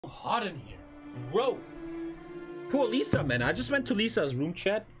Hot in here, bro. Poor Lisa, man. I just went to Lisa's room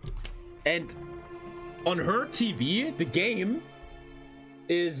chat, and on her TV, the game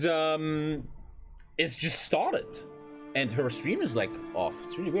is just started, and her stream is like off.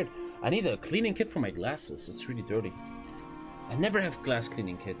 It's really weird. I need a cleaning kit for my glasses. It's really dirty. I never have glass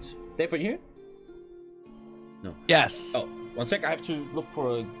cleaning kits. Dave, are you here? No. Yes. Oh, one sec. I have to look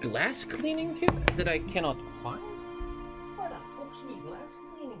for a glass cleaning kit that I cannot find. What the fuck's me glass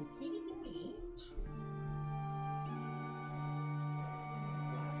cleaning kit?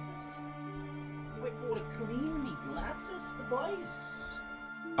 Glasses? Wait, for to clean me glasses, boys.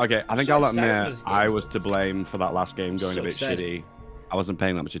 Okay, I think So I'll excited for admit this game. I was to blame for that last game going So a bit excited. shitty. I wasn't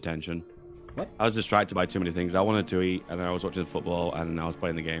paying that much attention. What? I was distracted by too many things. I wanted to eat, and then I was watching football, and then I was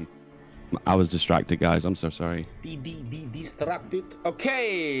playing the game. I was distracted, guys. I'm so sorry. Distracted.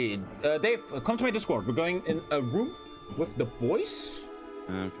 Okay, Dave, come to my Discord. We're going in a room with the boys.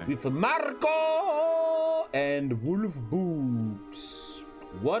 Okay. With Marco and Wolfpoops.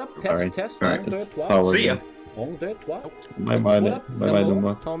 What up, test, Alright, test, alright, on deux, it's trois. Star Wars. See ya. On deux, trois. Bye bye, What up? bye bye, Hello?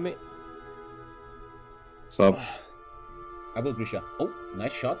 Dumbo. Tommy. What's up? I will Grisha. Oh,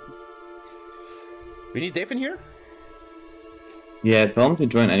 nice shot. We need Dave in here? Yeah, tell him to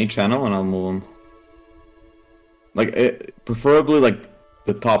join any channel and I'll move him. Like, preferably like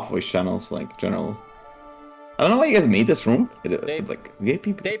the top voice channels, like general. I don't know why you guys made this room. Dave. Like, gay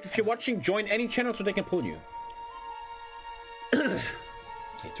people. Dave, if you're watching, join any channel so they can pull you. Okay,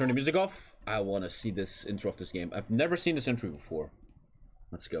 turn the music off. I want to see this intro of this game. I've never seen this intro before.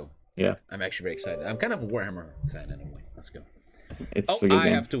 Let's go. Yeah, I'm actually very excited. I'm kind of a Warhammer fan anyway. Let's go. it's Oh, a good I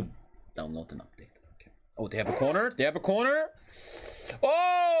game. have to download an update. Okay. Oh, they have a corner. They have a corner.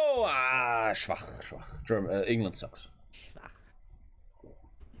 Oh, schwach, schwach. England sucks.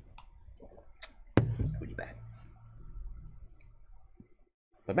 Really bad.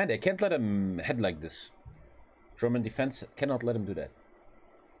 But man, they can't let him head like this. German defense cannot let him do that.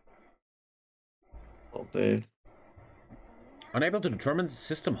 All day. Unable to determine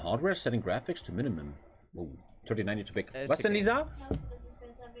system hardware, setting graphics to minimum. Oh, 39 too big. It's Was denn, okay. Lisa?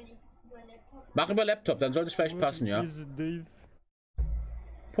 Mach über Laptop, dann sollte es vielleicht passen, ja.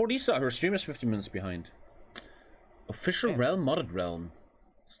 Poor Lisa, her stream is 50 minutes behind. Official realm, modded realm.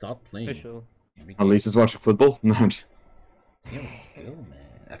 Start playing. Official. At least he's watching football. No, I'm just- Yeah, man.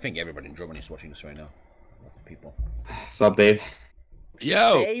 I think everybody in Germany is watching this right now. A lot of people. What's up, Dave?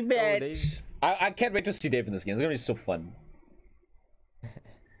 Yo! David! I can't wait to see Dave in this game. It's gonna be so fun.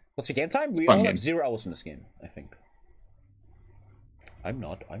 What's your game time? We Fun all game. have 0 hours in this game, I think. I'm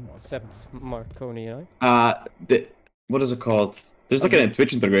not. Except Markoni, you know? What is it called? There's like a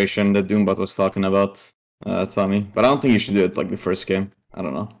Twitch integration that Doombot was talking about, Tommy. But I don't think you should do it like the first game. I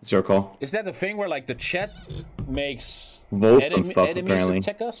don't know. It's your call. Is that the thing where like the chat makes Vote and stuff, enemies apparently.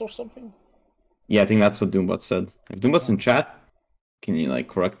 attack us or something? Yeah, I think that's what Doombot said. If Doombot's in chat, can you like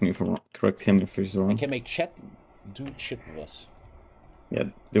correct him if he's I wrong? can make chat do shit with us. Yeah,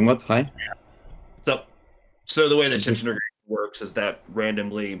 Doombot, hi. So the way that Is Twitch it- integration works is that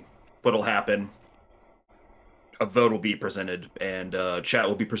randomly what'll happen, a vote will be presented, and chat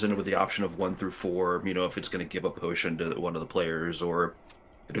will be presented with the option of 1 through 4. You know, if it's going to give a potion to one of the players, or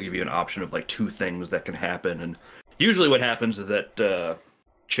it'll give you an option of like 2 things that can happen. And usually, what happens is that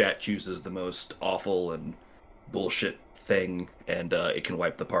chat chooses the most awful and bullshit thing, and it can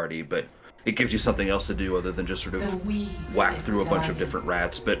wipe the party. But it gives you something else to do other than just sort of whack through a bunch of different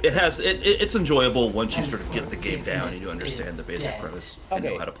rats. But it's enjoyable once you sort of get the game down and you understand the basic premise and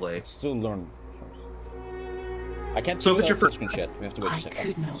know how to play. Still learn. I can't So do if it's your full first- screen chat. We have to wait a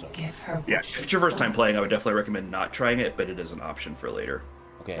second. So, Yeah, if it's your first time playing, I would definitely recommend not trying it, but it is an option for later.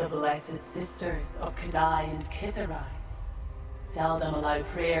 okay. The blessed sisters of Kadai and Kitharai seldom allow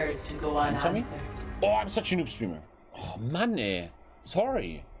prayers to go Tommy? unanswered. Oh, I'm such a noob streamer. Oh, man,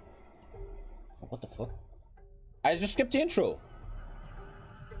 sorry. What the fuck? I just skipped the intro.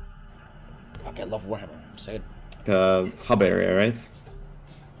 Fuck, I love Warhammer. I'm saying. Hub area, right?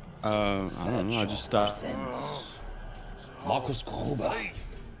 I don't know, I just Markus Gruber.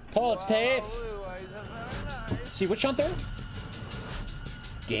 Paul, it's Dave. See which on there?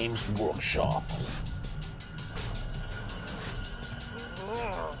 Games Workshop.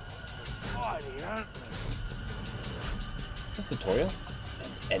 Is this tutorial?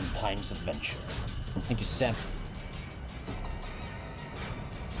 And End Times Adventure. Thank you, Sam.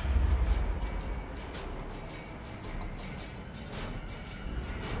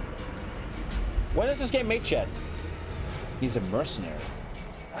 When is this game made, Chad? He's a mercenary.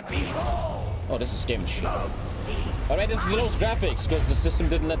 Oh, this is game shit. Alright, this is the lowest graphics because the system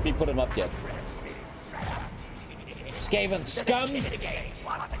didn't let me put them up yet. Skaven scum!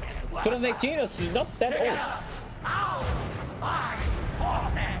 2018, it's not that old.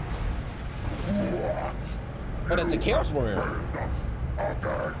 Oh, that's a Chaos Warrior.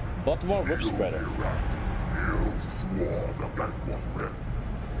 Bot War Whip Spreader.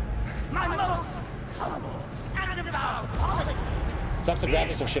 My most humble and devout apologies. Sucks the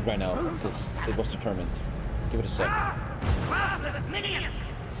graphics are shit right now, because it was determined. Give it a sec. Worthless minions,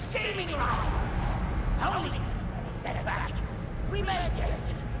 steaming rivals. Only to be set back. Remediate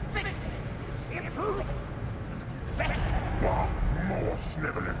it, fix it, improve it. Better. More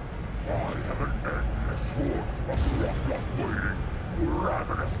sniveling. I have an endless horde of luckless waiting,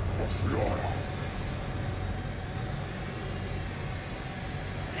 ravenous for slaughter.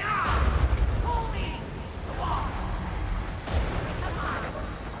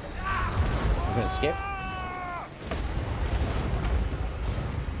 I'm gonna skip.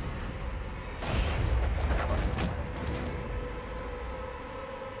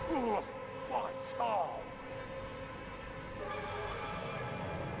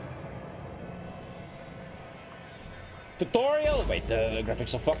 Tutorial? Wait, the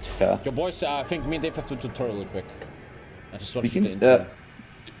graphics are fucked. Yeah. Your boys, I think me and Dave have to tutorial real quick. I just watched You the can, intro.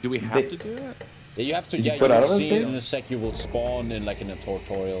 Do we have to do it? Yeah, you have to. Did you Yeah, put you out will of it, see Dave? in a sec. You will spawn in like in a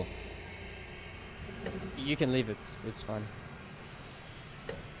tutorial. You can leave it. It's fine.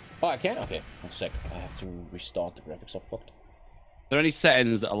 Oh, I can. Okay, one sec. I have to restart. The graphics are fucked. Are there any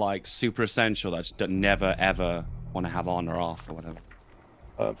settings that are like super essential that I just don't never ever want to have on or off or whatever?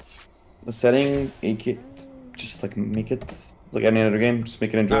 The setting, make it, just like make it like any other game. Just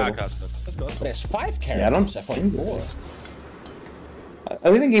make it enjoyable. Let's go. But there's 5 characters. Yeah, I don't I thought think 4. I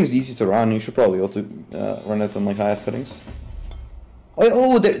think the game's easy to run. You should probably be able to run it on like highest settings.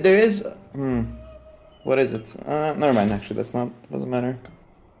 Oh, there is. What is it? Never mind. Actually, doesn't matter.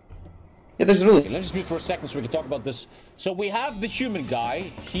 Yeah, there's really. Okay, let's just mute for a second so we can talk about this. So we have the human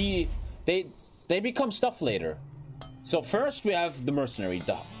guy. They become stuff later. So first we have the mercenary.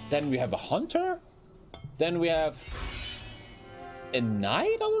 Then we have a hunter. Then we have a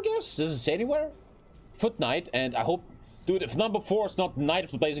knight. I will guess. Does it say anywhere? Foot knight. And I hope, dude, if number 4 is not Knight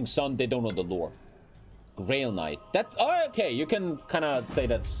of the Blazing Sun, they don't know the lore. Grail Knight. That. Oh, okay. You can kind of say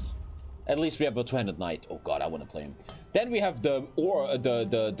that's. At least we have a 2-handed knight. Oh god, I want to play him. Then we have the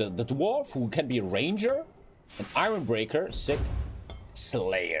dwarf who can be a ranger, an iron breaker, sick,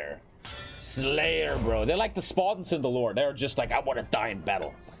 slayer, bro. They're like the Spartans in the lore. They're just like, I want to die in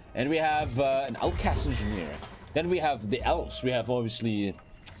battle. And we have an outcast engineer. Then we have the elves. We have obviously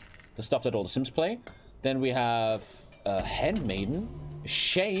the stuff that all the Sims play. Then we have a handmaiden, a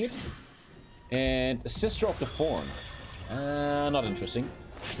shade, and a sister of the Fawn. Not interesting.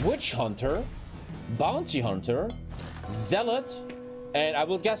 Witch hunter, bounty hunter, zealot, and I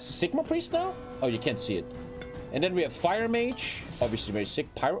will guess Sigma priest now? Oh, you can't see it. And then we have fire mage, obviously very sick.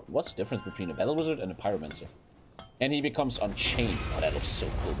 What's the difference between a battle wizard and a pyromancer? And he becomes unchained. Oh, that looks so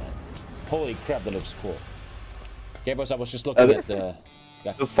cool, man. Holy crap, that looks cool. Okay, boys, I was just looking at the...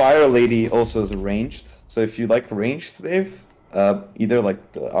 Yeah. The fire lady also is ranged. So if you like ranged, Dave, either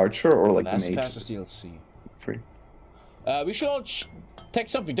like the archer or like Last the mage. Pass is DLC. Free. We should all take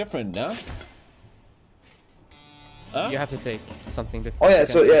something different, huh? You have to take something different. Oh yeah,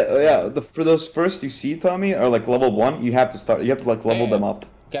 so yeah. For those first you see, Tommy, are like level 1. You have to start. You have to like level them up.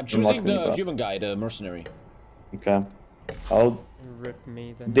 Okay, I'm Unlock choosing them the up. human guy, the mercenary. Okay. I'll. Rip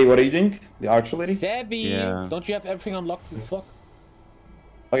me then. Dave, what are you doing? The archer lady? Savvy! Yeah. Don't you have everything unlocked, you fuck?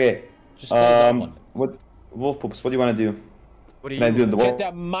 Okay. Just that one. What? Wolfpoops, what do you want to do? What do Can I do the Chat, wall?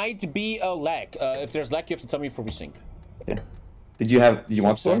 there might be a lag. If there's lag, you have to tell me before we sync. Yeah. Did you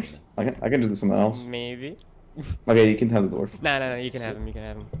want Sounds dwarf? I can just do something else. Maybe. Okay, you can have the dwarf. No, you can have him. You can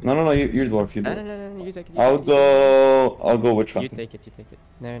have him. No, you're dwarf. You No, dwarf. you take it. I'll go witch You hunting. take it.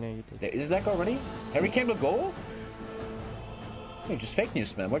 No, you take it. There is lag already? Harry came to goal? Hey, just fake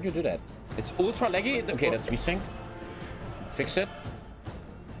news, man. Why'd you do that? It's ultra laggy? Okay, that's VSync. Fix it.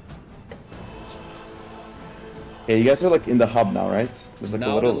 Okay, you guys are like in the hub now, right? There's like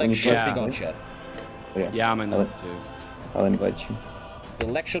Now a little. the lag should Yeah. be gone, chat. Yeah, I'm in I'll- that too. I'll invite you. The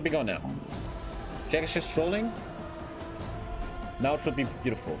lag should be gone now. Jack is just trolling. Now it should be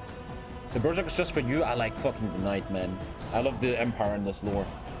beautiful. The Berserk is just for you. I like fucking the Knight, man. I love the Empire in this lore.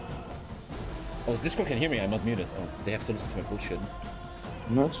 Oh, Discord can hear me. I'm not muted. Oh, they have to listen to my bullshit.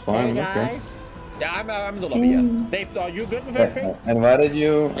 No, it's fine. Okay. Yeah, I'm in the lobby, yeah. Dave, are you good with everything? I invited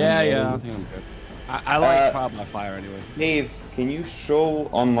you. Yeah. I and- think I'm good. I like trial by fire anyway. Dave, can you show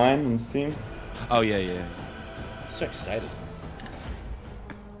online on Steam? Oh yeah. So excited.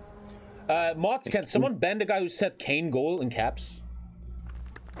 Mods, can someone ban the guy who said Kane goal in caps?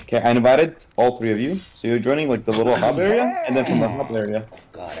 Okay, I invited all 3 of you. So you're joining like the little hub area, and then from the hub area.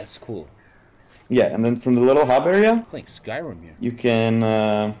 God, that's cool. Yeah, and then from the little hub area, Playing Skyrim here. you can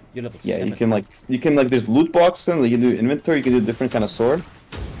You're level yeah, 7. you can like there's loot boxes, and you can do inventory, you can do different kind of sword.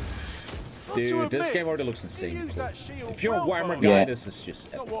 Dude, this game already looks insane. Cool. If you're a Warhammer guy, Yeah. this is just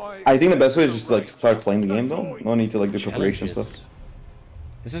epic. I think the best way is just to like start playing the game though. No need to like do preparation Challenges. stuff.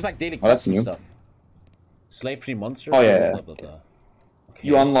 This is like daily Oh, that's quests and new. stuff. Slave-free monsters. Oh, yeah, yeah. Blah, blah, blah. Okay.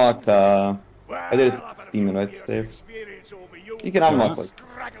 You unlock I did it to Steam invites, Dave. You can unlock like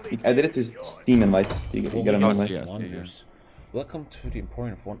I did it to Steam invites. You get an Yes, invite. yes. wonders. Welcome to the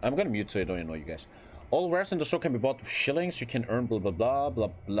Emporium of One. I'm gonna mute so I don't annoy you guys. All wares in the store can be bought with shillings. You can earn blah blah blah blah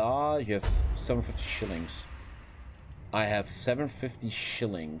blah. You have 750 shillings. I have 750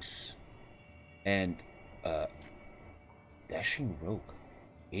 shillings. And Dashing Rogue.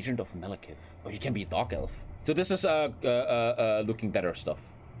 Agent of Malekith. Oh, you can be a Dark Elf. So this is looking better stuff.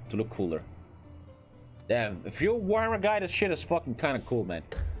 To look cooler. Damn, if you're a Warhammer guy, this shit is fucking kind of cool, man.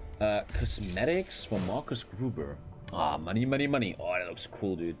 Cosmetics for Marcus Gruber. Ah, money, money, money. Oh, that looks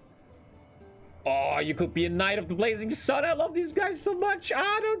cool, dude. Oh, you could be a Knight of the Blazing Sun. I love these guys so much.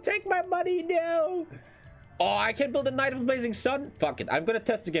 Ah, don't take my money, no. Oh, I can build a Knight of the Blazing Sun? Fuck it. I'm gonna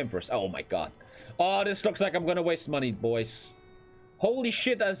test the game first. Oh my god. Oh, this looks like I'm gonna waste money, boys. Holy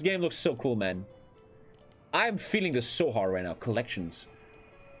shit, this game looks so cool, man. I'm feeling this so hard right now. Collections.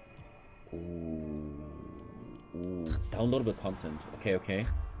 Ooh. Ooh. Downloadable content. Okay, okay.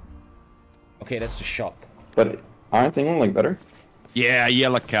 Okay, that's the shop. But aren't they like better? Yeah,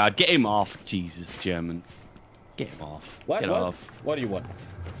 yellow card. Get him off. Jesus, German. Get him off. What? Get What? off. What do you want?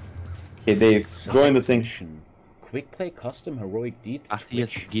 Okay, Dave, join the thing. Mission. Quick play, custom, heroic deed.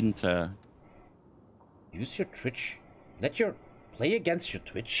 Matthias Twitch. Ginter. Use your Twitch. Let your play against your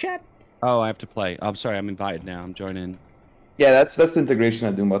Twitch chat. Oh, I have to play. I'm sorry, I'm invited now. I'm joining. Yeah, that's the integration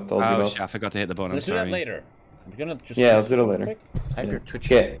I do about told you Oh, about. shit, I forgot to hit the button. Let's I'm do sorry. that later. I'm gonna just. Yeah, let's do it later. Quick. Type Yeah. your Twitch.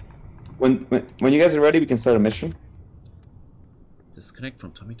 Okay. When you guys are ready, we can start a mission. Disconnect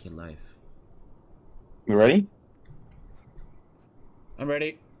from TommyKay Live. You ready? I'm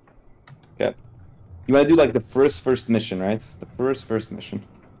ready. Okay. You want to do like the first mission, right? The first mission.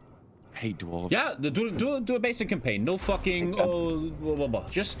 Hey, dwarves. Yeah, do a basic campaign. No fucking blah, blah, blah.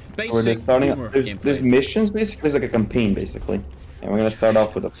 Just basic. We're just starting. humor There's gameplay. missions basically. There's like a campaign basically, and we're gonna start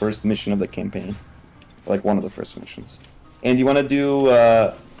off with the first mission of the campaign, like one of the first missions. And you want to do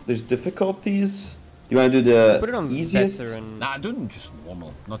there's difficulties. You want to do Put it the on easiest? veteran. Nah, do just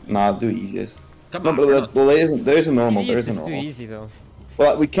normal. Not easy. Nah, do easiest. Come No, on. but there is a normal. There Easiest is a is too normal. easy though.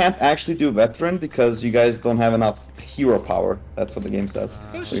 Well, we can't actually do veteran because you guys don't have enough hero power. That's what the game says.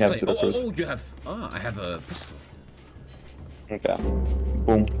 Let's So just you have to play. recruit. Oh, you have. Ah, I have a pistol. Okay.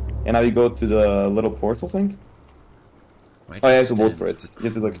 Boom. And now you go to the little portal thing. Right, Oh, you have to stand. vote for it. You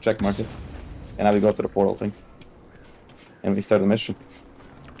have to like check mark it. And now we go to the portal thing. And we start the mission.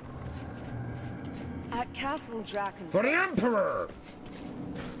 At Castle Draken. For the Emperor!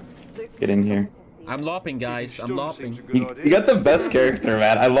 Get in here. I'm lopping, guys. I'm lopping. You got the best character,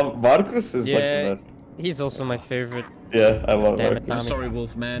 man. I love Marcus is like the Yeah, best. he's also my favorite. Yeah, I love Damn it, Marcus. I'm Tommy. sorry,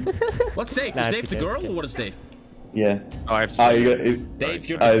 Wolf man. What's Dave? Nah, Is it's Dave the okay, it's girl okay. or what is Dave? Yeah. Oh, I have to Oh, say- you got. Dave,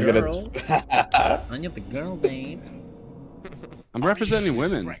 you're Oh, he's the girl. gonna. I'm the girl, Dave. I'm representing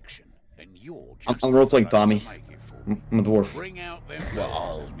women. I'm role playing Tommy. I'm a dwarf.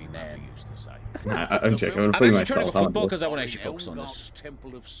 Well, man. I'm checking. I'm I'm playing actually turning myself. a I'm a football dwarf. because I want to actually focus on this.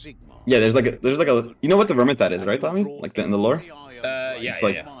 Yeah, there's like a. You know what the Vermintide is, right, Tommy? Like in the lore. Yeah, It's yeah,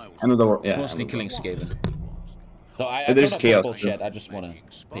 like yeah. end of the world. Yeah. Mostly end of the killing world. Skaven. So I Yeah, there's don't chaos, have too. chat. I just want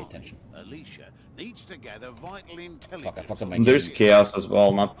to pay attention. Fuck, I fucked up my There's game. chaos as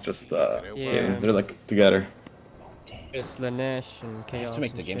well, not just Yeah. Skaven. They're like together. There's Lanesh and I Chaos. have to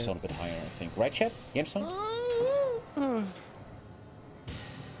make the and game shit. sound a bit higher, I think. Right, chat? Game sound?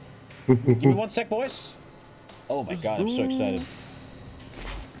 Give me 1 sec, boys. Oh my god, I'm so excited.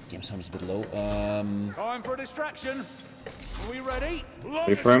 Game sound is a bit low. Time for a distraction. Are we ready?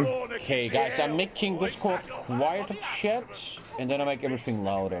 Ready for him? Okay, guys, I'm making Discord quieter chat, and then I make everything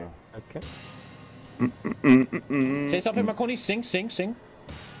louder. Okay. Say something, Markoni. Sing, sing, sing.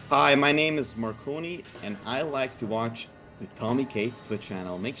 Hi, my name is Markoni, and I like to watch the TommyKay's Twitch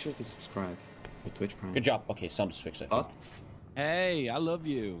channel. Make sure to subscribe to Twitch Prime. Good job. Okay, sound is fixed. I think. Thoughts? Hey, I love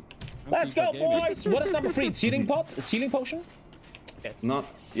you. I'm Let's go, FIFA Gaming. boys! What is number 3? It's healing pot? It's healing potion? Yes. Not.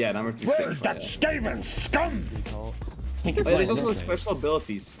 Yeah, number 3. Where's that Skaven scum? Oh, yeah, there's also like special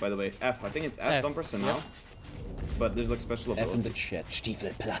abilities, by the way. F. I think it's F. F. Don't press it now. But there's like special F in abilities. the chat.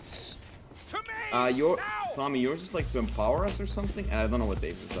 Stiefelplatz. Your Tommy, yours is like to empower us or something, and I don't know what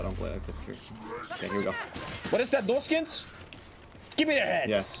Dave is. I don't play active here. Okay, here we go. What is that? Door skins? Give me their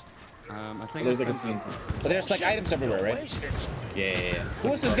heads. I think There's I like a sent- thing. But there's like items everywhere, right? Yeah.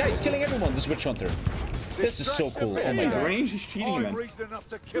 Who is this guy? He's killing everyone. This witch hunter. This is so cool. Oh my His god. range is cheating, I'm man. reason enough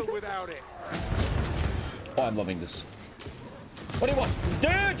to kill without it. Oh, I'm loving this. What do you want?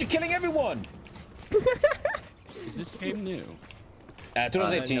 Dude, you're killing everyone! Is this game new?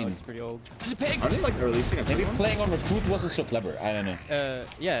 2018. No, it's pretty old. Are they like releasing a Maybe third one? playing on recruit wasn't so clever. I don't know.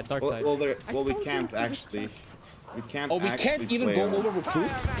 Yeah, Dark Side. Well, we can't actually. We can't. Oh, we actually can't even play go on- over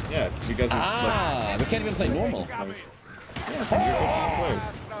recruit? Yeah, because Ah, we can't even play normal.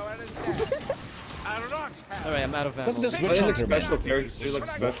 Alright, I'm out of ammo. Wasn't this But witch there's like hunter, man? special characters, there's like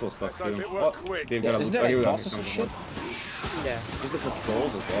special stuff too. Oh, they've got a Isn't there like bosses and shit? Yeah. There's the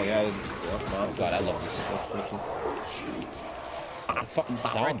patrols as well. Yeah, there's Oh god, I love this. The fucking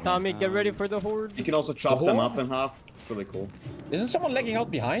sound. Tommy, get ready for the horde. You can also chop The them horde? up in half. It's really cool. Isn't someone lagging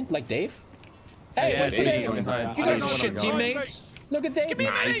out behind, like Dave? Hey, Yeah, wait for Dave's Dave. going behind. You I guys don't are shit wanna go. teammates. Look at Dave.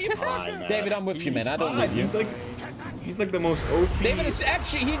 Nice, fine, man. David, I'm with you, man. I don't leave you. He's like the most OP. David is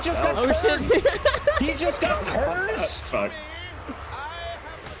actually, he just got Oh cursed. shit. He just got cursed. Fuck.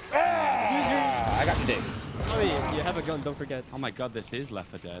 Ah, I got you, Dave. Tommy, you have a gun, don't forget. Oh my god, this is Left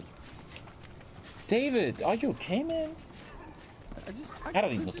 4 Dead. David, are you okay, man? I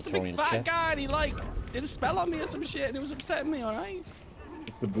don't need this no is a big tutorial fat shit. guy and he like did a spell on me or some shit and it was upsetting me, alright?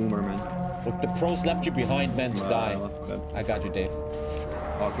 It's the boomer, man. Look, the pros left you behind, man, to die. I got you, Dave.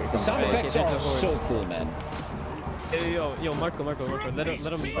 Okay, The sound Okay, effects there's are a horde. so cool, man. Yo, Marco, let him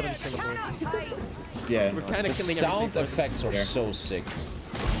sing a word. Yeah. We're kind The of killing sound everything. effects are so sick.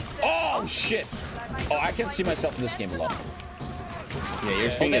 Oh, shit. Oh, I can see myself in this game a lot. Yeah,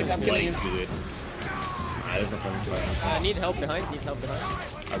 you're Oh, Dave, I'm killing you. dude. There's a fun play. Need help behind,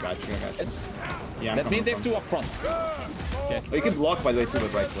 I got you. Yeah, I'm Let me and coming Dave from. do up front. Oh, you can block, by the way, too,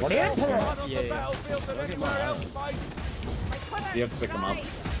 with right click. Yeah. Yeah. You have to pick them up.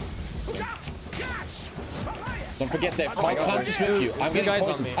 Don't forget, Dave. My punch is with you. I'm Two getting guys on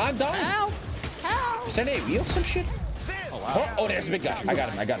poisoned. me. I'm down. Is that AV or some shit? Oh, there's a big guy. I got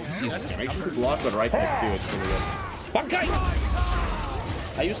him. It's easy. Make sure to block with right click, too. It's really good. Bankai!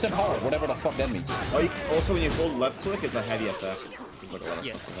 I used them hard, whatever the fuck that means. Oh, also, when you hold left click, it's a heavy attack. There's like a lot of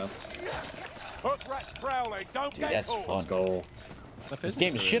stuff like Hook rats prowling, don't Dude, get that's caught. fun. that. Go. This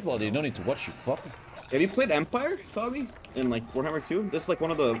game is shit, well, you don't need to watch you fuck. Have you played Empire, Tommy? In like Warhammer 2? This is like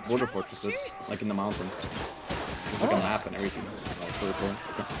one of the border fortresses, like in the mountains. There's like a map and everything. Like, pretty cool.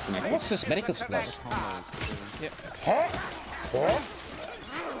 It's connected. What's this medical supplies?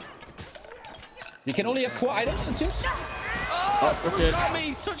 You can only have 4 items, it seems? Oh, shit. Tommy,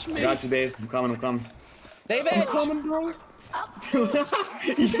 he's touched me! I got you, Dave. I'm coming. David! I'm coming, bro.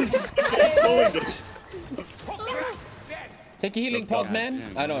 He just pulling it. Take a healing Let's go. pod, man.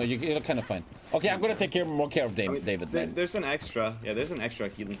 I know, you look kind of fine. Okay, I'm gonna take more care of I mean, David, man. there's an extra. Yeah, there's an extra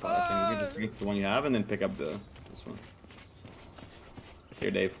healing pod. I think you can just drink the one you have and then pick up this one.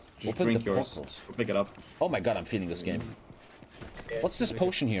 Here, Dave. Just Open drink the yours. portals. Go pick it up. Oh my god, I'm feeling this game. What's this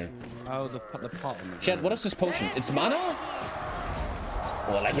potion here? Oh, the pot. Chad, what is this potion? It's mana?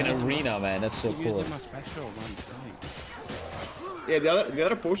 Oh, like an arena, man. That's so I'm cool. using my special, man. Yeah, the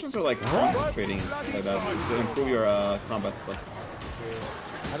other potions are like concentrating like that to improve your combat stuff.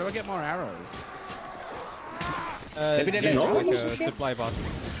 How do I get more arrows? Maybe they there's don't like know a some shit? supply box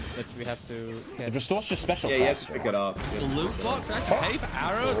that we have to It get. restores your special Yeah, you have class. to pick it up. The loot box? I can pay for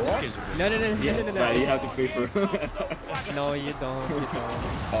arrows? This gives me No. Yes, man, you have to pay for. No, you don't.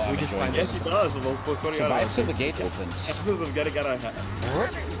 Oh, I'm just enjoying find this. Yes, he does. Well, plus, what do you Survive got? till the gate opens. I'm gotta.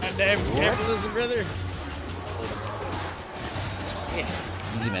 And then careful, brother.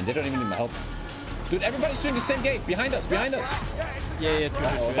 Easy, man. They don't even need my help. Dude, everybody's doing the same gate. Behind us. Yeah,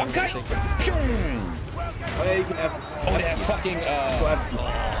 true. Bankai! Pshung! Oh yeah, you can have. Oh, they have fucking,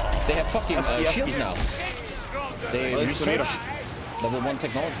 they have fucking shields now. They Oh, it's research level 1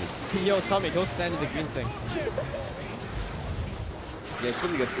 technology. Yo, Tommy, go stand in the green thing. Yeah, it's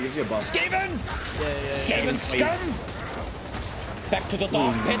really good. It gives you a buff. Skaven! Yeah. Skaven scum! Back to the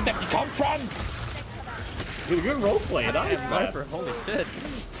dark pit that we come from! Dude, good roleplay. Nice, man. Sniper, holy shit.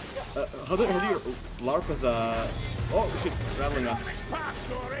 How do you LARP as a? Oh shit, rattling up.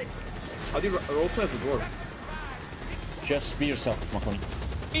 How do you roleplay as a dwarf? Just be yourself, Markoni.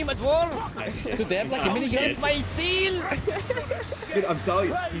 Be my dwarf! Nice shit. Dude, they have like a mini That's gun. my steel! Dude, I'm telling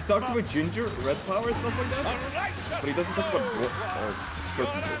you, he talks about ginger, red power, and stuff like that. But he doesn't talk about dwarf or short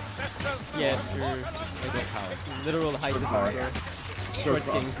people. Yeah, true. Literal height is power. here. Short Short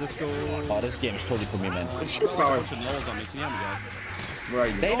power. kings, let's go. Oh, this game is totally for me, man. Short power. pushing walls on me. Can you hear me, guys? Where are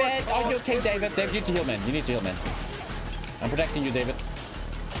you? David, are you okay, David? David, you need to heal, man. You need to heal, man. I'm protecting you, David.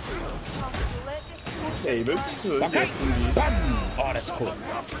 Hey, look. Okay. Bam. Oh, that's cool.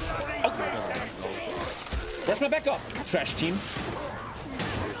 Okay. Where's my backup? Trash team.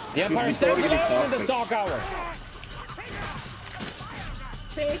 The Empire stands alone in this dark hour.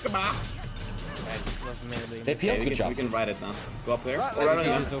 Sigma. They feel good job. We can ride it now. Go up there. Right, Or run the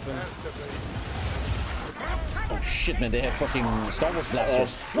again. gate is open. Oh shit, man! They have fucking Star Wars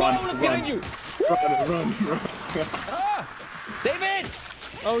blasters. Run, Whoa, look run. behind you! Run. David!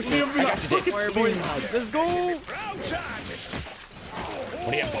 Oh shit! I got you, David. Fire boys, let's go!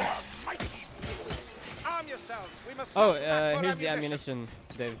 What do you have? Arm yourselves. We must Oh, fight back for here's the ammunition,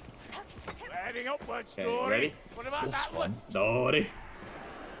 Dave. We're heading upwards, Okay, Dory. ready? What about that one? Dory.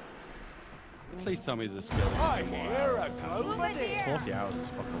 Please tell me there's a skill. I hear a go. 40 hours is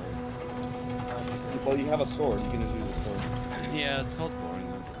fucking old. Well, you have a sword. You can just use a sword. Yeah, it sounds boring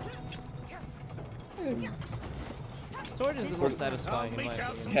then. Sword is the most satisfying in my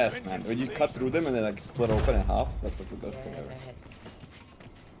opinion. Yes, man. When you cut through them and then like split open in half, that's like the best thing ever.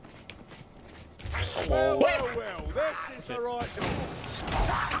 Well, this is the right door.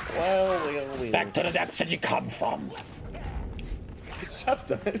 Well. Back to the depths that you come from. Shut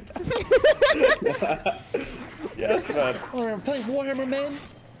that. Yes, man. Oh, I'm playing Warhammer, man.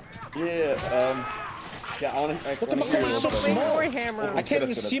 Yeah, yeah, I wanna Look at Markoni, so small. I can't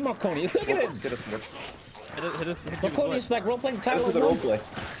even see Markoni. Look at it. Hit us. Markoni is like role-playing Hit title. us with the roleplay.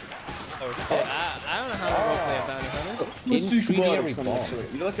 I don't know how to roleplay a bounty hunter. Incendiary bomb.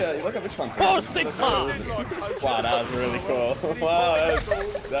 You look like a witch hunter. Oh, Sigma! Wow, that was really cool. Wow,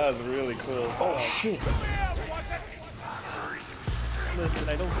 that was really cool. Oh shit. Listen,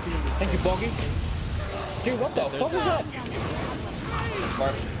 I don't feel this. Thank you, Boggy. Dude, what the fuck is that?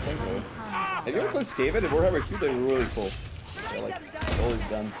 Have you ever played Skaven in Warhammer 2? They were really cool. They're like all these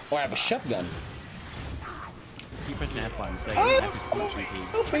guns. Oh, I have a shotgun. Keep pressing F button, saying Ah! F is punching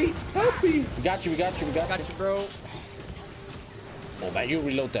key. Help me! We got you, Got you, bro. Oh man, you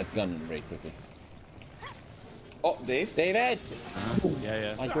reload that gun very quickly. Oh, Dave? David!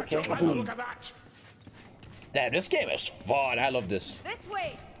 Yeah. Are you okay? Look at that. Damn, this game is fun. I love this. This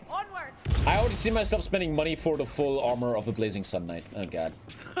way, onward. I already see myself spending money for the full armor of the Blazing Sun Knight. Oh god.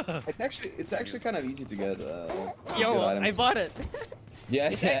 It's actually kind of easy to get. Yo, good I items. bought it. Yeah,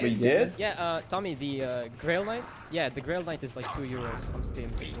 But you did? Yeah, Tommy, the Grail Knight. Yeah, the Grail Knight is like €2 on Steam.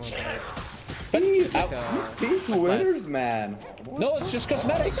 If you want to buy it. But These a pay to winners, man. no, it's just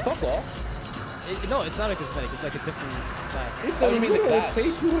cosmetics. Fuck off. No, it's not a cosmetic. It's like a different class. It's Oh, a you mean the literal class.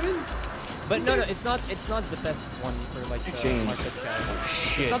 pay to win. But no, it's not. It's not the best one for like the changed. market guy.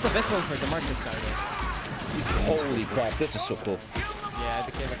 Shit. It's not the best one for the market guy though. Holy crap, this is so cool. Yeah, I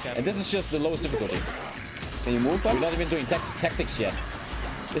became a captain. And this is just the lowest difficulty. Can you move We're them? not even doing tactics yet.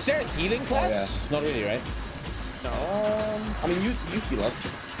 Is there a healing class? Not really, right? I mean, you heal us.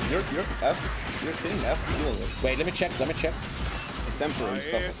 You're thing F heal us. Wait, let me check. Like temporary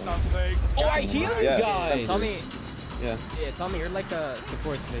Here's stuff. I think. something. Oh, I heal you Yeah, guys! Tommy, Yeah. Tommy, you're like a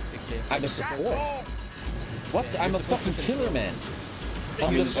support basically. I'm a support. What? I'm a fucking killer, man. I'm the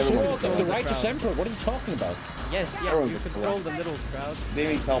Everyone sword is of the killer. righteous emperor. What are you talking about? Yes, Everyone's you a control killer. the little crowd. They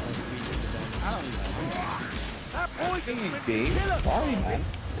need help. That poison Hey, with Dave. killer. Sorry, man.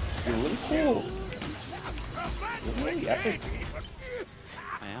 You're really cool. You're really epic,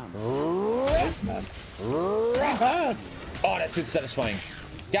 I am. man. Oh, that feels satisfying.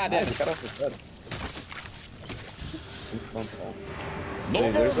 God damn Nice, it. cut off his head. No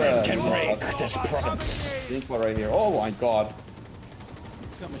Hey, there's man a- can break this province. Think right here. Oh my god.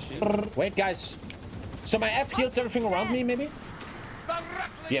 Wait, guys. So my F heals everything around me, maybe?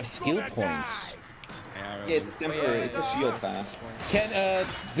 You have skill points. Yeah, it's a temporary. It's a shield kind of. Can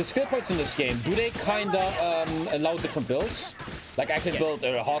the skill points in this game, do they kinda allow different builds? Like I can build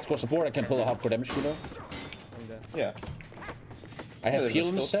a hardcore support, I can pull a hardcore damage dealer. Yeah. I have there's heal a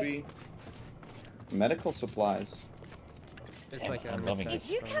in the skill set. tree. Medical supplies. It's like a I'm loving mid-type it.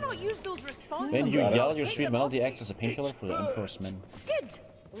 If you cannot use those responses, When you Got it. yell, your sweet melody acts as a painkiller for the Emperor's men. good.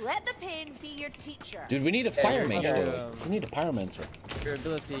 Let the pain be your teacher. Dude, we need a fire mage got, though. We need a pyromancer. Your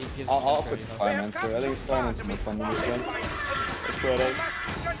ability gives I'll you put temporary health. Firemancer. I think Firemancer more fun than this one. Let's try it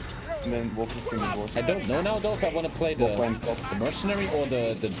out. And then Wolf's Finger Board. I don't know now though if I want to play the mercenary or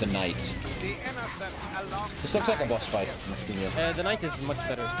the knight. The innocent along. This looks like a boss fight. The knight is much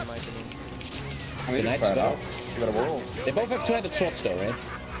better in my opinion. I mean, The just Knight's try it out. better. Give it a whirl. They both have two-handed swords though, right?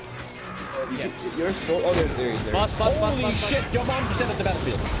 You're so. Oh, there he is. Boss. Holy shit! You're 100% at the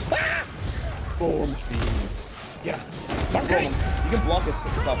battlefield. Boom. Yeah. Okay. You can block his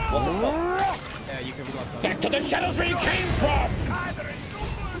stuff. Block his stuff. Yeah, you can block that. Back to the shadows where you came from.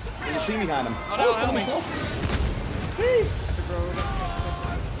 You see behind him. Oh, no, help me.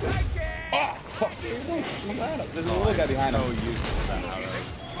 Ah, fuck? There's a little guy behind him.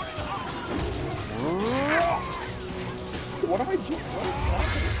 What am I doing? What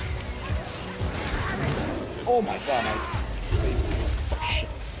is happening? Oh my god, my face. Oh, shit.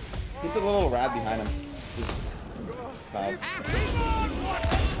 He's a little rat behind him.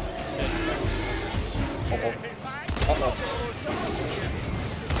 Uh-oh. Uh-oh.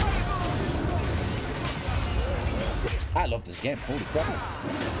 I love this game. Holy crap.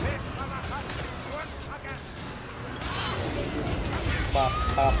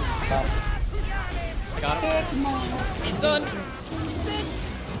 I got him. He's done.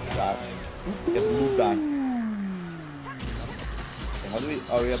 Got it. Get the move back. How do we?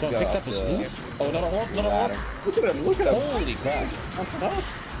 Oh, we have to go picked up up his the loot. Oh, not a orb, not a orb. Look at him, look at him. Holy crap.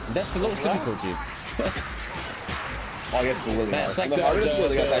 That's the lowest difficulty. Oh, he gets the Willy. Man, it's like the the- harder the- they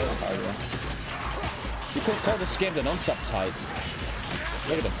got the- that harder. You could call this game the non-subtype.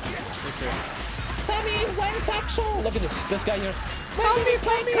 Look at him. Tommy, one pixel. Look at this guy here. Tommy,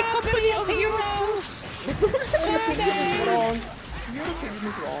 play company of heroes. Wrong.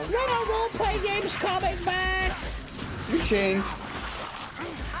 Run our role-play games coming back. You changed.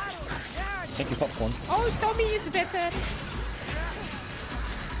 Thank you, popcorn. Oh, Tommy is better.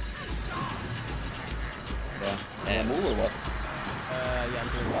 Yeah. And move or what? Yeah, I'm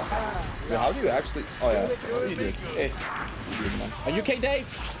doing that. Yeah, how do you actually? Oh yeah. How do you do it? Hey. You do it, man. Are you okay, Dave?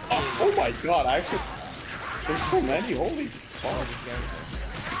 Oh my god! I actually. There's so many. Holy fuck.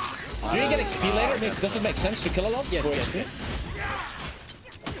 Do you get XP later? Does it make sense to kill a lot? Yes, For yes, XP? yes.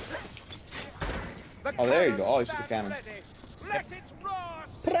 Oh, there you go. Oh, you should the cannon.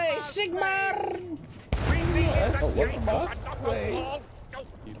 Pray, Sigmar! Oh, what the boss? Play.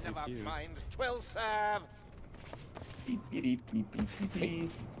 Never mind, 'twill serve. Beep, beep, beep, beep, beep,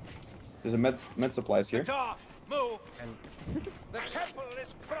 beep. There's a med supplies here. Move. The temple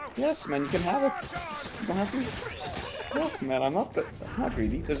is broken. Yes, man, you can have it. You don't have to. Yes, man, I'm not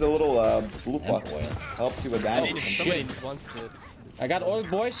greedy. There's a little blue pot. Helps you with damage. Somebody wants to. I got oil,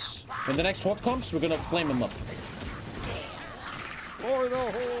 boys. When the next horde comes, we're gonna flame him up. For the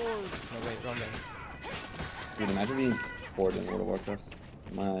horse. No, wait, wrong way. Dude, imagine being bored in World of Warcraft.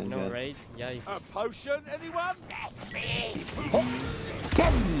 My No, God. right? Yeah. A potion, anyone?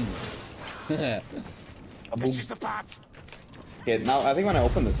 This is the path. Okay, now I think when I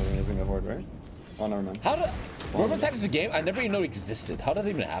open this, I'm gonna bring a horde, right? Oh, never mind. How did Vermintide is a game I never even know existed. How did it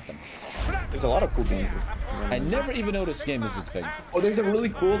even happen? There's a lot of cool games. I never even know this game is a thing. Oh, there's a really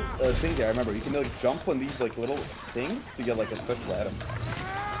cool thing there. I remember you can like jump on these like little things to get like a special item.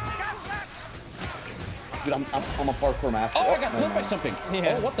 Dude, I'm a parkour master. Oh, I got never killed by mind. something.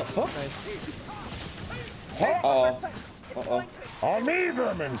 Yeah. Oh, what the fuck? Uh-oh. Army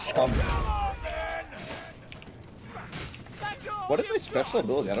vermin scum. What is my special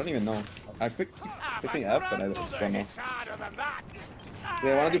ability? I don't even know. I picked picking F, but I just don't know.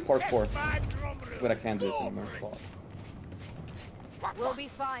 Wait, I want to do parkour, but I can't do it anymore. We'll be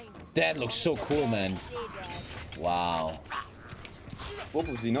fine. That looks so cool, man. Wow.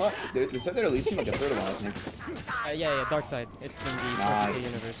 Wolfpoops, you know what? They said they're releasing like a third one, I think. Yeah, Dark Tide. It's in the Nice. TommyKay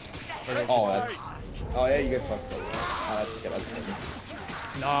universe. It is. Oh, that's. Oh yeah, you guys talked about it. Oh, that's good. That's good.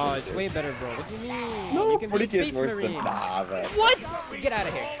 No, it's way better, bro. What do you mean? No, you can be 40K is Space worse than. Marine. Nah, man. What? Get out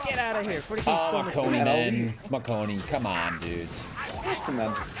of here. Get out of here. 40K is Oh, so much Markoni, better. man. Markoni, come on, dude. Listen,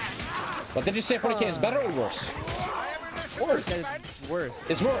 man. But did you say 40K is better or worse? Worse. It's worse.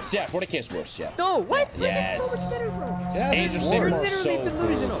 It's worse, yeah. 40K is worse, yeah. No, what? Yes. It's so much better, bro. Yeah, Age of it's Sigmar worse. is so Literally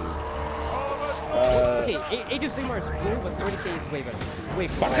delusional. cool. Okay, Age of Sigmar is cool, but 40K is way better. Way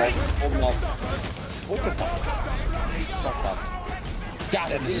cooler. Okay. Hold them off. What the fuck? Fuck off. God,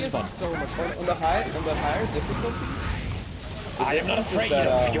 this is fun. So much fun. On the higher difficulties. I am not afraid that,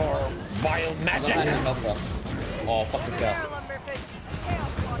 of your vile magic. Oh, fuck this guy.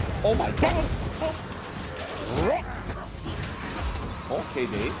 Oh my god. Okay,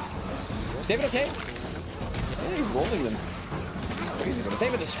 Dave. Is David okay? Yeah, he's rolling them. Crazy, but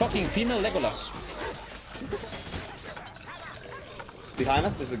David is fucking female Legolas. behind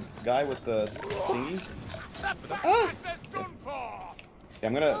us, there's a guy with the thingy. Ah! Yeah,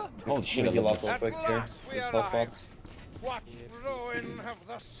 I'm gonna Holy shit, I heal love up real quick here. There's health pots. What ruin have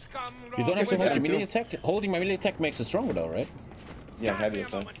the scum You don't have to Wait, hold I your melee do. attack. Holding my melee attack makes it stronger though, right? Yeah, heavy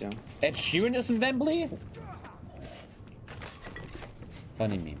attack, yeah. Ed Sheeran isn't Wembley?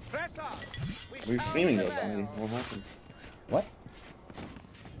 Funny meme. We're streaming those, I mean, what happened? What?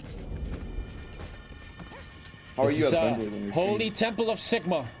 How are This you is, at Wembley when you're Holy streaming? Temple of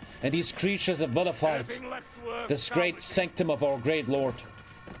Sigma, and these creatures have vilified this great sanctum of our great Lord.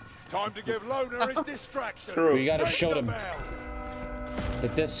 Time to give Loner his distraction. True. We gotta Ring show the them bell.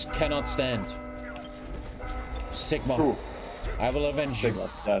 that this cannot stand. Sigma. True. I will avenge you.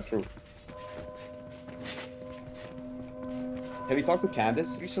 Yeah, true. Have you talked to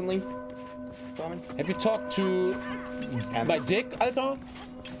Candace recently, Tommy? Have you talked to my dick, Alton?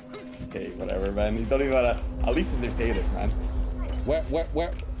 Okay, whatever, man. You don't even gotta at least entertain it, man.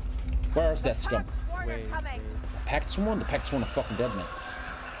 Where is that scum? Wait. Pact Sworn? The Pact Sworn are fucking dead, man.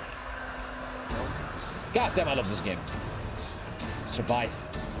 God damn, I love this game. Survive.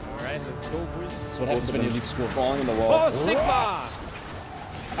 Alright, let's go, boys. That's what happens when you leave school. Falling in the wall. Oh, Sigma!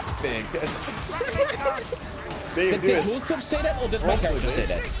 Big. Did Wolfpoops say that, or did my character say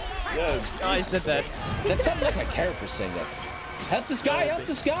that? Yeah. Oh, I said that. That sounded like my character saying that. Help this guy, help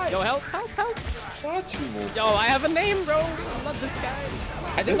this guy! Yo, help. Got you, Wolf. Yo, I have a name, bro. I love this guy.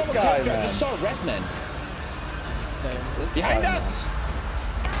 I didn't know what character, I just saw a red man. Behind us!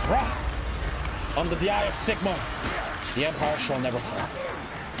 Rah! Under the eye of Sigma, the Empire shall never fall.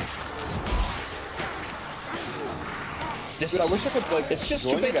 This Dude, I wish I could, like, it's just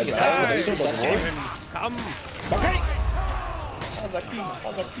join too basic you attacks, guys. but it's so satisfying. Come. Okay! How's that key?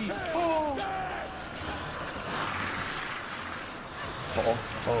 How's that key?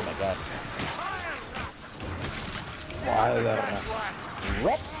 Oh my god. Why is that?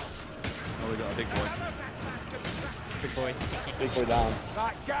 Rup. Oh, we got a big boy. Big boy. Big boy down.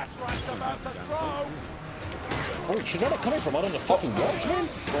 That gas rat's about to throw! Oh, she's not coming from out on the fucking walls, man?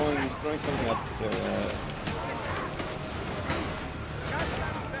 He's throwing something up there.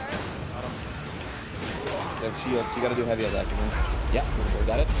 They have shields. You gotta do heavy attack against. Yeah,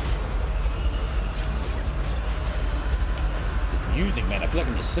 got it. Music, man. I feel like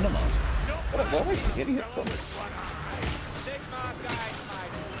I'm in the cinema. What am I getting hit from? Sigma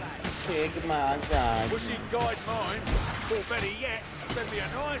guide. Pushing guide mine, or better yet, send me a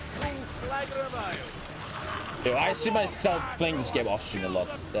nice cool flagon of ale. Yo, I see myself playing this game off stream a lot.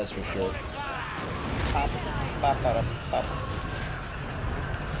 That's for sure. Pop.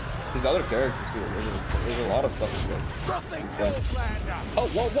 His other characters too. There's a lot of stuff to go. Oh,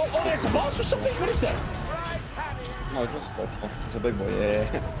 whoa, oh, there's a boss or something? What is that? No, it's just special. It's a big boy,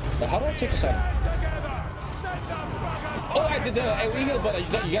 yeah. Now, how do I take this out? Oh, I did the illegal, but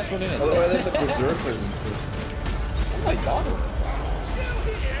you guys went in it. Oh, there's a berserker. Oh my god.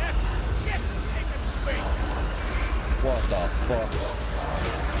 What the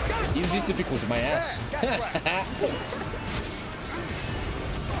fuck? Easiest difficulty, my ass.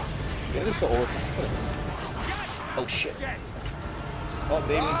 Yeah, they're so old. Oh shit. Oh,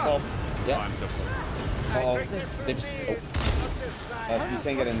 Damon's help. Yeah. Oh, Davis. Oh. you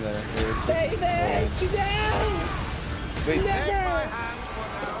can't get in there. David, sit down! Wait.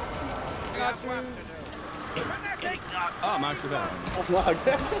 Oh, I'm actually there. Oh,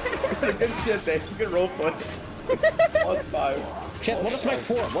 good shit, Dave. Good roleplay. +5. Chat, what is my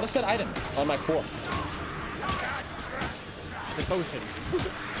 4? What is that item on my 4? It's a potion.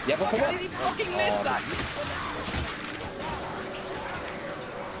 Yeah, but for what?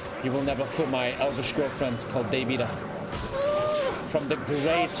 You will never kill my elvish girlfriend called Davida. From the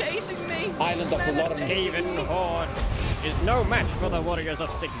great island of the Lord of Haven Horde is no match for the warriors of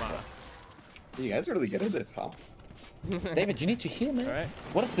Sigma. You guys are really good at this, huh? David, you need to heal, man. Alright.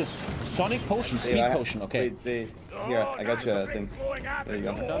 What is this? Sonic potion, speed potion, okay. Wait, here, I got you a thing. There you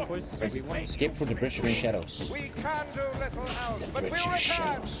go. Done, boys. Escape through the bridge of shadows. We can do little else, but Bridge we of return.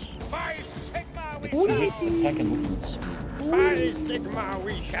 shadows. By Sigma we Increase attack and movement speed. By Sigma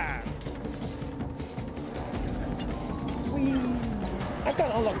we shall. I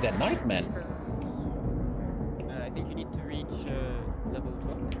can't unlock that knight, man. I think you need to reach level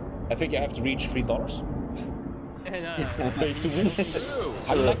 12. I think I have to reach $3. No. Pay to win.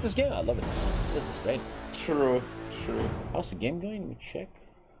 How do you like this game? I love it. This is great. True. How's the game going? We check.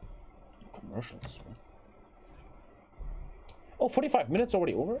 Commercials. Oh, 45 minutes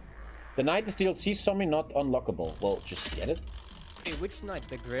already over? The Knight is DLC zombie not unlockable. Well, just get it. Hey, which knight?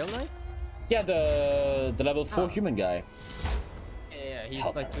 The Grail Knight? Yeah, the level 4 human guy. Yeah, he's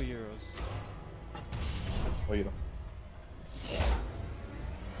Help. like €2. Oh, you know.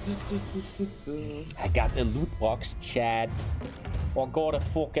 I got the loot box, Chad. I got a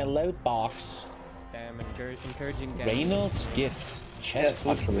fucking loot box. Damn, encouraging guy. Reynolds gift. Chest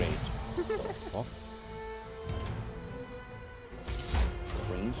upgrade. What the fuck?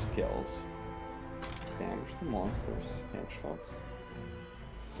 Range skills. Damage to monsters. Headshots.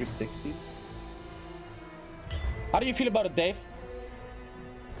 360s. How do you feel about it, Dave?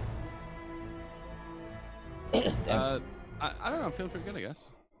 I don't know. I'm feeling pretty good, I guess.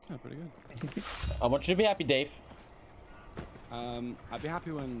 Yeah, pretty good. I want you to be happy, Dave. I'd be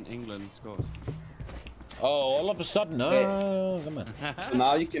happy when England scores. Oh, all of a sudden, come on. So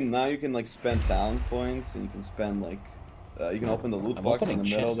now you can like spend talent points, and you can spend like you can open the loot I'm box in opening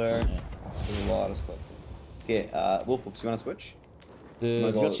the middle chests, there. yeah. There's a lot of stuff. Okay, Wolfpoops, you wanna switch?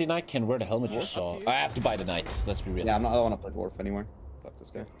 The DLC Knight can wear the helmet you saw. I have to buy the Knight. Let's be real. Yeah, I don't want to play Dwarf anymore. Fuck this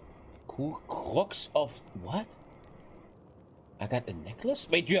guy. Crux of what? I got a necklace.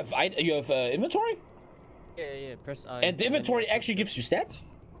 Wait, you have inventory? Yeah. Press I. And the inventory actually gives you stats?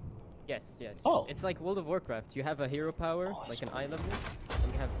 Yes. Oh. It's like World of Warcraft. You have a hero power, like an eye level,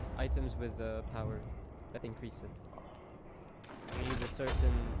 and you have items with power that increase it. You need a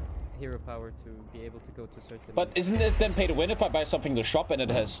certain hero power to be able to go to certain... But isn't it then pay to win if I buy something in the shop and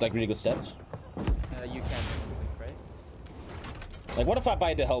it has like really good stats? You can, right? Like what if I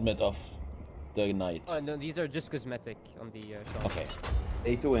buy the helmet of the Knight? Oh no, these are just cosmetic on the shop. Okay.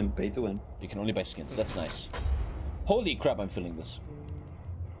 Pay to win, pay to win. You can only buy skins, that's nice. Holy crap, I'm feeling this.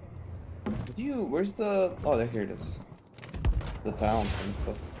 Where's the... Oh, there, here it is. The talent and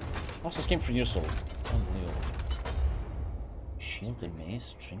stuff. What's this game for years old? Unreal. Shield and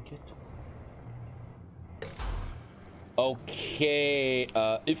mace, trinket. Okay,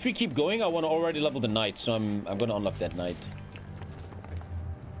 if we keep going, I want to already level the Knight, so I'm gonna unlock that Knight.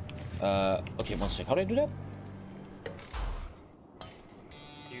 Okay, one sec. How do I do that?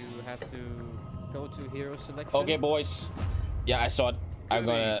 You have to go to hero selection. Okay, boys. Yeah, I saw it. I'm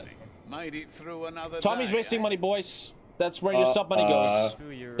gonna... Made it through another Tommy's day, wasting money, boys. That's where your sub money goes.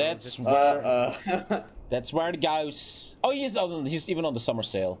 That's where... That's where it goes. Oh, he's even on the summer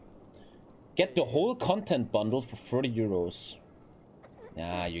sale. Get the whole content bundle for 30 euros.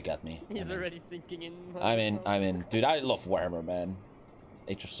 Ah, you got me. He's already sinking in. I'm in. Dude, I love Warhammer, man.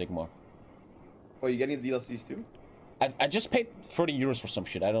 Age of Sigmar. Oh, you getting the DLCs too? I just paid 30 euros for some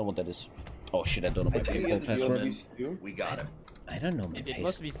shit. I don't know what that is. Oh shit, I don't know my PayPal password. We got it. I don't know my It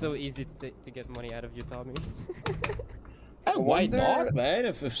must be so easy to get money out of you, Tommy. Why not, man?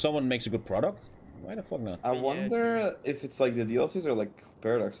 If someone makes a good product, why the fuck not? I wonder if it's like the DLCs are like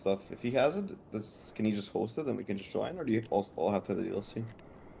Paradox stuff. If he has it, can he just host it and we can just join, or do you also all have to have the DLC?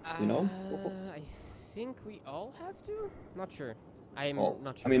 You know? I think we all have to. Not sure. I'm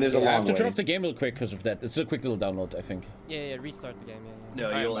not sure. I mean, there's a long I have to turn way. off the game real quick because of that. It's a quick little download, I think. Yeah, restart the game. Yeah.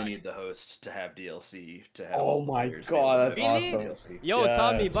 No, you only need the host to have DLC to have. Oh my god, that's awesome. Yo,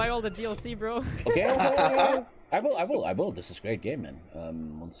 Tommy, buy all the DLC, bro. Okay. I will. This is a great game, man.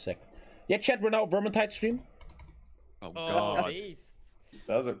 One sec. Yeah, chat, we're now Vermintide stream. Oh god.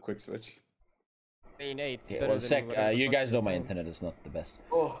 That was a quick switch. Yeah, one sec. You guys know my internet is not the best.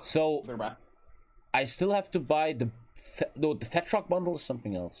 Oh, so I still have to buy the Fat Truck bundle is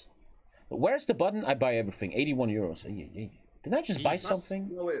something else. But where's the button? I buy everything. 81 euros. Did I just buy something?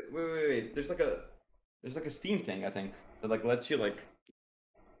 No, wait. There's like a Steam thing, I think, that like lets you like.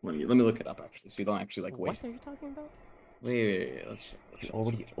 Let me look it up actually, so you don't actually like waste. What are you talking about? Wait. Let's You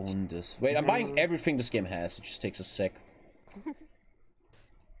already own this. Wait, I'm buying everything this game has. It just takes a sec.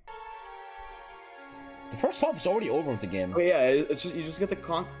 The first half is already over with the game. Oh yeah, it's just you just get the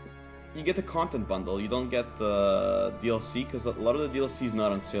content bundle. You don't get the DLC because a lot of the DLC is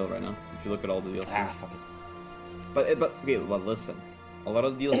not on sale right now. If you look at all the DLC. Ah, fuck it. But listen, a lot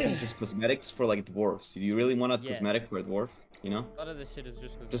of the DLC is just cosmetics for like dwarves. Do you really want a cosmetic for a dwarf? You know? A lot of this shit is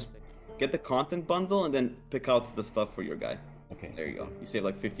just cosmetic. Just get the content bundle and then pick out the stuff for your guy. Okay. There you go. You save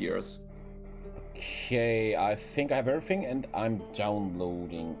like 50 euros. Okay, I think I have everything and I'm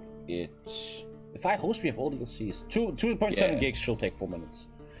downloading it. If I host, we have all DLCs. 2.7 gigs should take 4 minutes.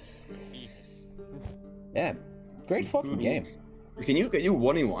 Yeah, great fucking game. Can you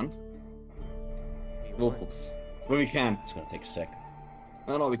 1v1? Wolfpoops. When we can. It's gonna take a sec.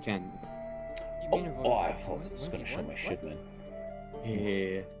 No, we can. Oh, I thought it's gonna show my shit, man.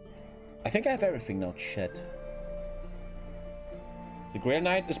 Yeah. I think I have everything now, chat. The Grail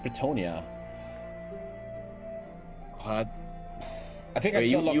Knight is Bretonia. What? I think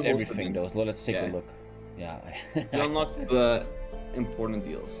I've unlocked everything though. Let's take a look. Yeah. You unlocked the important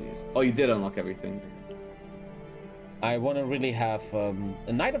DLCs. Oh, you did unlock everything. I want to really have a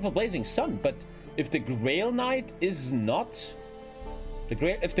Knight of the Blazing Sun, but if the Grail Knight is not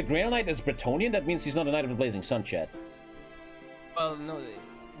if the Grail Knight is Bretonian, that means he's not a Knight of the Blazing Sun, chat. Well, no,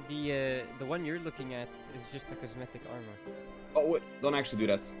 the one you're looking at is just a cosmetic armor. Oh wait, don't actually do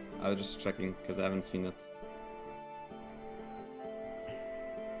that. I was just checking because I haven't seen it.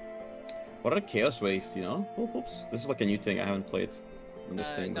 What are the Chaos Waves, you know? Oops. This is like a new thing I haven't played. When this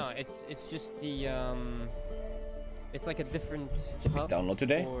thing no, was... it's just the it's like a different. It's a big download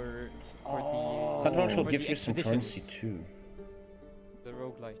today. For Control shall give you some currency too. The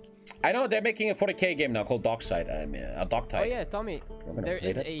roguelike. I know they're making a 40K game now called Dockside. I mean, a Docktide. Oh yeah, Tommy. There play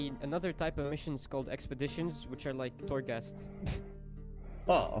is that. another type of missions called expeditions, which are like Torghast.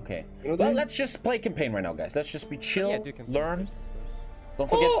 Oh, okay. You know Well, that? let's just play campaign right now, guys. Let's just be chill, Yeah, do campaign learn. first, of Don't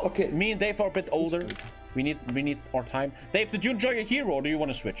forget, Oh, okay. me and Dave are a bit older. We need more time. Dave, did you enjoy your hero, or do you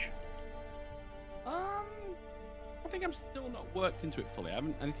want to switch? I think I'm still not worked into it fully. I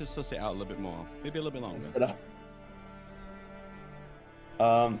need to suss it out a little bit more. Maybe a little bit longer.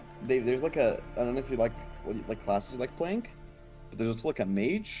 Dave, there's like a, I don't know if you like like classes you like playing, but there's also like a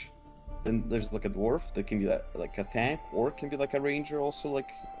mage. Then there's like a dwarf that can be like a tank, or it can be like a ranger, also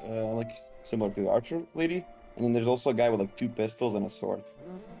like similar to the archer lady. And then there's also a guy with like 2 pistols and a sword.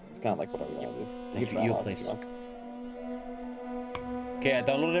 It's kind of like what I want to do. You can try it out if you want. Okay, I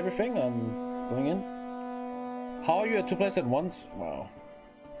downloaded everything. I'm going in. How are you at 2 places at once? Wow,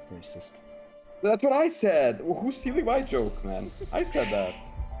 racist. That's what I said. Who's stealing my joke, man? I said that.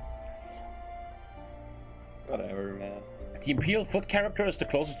 Whatever, man. The Imperial Foot character is the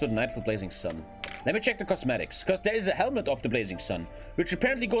closest to the Knight of the Blazing Sun. Let me check the cosmetics, because there is a helmet of the Blazing Sun, which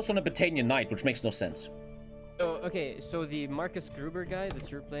apparently goes on a Britannian Knight, which makes no sense. Oh, okay, so the Marcus Gruber guy that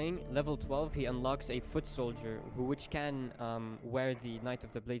you're playing, level 12, he unlocks a foot soldier, which can wear the Knight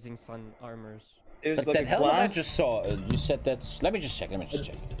of the Blazing Sun armors. There's But like that a helmet I class. just saw, you said that's... Let me just check.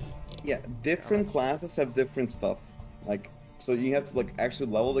 Yeah, different classes have different stuff. Like, so you have to like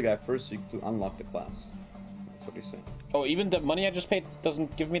actually level the guy first to unlock the class. That's what he's saying. Oh, even the money I just paid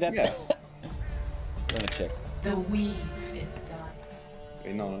doesn't give me that? Yeah. Let me check. The weave is done.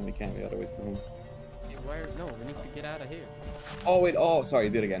 Wait, no, we can't. We gotta wait for him. No, we need to get out of here. Oh wait, oh sorry,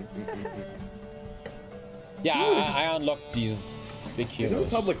 do it again. Yeah, Ooh, I unlocked these big Isn't heroes.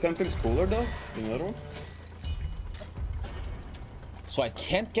 this hub like 10 times cooler though than the other one? So I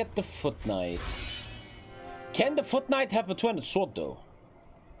can't get the Foot Knight. Can the Foot Knight have a 200 sword though?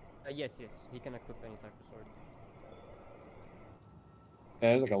 Yes, he can equip any type of sword. Yeah,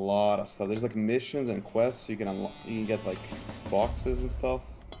 there's like a lot of stuff. There's like missions and quests. You can unlock. You can get like boxes and stuff.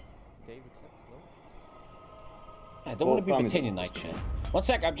 Dave accepts, no? I don't want to be Britannian Knight, chan. One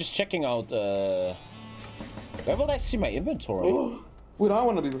sec, I'm just checking out. Where will I see my inventory? Wait, I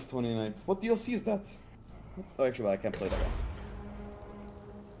want to be with 29. What DLC is that? Oh, actually, well, I can't play that one.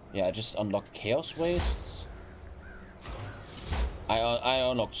 Yeah, I just unlocked Chaos Wastes. I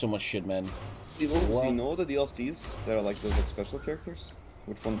unlocked so much shit, man. Do you know the DLCs that are like those like special characters?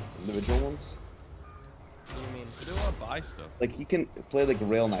 Which one? Individual ones? What do you mean? We do want to buy stuff. Like he can play like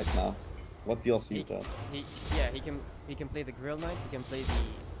Rail Knight now. What DLC is that? He can play the Grill Knight. He can play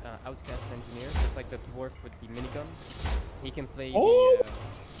the Outcast Engineer. It's like the dwarf with the minigun. He can play. Oh!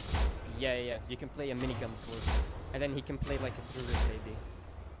 Yeah. You can play a minigun dwarf, and then he can play like a druid lady.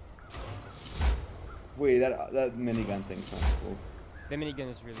 Wait, that minigun thing sounds cool. The minigun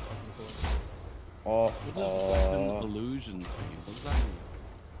is really fucking cool. Oh, Weapon illusion thing. What does that mean?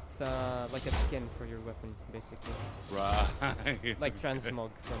 It's like a skin for your weapon, basically. Right. Like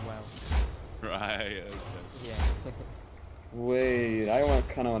transmog from WoW. Right. Okay. Yeah. Wait, I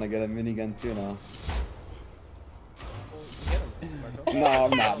kind of want to get a minigun too now. Well, get him, Marco. No,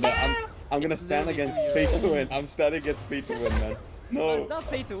 I'm not. No, I'm gonna stand against pay to win. I'm standing against pay to win, man. No. It's not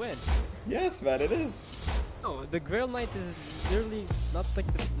pay to win. Yes, man, it is. No, the Grail Knight is literally not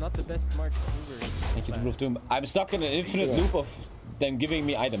the best Mark Gruber. Thank you, Roof Doom. I'm stuck in an infinite loop of them giving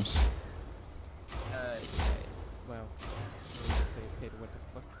me items. Wow. Pay to win, what the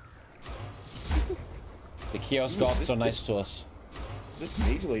fuck? The Chaos Gods are nice to us. This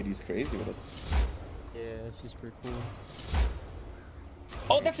mage lady's crazy with it. Yeah, she's pretty cool.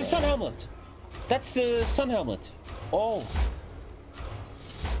 Oh, that's a sun helmet. That's a sun helmet. Oh.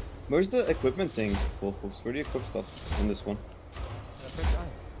 Where's the equipment thing, Wolfpoops? Where do you equip stuff in this one? Press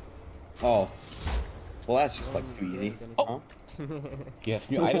I. Oh. Well, that's just like too easy. Oh. You have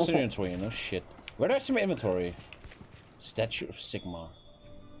new items in your inventory, no shit. Where do I see my inventory? Statue of Sigmar.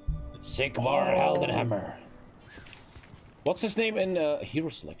 Sigmar Heldenhammer. What's his name in hero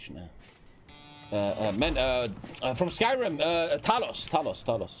selection? From Skyrim,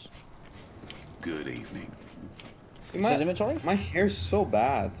 Talos. Good evening. Is that inventory? My hair's so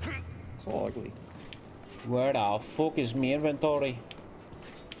bad. So ugly. Where the fuck is my inventory?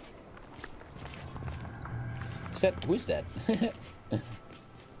 Who is that?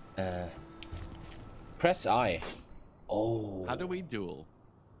 Press I. Oh. How do we duel?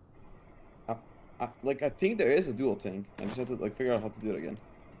 I think there is a dual thing. I just have to like figure out how to do it again.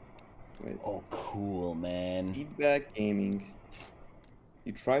 Wait. Oh, cool, man. Feedback gaming.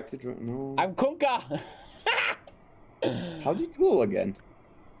 You tried to draw. No. I'm Kunka. How do you duel again?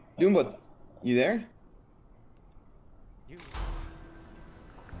 Doom, but you there?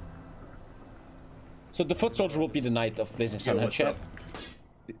 So the foot soldier will be the knight of Blazing Sun. Yeah, what's chat. up?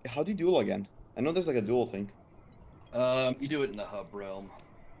 How do you duel again? I know there's like a duel thing. You do it in the hub realm.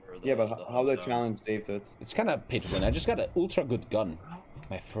 Yeah, but how do I challenge Dave to it? It's kind of pay to win. I just got an ultra good gun.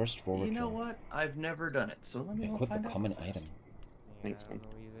 My first forward. You know what? I've never done it, so let me go Equip find a out. common item. Thanks, man.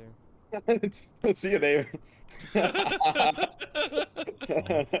 No either. See you, Dave.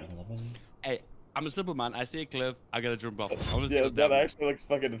 Hey, I'm a simple man. I see a cliff. I gotta jump off. I want to see Yeah, what's that down. actually looks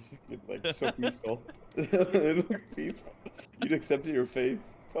fucking like so peaceful. It looks peaceful. You'd accept your fate.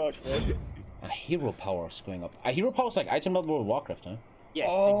 Fuck, man. A hero power is going up. A hero power is like item level World of Warcraft, huh? Yes,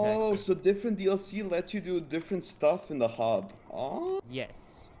 Oh, exactly. so different DLC lets you do different stuff in the hub. Oh.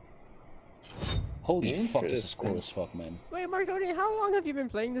 Yes. Holy fuck, this is cool as fuck, man. Wait, Markoni, how long have you been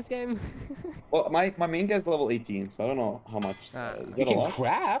playing this game? Well, my main guy's level 18, so I don't know how much. Is You that a can lot?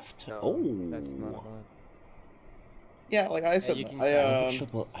 craft? No, Oh. that's not a lot. Yeah, like I said, you can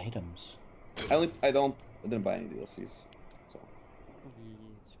Salvageable items. I didn't buy any DLCs. So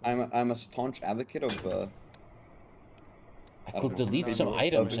I'm a staunch advocate of. I could delete some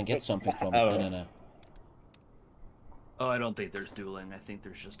items and get something from I it. don't know. No. Oh, I don't think there's dueling. I think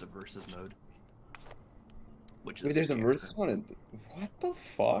there's just a versus mode. Which is Wait, there's a versus one. What the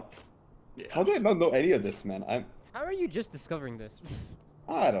fuck? Yeah. How do I not know any of this, man? How are you just discovering this?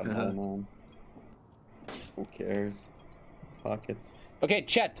 I don't know, man. Who cares? Fuck it. Okay,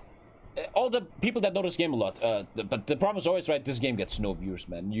 chat. All the people that know this game a lot, but the problem is always, right, this game gets no viewers,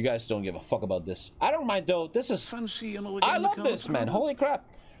 man. You guys don't give a fuck about this. I don't mind, though. This is... I love this, man. Holy crap.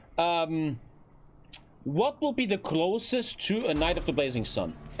 What will be the closest to a Knight of the Blazing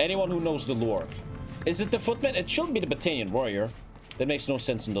Sun? Anyone who knows the lore. Is it the Footman? It shouldn't be the Battanian Warrior. That makes no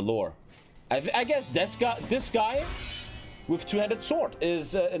sense in the lore. I guess this guy with two-handed sword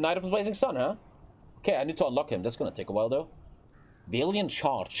is a Knight of the Blazing Sun, huh? Okay, I need to unlock him. That's gonna take a while, though. Valiant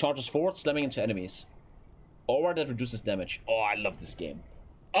Charge. Charges forward, slamming into enemies. Aura that reduces damage. Oh, I love this game.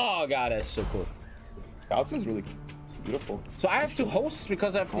 Oh, God, that's so cool. Scouts is really beautiful. So I have to host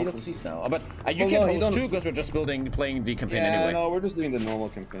because I have DLCs now. But you Well, can no, host too because we're just playing the campaign Yeah, anyway. no, we're just doing the normal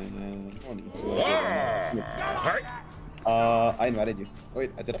campaign. Yeah, no need to. Alright. I invited you.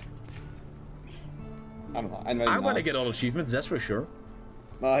 Wait, I did. I don't know. I invited you. I want to now. get all achievements, that's for sure.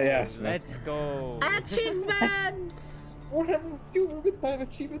 Oh, yes, man. Let's go. Achievements! Whatever. You were good time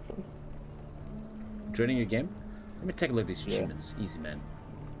achievements. Joining your game? Let me take a look at these achievements. Easy, man.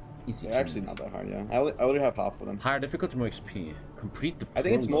 Easy. They're actually not that hard, yeah. I already have half of them. Higher difficulty, more XP. Complete the I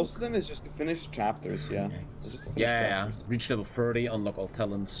think it's prologue. most of them is just to finish chapters, yeah. It's just to finish Yeah. chapters. Reach level 30, unlock all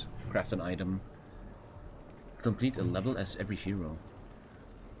talents, craft an item. Complete a level as every hero.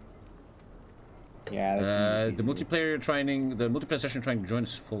 Yeah, that's the multiplayer session trying to join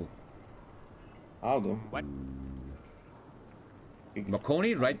is full. I'll do. What?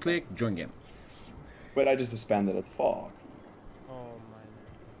 Markoni, right click, join game. But I just disbanded it. Fuck. Oh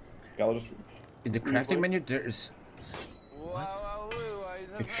my. I'll just... In the crafting menu, there is...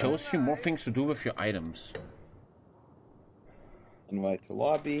 It shows you more things to do with your items. Invite to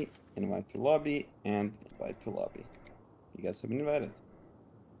lobby, and invite to lobby. You guys have been invited.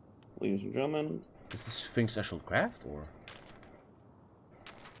 Ladies and gentlemen. Is this things I should craft, or...?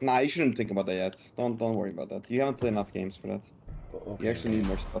 Nah, you shouldn't think about that yet. Don't worry about that. You haven't played enough games for that. Okay. You actually need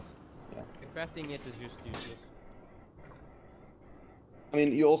more stuff. Yeah. Crafting it is just useless. I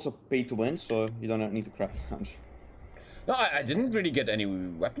mean, you also pay to win, so you don't need to craft. No, I didn't really get any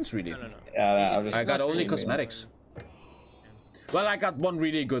weapons, really. No. Yeah, I got only cosmetics. Well, I got one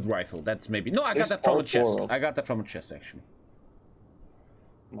really good rifle. That's maybe... No, I got that from a chest. I got that from a chest, actually.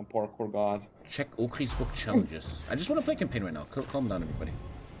 I'm a parkour god. Check Okri's book challenges. I just want to play campaign right now. Calm down, everybody.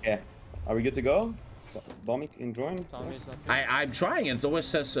 Yeah. Are we good to go? Tommy can join? Tommy's not I'm trying. It always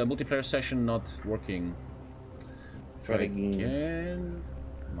says multiplayer session not working. Try it again.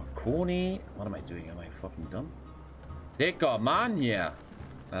 Markoni. What am I doing? Am I fucking dumb? Deka Mania.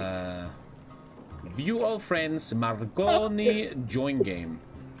 View all friends. Markoni. Join game.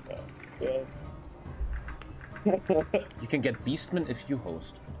 You can get Beastman if you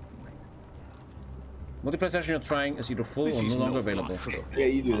host. Multiplayer session you're trying is either full or no longer available. Yeah,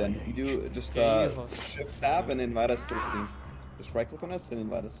 you do then. You do just shift tab and invite us to the team. Just right click on us and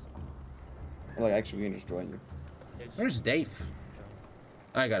invite us. Or like actually we can just join you. Where's Dave?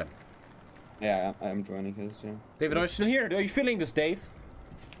 I got him. Yeah, I'm joining his, yeah. David, are you still here? Are you feeling this, Dave?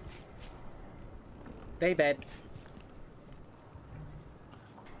 David.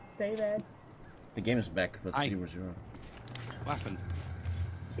 David. The game is back, but 0-0. What happened?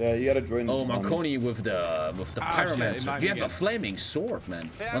 Yeah, you gotta join. Oh, Markoni with the pyromancer. shit, You have a again. flaming sword, man.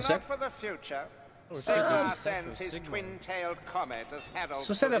 Fear One not sec. for the future. Sigmar sends his twin-tailed comet as herald.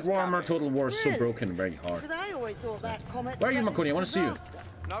 So say that Warhammer Total War is so broken and very hard. Because I always thought that comet. Where are you, Markoni? I want to see you.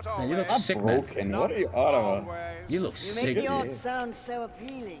 Not Man, you look always. sick, man. Broken. What are you out of? You look You sick. make the dude. odds sound so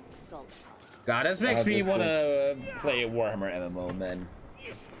appealing, Salt. God, this makes me want to play a Warhammer MMO, man.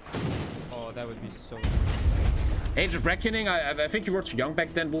 Oh, that would be so. Age of Reckoning. I think you were too young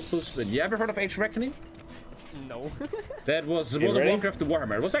back then, Wolfpoops. But you ever heard of Age of Reckoning? No. That was World of Warcraft the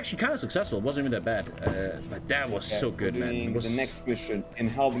Warhammer. It was actually kind of successful. It wasn't even that bad. But that was so good, man. It was... The next mission in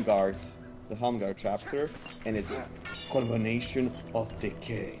Helmgard, the Helmgard chapter, and it's Culmination of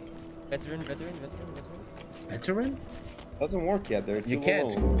Decay. Veteran. Veteran? Doesn't work yet. They're too You can't.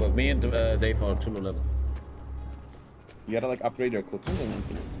 low. But me and Dave are too low level. You gotta like upgrade your equipment and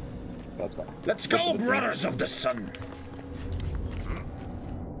then that's fine. Let's go, brothers of the sun.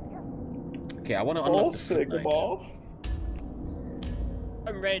 Okay, I want to unlock the Sigma.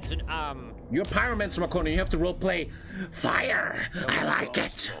 I'm raging. You're pyromancer, Markoni. You have to roleplay fire. I like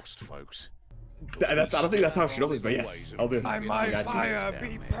it. Lost, folks. I don't think that's how she roleplays, but yes, I'll do it. I might fire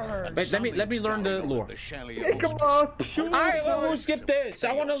be burned. Wait, let me learn the lore. Hey, come on! I will skip this.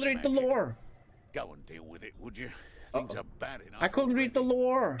 I want to read the lore. Go and deal with it, would you? Things are bad enough. I couldn't read the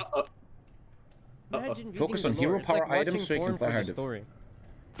lore. Focus on hero power items so you can buy her story.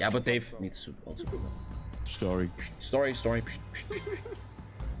 Yeah, but Dave needs to also do that. Story.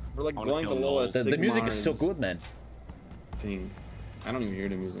 We're like going the lowest. The music is so good, man. Dang. I don't even hear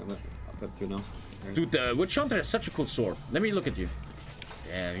the music. I'll put it now. Dude, the Witch Hunter has such a cool sword. Let me look at you.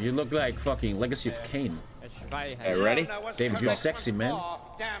 Yeah, you look like fucking Legacy of Kain. Hey, ready? David, you're sexy, man.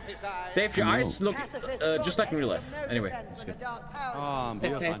 Dave, your eyes look just like in real life. Anyway, let's go. Oh,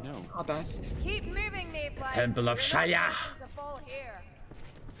 I know. Keep moving me, please. Temple of Shaya. To fall here.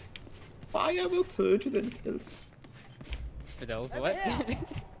 Fire will purge the infidels. Infidels, what?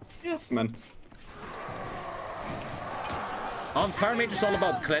 Yes, man. Aren't Fire Mages all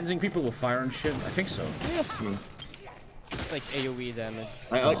about cleansing people with fire and shit? I think so. Yes, man. It's like AoE damage.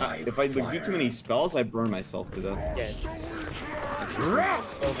 If I do too many spells, I burn myself to death. Yes.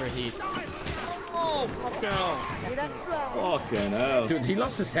 Overheat. Oh, fuck no. Fucking hell. Dude, he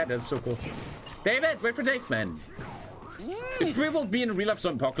lost his head. That's so cool. David, wait for Dave, man. If we won't be in a real life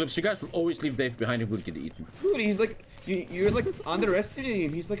zombie apocalypse, you guys will always leave Dave behind and would get eaten. Dude, he's like, you're like underestimating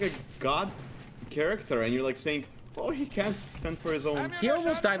him. He's like a god character, and you're like saying, oh, he can't stand for his own. He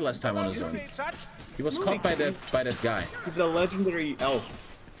almost died last time on his own. He was caught by that guy. He's a legendary elf.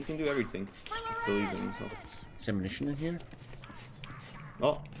 He can do everything. Believes in himself. Is ammunition in here?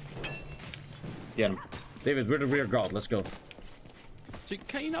 Oh. Get him. David, we're the rear guard. Let's go. So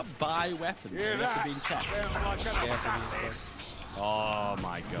can you not buy weapons? Yeah, You have to be in chat. like Oh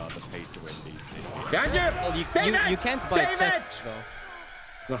my god, the pay to win DC. David! You can't buy David! chests, though.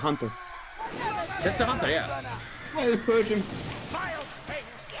 It's a hunter. That's a hunter, yeah. I'll purge him.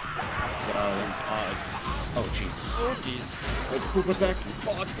 Oh, Jesus. Oh, jeez. Let's poop attack.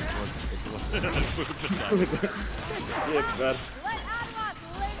 Yeah, bad.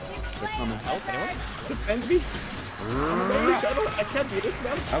 They're coming. Help anyone? Defend me. I can't do this,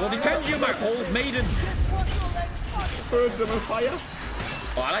 man. I will defend you, my old maiden. Birds on fire.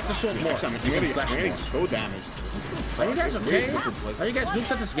 Oh, I like the sword more. I'm You can slash getting more. so damaged. Are you guys okay? Are you guys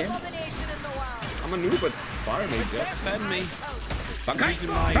noobs at this game? I'm a noob, but fire mage, yeah. Defend me. Okay.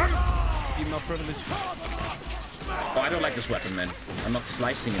 Using my privilege. Oh, I don't like this weapon, man. I'm not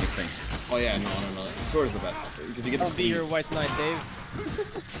slicing anything. Oh yeah, no. Sword is the best because you get I'll to be your cleave. white knight, Dave.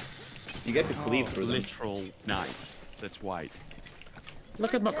 You get to cleave through them. Literal knight. That's white.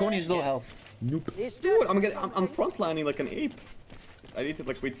 Look at Marconi's low health. Nope. Dude, I'm frontlining like an ape. I need to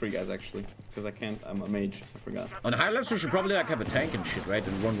like wait for you guys actually, because I can't. I'm a mage. I forgot. On high levels, you should probably like have a tank and shit, right?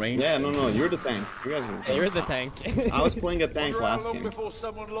 And run range. Yeah, no, you're the tank. You guys are the tank. You're the tank. I was playing a tank last game. before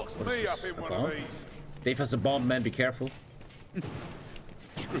someone locks me up in one of these. Dave has a bomb, man. Be careful.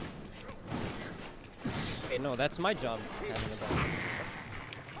 Okay, no, that's my job. Having a bomb.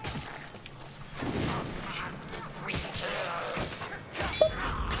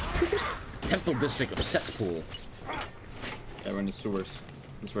 Temple district of Cesspool. Yeah, we're in the sewers.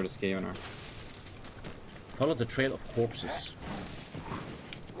 That's where the Skaven are. Follow the trail of corpses.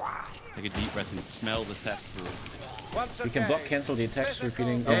 Take a deep breath and smell the cesspool. We can block, cancel the attacks,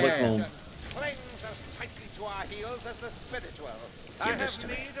 repeating. I was like, Clings as tightly to our heels as the spiritual. Give this to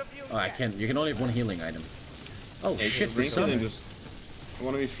me. Oh, I can't. You can only have one healing item. Oh yeah, shit! The drink it sun. and just.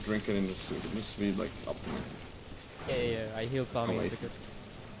 One of you should drink it and just be like up. Yeah, I healed Tommy. waste.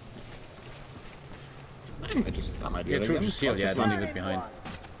 I might do Yeah, it true. again. Just heal. Yeah, Fuck don't leave it behind.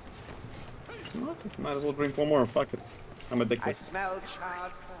 Might as well drink one more. Fuck it. I'm addicted. I smell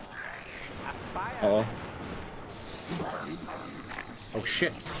charred fur. Uh-oh. Oh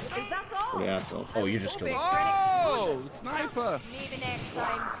shit. Is that all? Yeah, so. Oh, you just killed him. Oh, sniper! Maybe next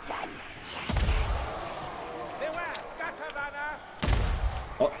time.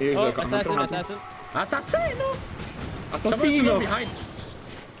 Oh, here's Oh, a assassin, assassin. Assassino! Someone's Assassino! behind.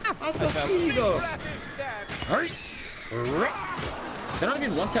 Assassino! Hurry! They're not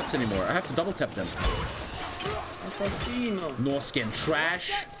even one taps anymore. I have to double tap them. Assassino! No skin trash.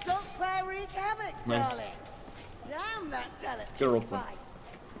 That salt fire wreak havoc, Nice. darling. Damn, that's a Good roll for.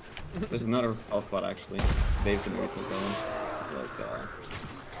 There's another elf bot actually. Dave can read this going. Like,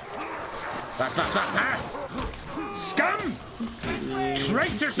 Fast, fast, fast, huh? Scum!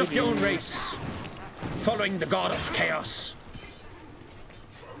 Traitors of your own race! Following the god of chaos.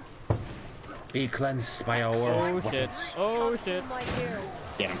 Be cleansed by our Oh shit. Oh shit. My ears.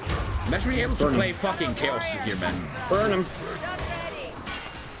 damn. Imagine being able to Burn him. play fucking chaos here, man. Burn him! Not ready.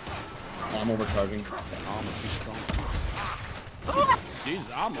 I'm overcharging.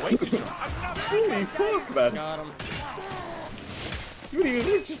 Jesus, I'm way too strong. Holy fuck, man! Got him. Dude,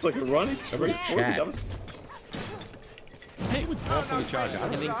 he was just like running straight Chat. towards me. That was. Hey, with 4 fully charged. I'm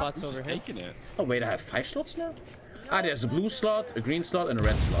Healing just pots over here. taking it. Oh wait, I have 5 slots now? Ah, there's a blue slot, a green slot, and a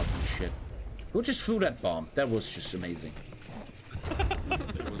red slot. Shit. Who just flew that bomb? That was just amazing.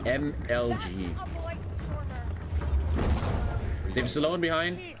 MLG. Dave's alone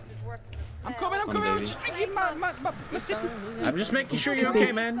behind. I'm coming, I'm coming. I'm just drinking my I'm just making sure you're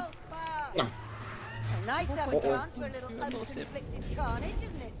okay, man. Nice to have a chance for a little unconflicted carnage,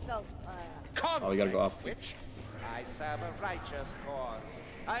 isn't it, Saltfire? Oh, we gotta go up. Which I serve a righteous cause.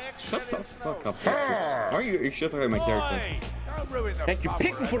 I Shut the experience fuck no up. Why are you shit talking my character? Don't ruin the Thank you, fun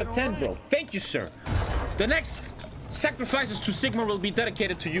Piku, we're for the having 10, bro. Thank you, sir. The next sacrifices to Sigma will be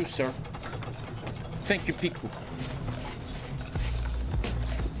dedicated to you, sir. Thank you, Piku.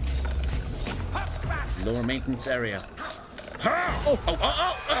 Lower maintenance area. Oh, oh,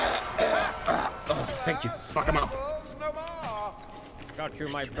 oh, oh, thank you. Fuck him up. no more. Got you,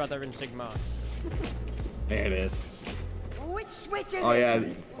 my brother in Sigma. There it is. Which switch is Oh it? yeah,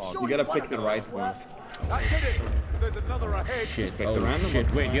 you Surely gotta one pick of the those right will one. work. I did it. There's another ahead. Shit, Pick the oh random shit.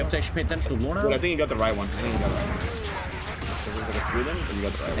 one. Wait, you have to actually pay attention to war now? But I think you got the right one. I think you got the right one. So we're gonna through them, but you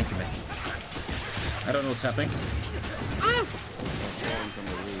got the right Thank you, man. I don't know what's happening.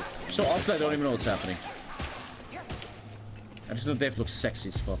 So often I don't even know what's happening. I just know Dave looks sexy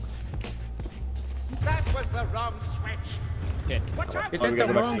as fuck. That was the wrong switch. Okay. Watch out. Is Oh, we that gotta the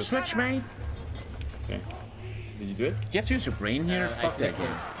go back wrong to this. switch, mate? Okay. Did you do it? You have to use your brain here? Fuck that game.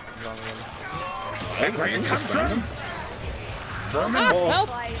 Wrong one. Hey, where you come from? Vermin? Help!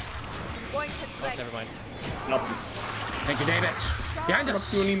 I'm going to Oh, check. never mind. Help. Thank you, David. Behind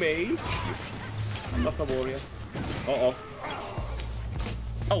us. Markoni me. I'm not a warrior. Uh-oh.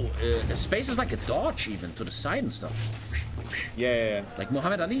 Oh, the space is like a dodge even to the side and stuff. Yeah. Like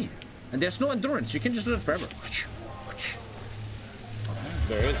Muhammad Ali. And there's no endurance. You can just do it forever.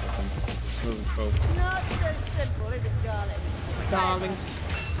 There is, I think. Moving slow. Not so simple, is it, darling? Darling.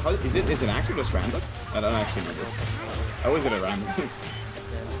 How, is it actually just random? I don't actually know this. How is it at random?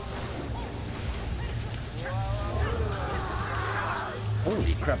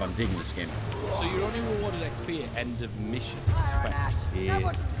 Holy crap, I'm digging this game. So you're only rewarded XP at end of mission. That Yeah.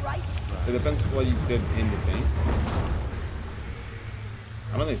 wasn't right. It depends what you did in the thing.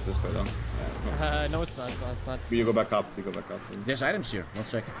 I don't think it's this way though. Yeah, it's not. No, it's not. It's not. It's not. But you go back up. You go back up. There's items here. One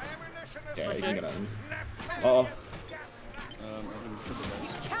sec. Yeah, you can get items. Uh-oh.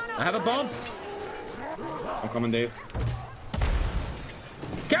 I have a bomb. I'm coming, Dave.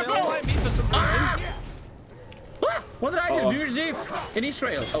 Careful! Ah! Ah! What did I do? Uh-oh. New Year's Eve in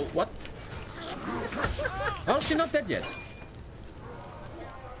Israel. Oh, what? How is she not dead yet?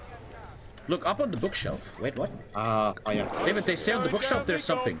 Look up on the bookshelf. Wait, what? Oh yeah. David, they say on the bookshelf there's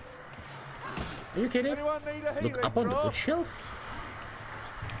something. Are you okay, Dave? Anyone need a Look healing up on the drop? bookshelf?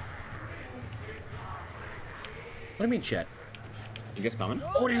 What do you mean, chat? You guys coming?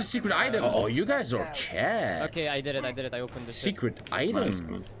 Oh, there's a secret item. Oh, you guys are chat. Okay, I did it. I did it. I opened the Secret Nice,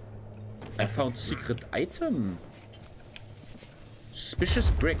 item. man. I found secret item. Suspicious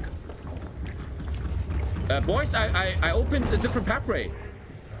brick. Boys, I opened a different pathway.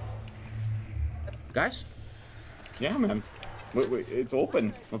 Guys? Yeah, man. Wait, it's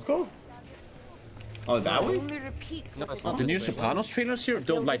open. Let's go. Oh, that way? Only repeat No, what it's is not The new this way. Sopranos trailers here?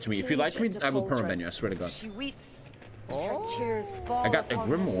 Don't lie to me. If you lie to me, I will permaban you, I swear to God. She weeps. And her tears fall I got a upon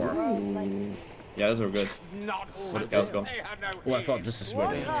this grimoire. world like Yeah, those are good. Nonsense. Yeah, let's go. They had no Oh, I thought this is where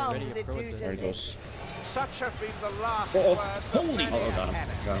What they... harm ready does to it throw do it to There it this? goes. Such have been the last Uh-oh. words of Holy- many Oh, got him.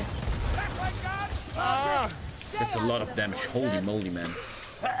 panic. Got him. That's a lot of damage. Holy moly, man.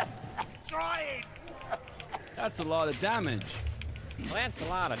 That's a lot of damage. Well, that's a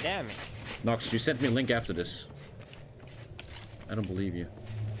lot of damage. Nox, you sent me a link after this. I don't believe you.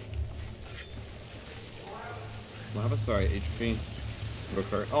 What happened? Sorry, HP.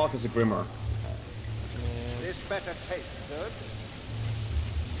 Recur. Oh, because of Grimoire. This better taste good.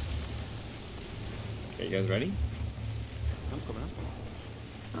 Okay, you guys ready? I'm coming up.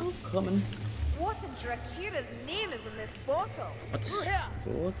 I'm coming. What in Drakira's name is in this bottle?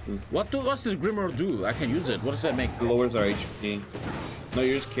 What's this Grimoire do? I can use it. What does that make? It lowers our HP. No,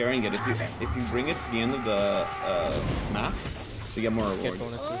 you're just carrying it. If you bring it to the end of the map, you get more rewards.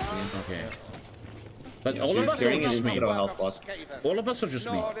 Okay. But Yeah, all so of you're us or carrying it just me? instead of a health bot. All of us or just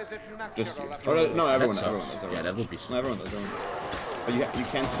me? Just you. Or, no, everyone. That Everyone sucks. does. Yeah, that would be. No, everyone does. Everyone does. But you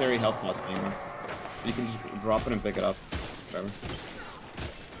can't carry health pots anymore. You can just drop it and pick it up. Whatever.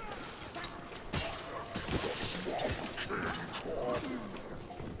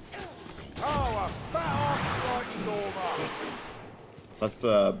 That's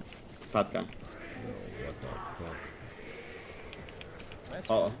the fat guy. What the fuck?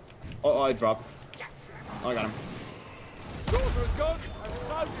 Oh, oh, I dropped. Oh, I got him.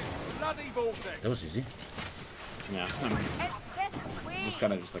 That was easy. Yeah. It's this way. Just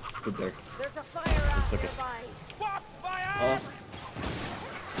kind of just like stood there. There's a fire out Took it. nearby. Oh.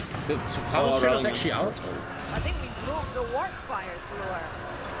 So how is really? actually out? I think we broke the warp fire thrower.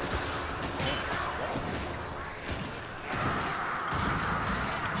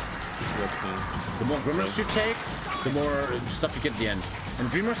 The more Grimoires you take, the more stuff you get at the end. And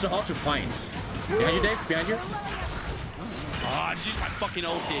Grimoires are hard to find. Behind you, Dave? Behind you? Oh, she's my fucking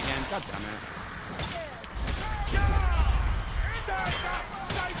ulti again. God damn it.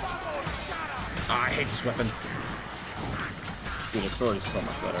 Ah, I hate this weapon. Dude, the sword is so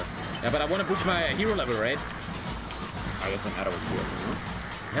much better. Yeah, but I want to boost my hero level, right? I guess I'm out of here.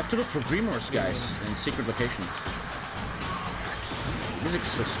 You have to look for Grimoires, guys, in secret locations. Music's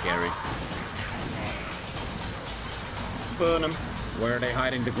so scary. Burn him. Where are they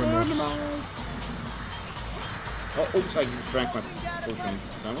hiding the Grimoires? Oh, oops, I drank my potion.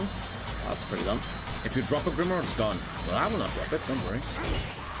 That's pretty dumb. If you drop a Grimoire, it's gone. Well, I will not drop it, don't worry.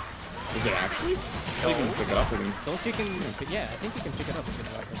 Is it actually? I think you can pick it up again. Don't you can... Yeah, I think you can pick it up if you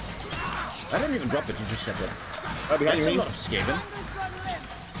drop it. I don't even drop it, you just said that. Oh, behind That's you. a lot of Skaven.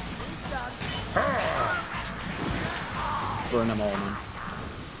 Burn them all, man.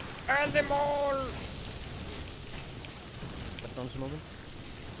 And them all! Left moment.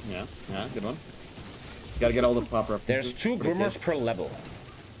 Yeah, yeah, good one. Gotta get all the pop references. There's 2 Grimoires per level.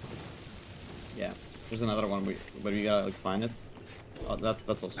 Yeah, there's another one, but we gotta like find it. Oh, that's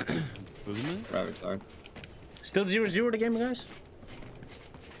also good. Rabbit art. Still 0-0 the game, guys?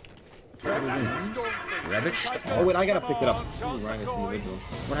 Rabbit? Oh wait, I gotta pick it up. Ooh, Rabbit's individual.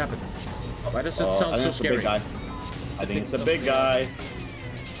 What happened? Why does it sound I think so it's scary? A big guy. I think it's a big guy.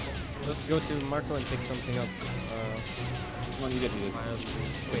 Let's go to Marco and pick something up. Come on, you did.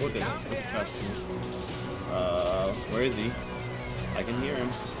 Wait. Where is he? I can hear him.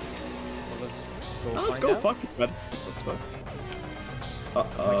 Well, Let's go. Fuck it, man. Let's go.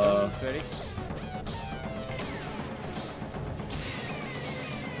 Ready?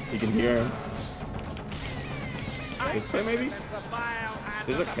 You can hear him. This way, maybe?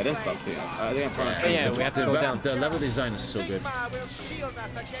 There's a kid and stuff too. I think I'm trying to. Yeah, we have to go down. The level design is so good.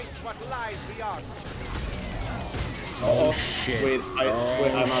 Oh shit! Wait,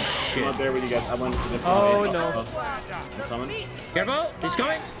 I'm not there with you guys. I went to the. Oh no! I'm coming. Careful! He's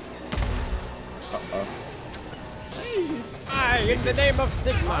coming! In the name of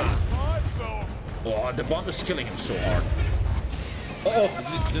Sigma! Oh, the bomb is killing him so hard. Oh,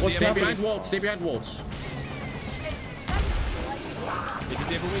 stay behind walls, stay behind walls.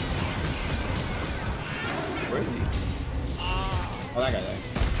 Where is he? Oh, that guy there.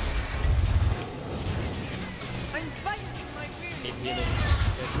 I'm fighting my Keep wounds. healing.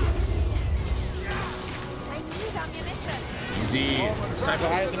 I need ammunition. Easy. It's time for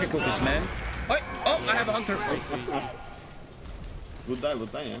higher difficulties, man. Oh, I have a hunter. Good die,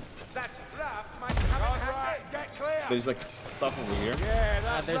 yeah. There's like stuff over here.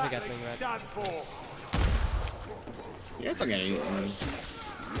 Ah, there's a Gatling rat. Yeah, it's not getting there's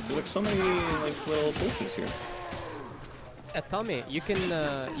like so many like little potions here. Tommy, you can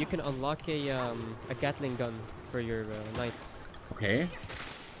unlock a Gatling gun for your knight. Okay.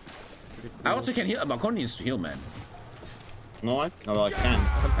 I also can heal. Markoni needs to heal, man. No, I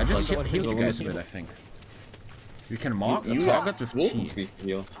can't. I just Like, healed you guys a bit, I think. You can mark a target with T. Wolfpoops needs to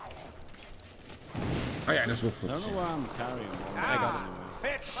heal. Oh yeah, that's Wolfpoops. I don't know why I'm carrying one. I got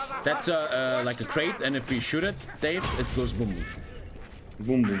it. That's like a crate, and if we shoot it, Dave, it goes boom boom.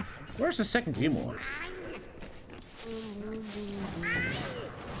 Boom boom. Where's the second Grimoire?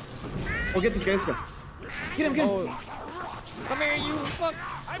 Oh, get this guy. Let's go. Get him, get him. Come here, you fuck.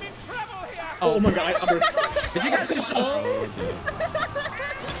 I'm in trouble here. Oh my god, Did you guys just all...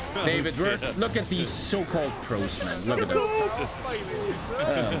 David, look at these so-called pros, man. Look at them. Oh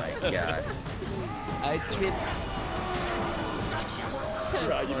my god. I quit.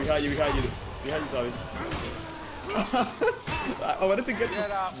 Behind you, Tommy. I wanted to get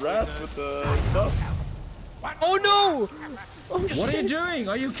the rat with the stuff. Oh no! Oh, what are you doing?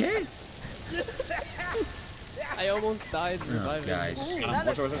 Are you okay? I almost died reviving. Guys.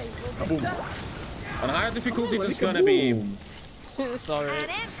 Boom. On higher difficulty, this is gonna be... Sorry.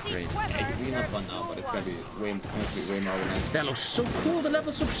 Great. We can have fun now, but it's gonna be way more organized. That looks so cool. The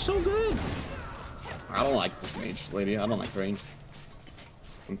levels look so good. I don't like this mage lady. I don't like range.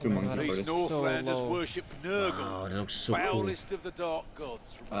 I'm too monkey for These this. Northlanders worship Nurgle, Oh, that looks so cool. foulest of the dark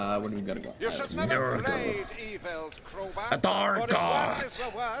gods. Where do we gotta go? You should never trade evils, Crowbar. A dark god.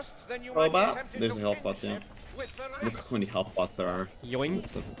 Crowbar? There's a health bot, yeah. Look how many health bots there are. Yoink.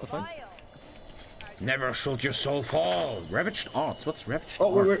 Never should your soul fall. Ravaged arts. What's ravaged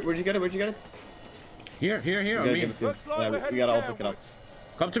Oh, art? where'd you get it? Where'd you get it? Here. We gotta give it to him. Yeah, we gotta all pick it up.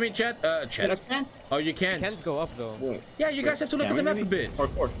 Come to me, chat. Chat. Oh, you can't. You can't go up though. Yeah, you guys have to look at the map a bit.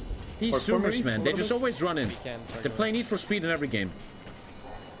 These zoomers, man, they just always run in. They play Need for Speed in every game.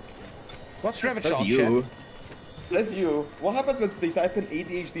 What's ravaged art, chat? That's you. What happens when they type in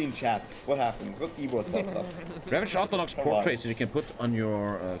ADHD in chat? What happens? What keyboard pops up? Ravaged art unlocks portraits that you can put on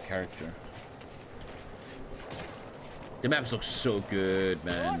your character. The maps look so good,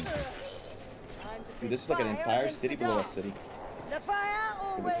 man. Dude, this is like an entire city below a city. The fire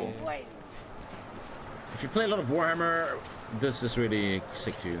always wins. If you play a lot of Warhammer, this is really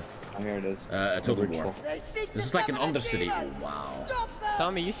sick to you. Oh, here it is. Total War. This is like an undercity. Oh, wow.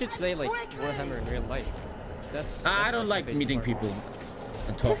 Tommy, you should play like Warhammer in real life. That's I don't like meeting people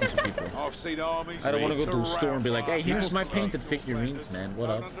and talking to people. I've seen armies. I don't want to go to a store and be like, hey, here's my painted figurines, man. What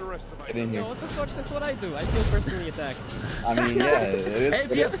up? Get in here. What the fuck? That's what I do. I feel personally attacked. I mean, yeah, it is. Hey,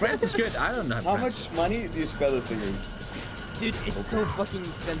 if you have friends, it's good. I don't know. How much money do you spend on figurines? Dude, it's so fucking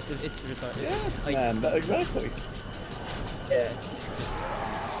expensive. It's retarded. Yes, like, man. Exactly. Yeah.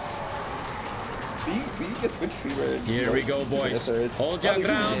 We get Twitch fever. Here we go, boys. Hold your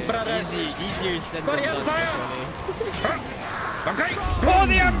ground, brothers. Easier said For the than done, Empire! Okay. For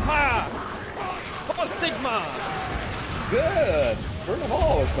the Empire! For Sigma! Good. Burn them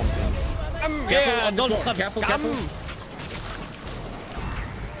all or something. Yeah, on the don't floor. Careful, careful.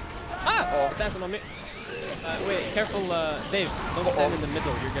 Ah! Assassin on me. Wait, careful, Dave. Don't stand in the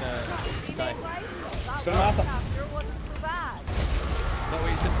middle. You're gonna die. No,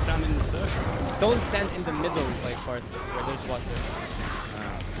 we should stand in the circle. Don't stand in the middle, like part where there's water.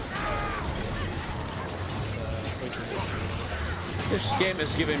 This game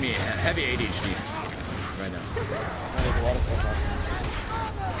is giving me heavy ADHD right now. There's a lot of stuff happening.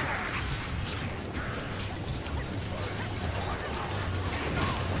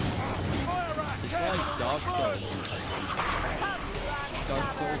 It's like Dark Souls. Dark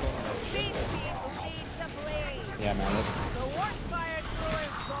Souls on Yeah, man.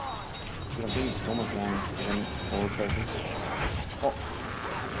 Dude, I'm getting so much down and overcharging. Oh.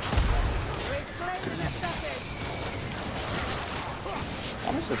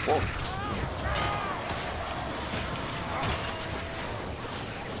 I'm so full.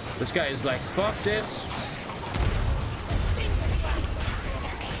 This guy is like, fuck this.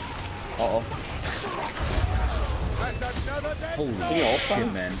 Uh-oh. Holy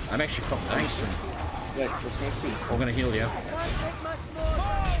shit, man. I'm actually fucking nice. Yeah, what's my speed? I'm gonna heal you.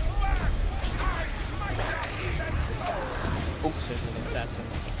 Oops, there's an assassin.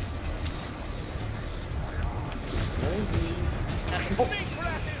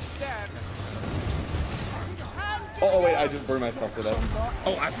 Oh, wait, I just burned myself to that.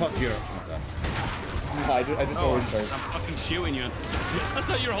 Oh, I fucked you. No, I just overcharged. I'm fucking shooting you. I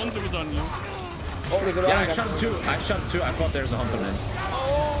thought your hunter was on you. Oh, there's a Yeah, I shot him too. I shot him too. I thought there's a hunter, man.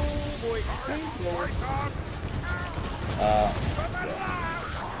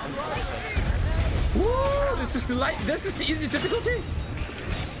 Woo! This is the light. This is the easy difficulty.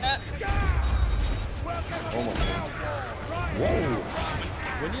 Whoa!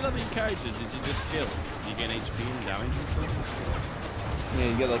 When you level your characters, did you just kill? Do you get HP and damage and stuff? Yeah,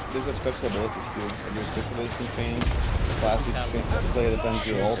 you get like, there's like special abilities too. Like your special abilities can change. The class you can play depends on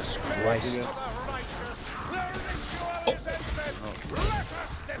your ult. Jesus Christ.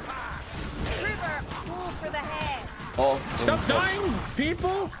 Oh, stop dying,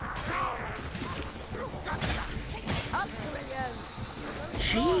 people!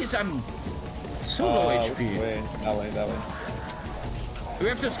 Jeez, I'm So low HP. Which way? That way, that way. We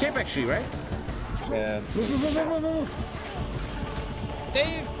have to escape actually, right? Yeah. Move.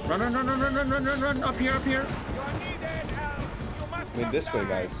 Dave! Run. Up here. Wait, this way,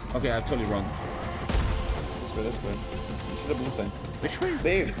 guys. Okay, I'm totally wrong. This way. You see the blue thing. Which way?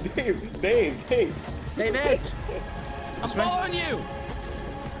 Dave! David! I'm following you!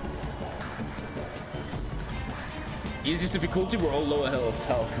 Easiest difficulty, we're all lower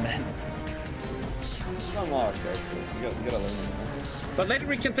health, man. Come on, characters. You gotta learn them. But later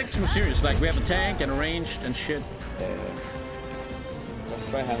we can take it more serious, like we have a tank and a ranged and shit. Yeah. Let's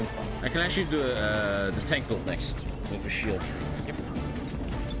try having fun. I can actually do the tank build next with a shield. Yep.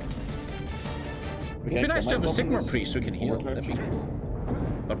 It'd be nice to have a Sigmar priest who can heal. That'd be cool.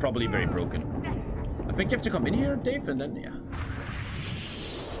 But probably very broken. I think you have to come in here, Dave, and then yeah.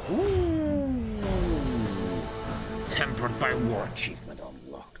 Ooh. Tempered by War achievement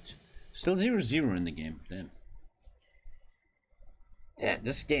unlocked. Still 0-0 in the game. Damn. Damn,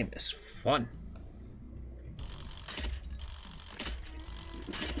 this game is fun.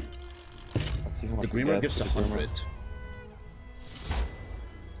 The Greener gives 100.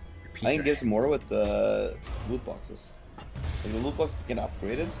 I think it gives more with the loot boxes. Like the loot box can get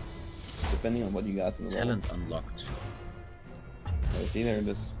upgraded depending on what you got in the Talent unlocked. Oh, see, there it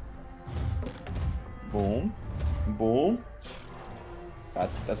is. Boom.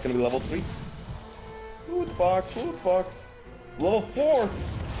 That's gonna be level 3. Loot box. Level 4.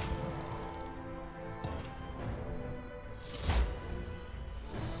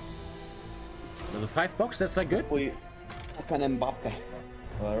 Level 5 box, that's not good? Holy Mbappe.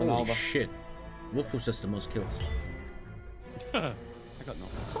 Holy shit. Wolfpoops has the most kills. I got nothing.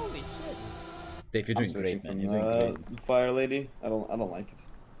 Holy shit. Dave, you're doing great, man. You're doing great. Fire Lady, I don't like it.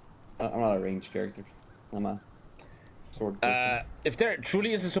 I'm not a ranged character. I'm a sword person. If there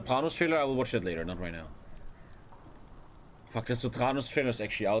truly is a Sopranos trailer, I will watch that later, not right now. Fuck, the Sopranos trailer is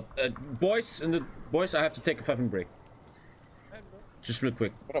actually out. Boys, I have to take a 5-minute break. Just real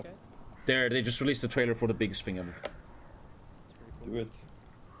quick. What up? They just released the trailer for the biggest thing ever. Do it.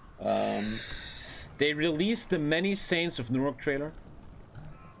 They released the Many Saints of Newark trailer.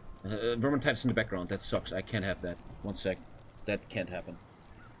 Vermintide's in the background. That sucks. I can't have that. One sec. That can't happen.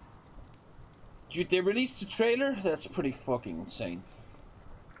 Dude, they released the trailer? That's pretty fucking insane.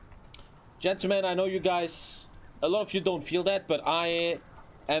 Gentlemen, I know you guys... A lot of you don't feel that, but I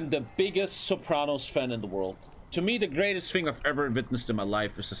am the biggest Sopranos fan in the world. To me, the greatest thing I've ever witnessed in my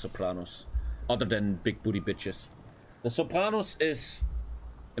life is The Sopranos. Other than big booty bitches. The Sopranos is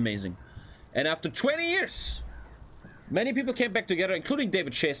amazing. And after 20 years, many people came back together, including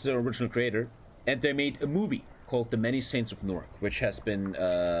David Chase, the original creator, and they made a movie called The Many Saints of Newark, which has been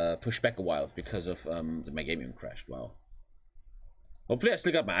pushed back a while because of my gaming crashed. Wow. Hopefully I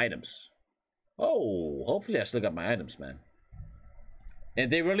still got my items. Oh, hopefully I still got my items, man.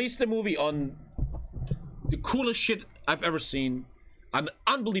 And they released the movie on the coolest shit I've ever seen. I'm an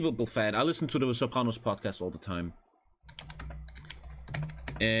unbelievable fan. I listen to the Sopranos podcast all the time.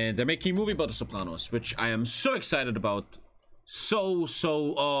 And they're making a movie about the Sopranos, which I am so excited about.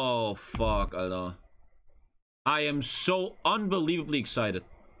 Oh, fuck, Alter. I am so unbelievably excited.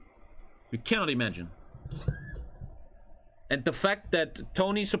 You cannot imagine. And the fact that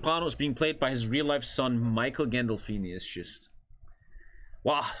Tony Soprano is being played by his real-life son, Michael Gandolfini, is just...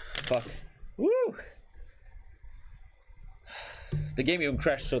 Wow, fuck. Woo! The game even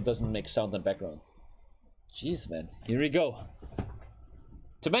crashed so it doesn't make sound in the background. Jeez, man. Here we go.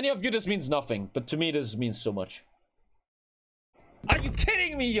 To many of you, this means nothing, but to me, this means so much. Are you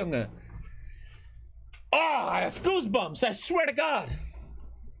kidding me, Junge? Oh, I have goosebumps, I swear to God.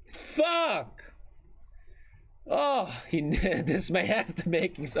 Fuck. Oh, this may have the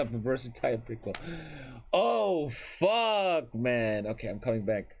makings of a versatile prequel. Oh, fuck, man. Okay, I'm coming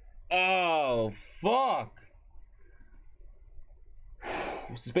back. Oh, fuck.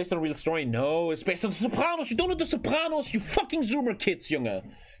 Is this based on a real story? No, it's based on The Sopranos. You don't know The Sopranos, you fucking Zoomer kids, Junge.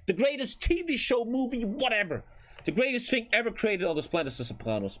 The greatest TV show, movie, whatever. The greatest thing ever created on this planet is The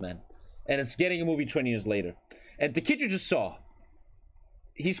Sopranos, man. And it's getting a movie 20 years later. And the kid you just saw,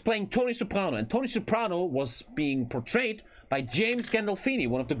 he's playing Tony Soprano. And Tony Soprano was being portrayed by James Gandolfini,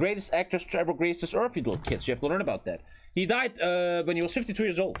 one of the greatest actors to ever grace this earth, you little kids. You have to learn about that. He died when he was 52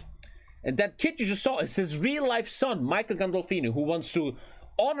 years old. And that kid you just saw is his real-life son, Michael Gandolfini, who wants to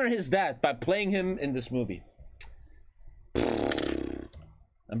honor his dad by playing him in this movie.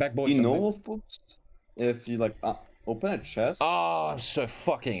 I'm back, boys. You know Wolfpoops? If you, like, open a chest... Oh, I'm so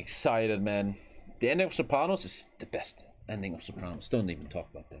fucking excited, man. The ending of Sopranos is the best ending of Sopranos. Don't even talk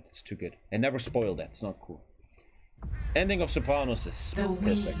about that. It's too good. And never spoil that. It's not cool. Ending of Sopranos is The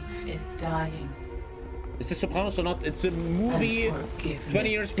weave perfect. is dying. Is this Sopranos or not? It's a movie 20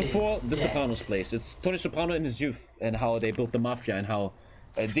 years before The Sopranos plays. It's Tony Soprano in his youth and how they built the mafia and how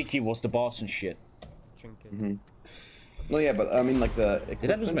Dickie was the boss and shit. No, yeah, but I mean, like the.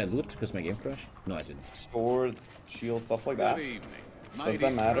 Did I lose my loot because my game crashed? No, I didn't. Sword, shield, stuff like that. Does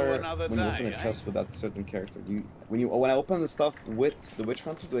that matter when you open a chest with that certain character? When I open the stuff with the Witch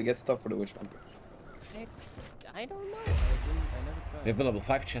Hunter, do I get stuff for the Witch Hunter? I don't know. I never tried. We have a level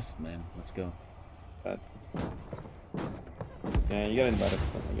 5 chest, man. Let's go. But, yeah, you got invited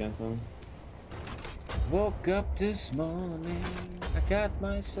again, Tom. Woke up this morning, I got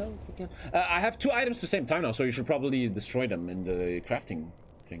myself again. I have 2 items at the same time now, so you should probably destroy them in the crafting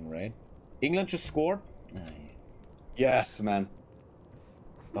thing, right? England just scored. Yes, man.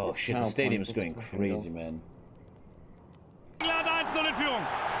 Oh shit, the stadium is going crazy, man.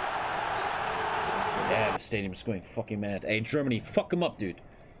 Yeah, the stadium is going fucking mad. Hey, Germany, fuck them up, dude.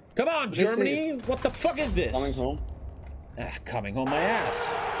 Come on, Germany! What the fuck is this? Coming home? Coming home my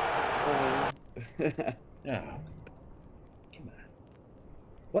ass. Yeah. Come on.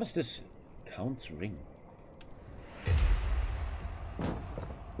 What is this? Count's ring.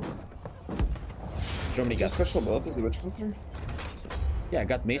 Germany got special abilities, the Witch Hunter? Yeah, I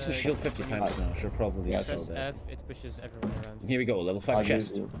got Mason Shield 50 times now. Should probably press F, it pushes everyone around. Here we go, level 5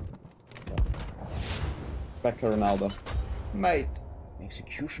 chest. Back to Ronaldo. Mate.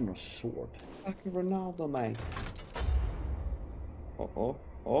 Executioner sword. Back to Ronaldo, mate.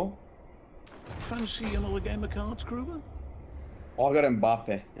 Oh. Fancy another game of cards, Kruger? Oh, I got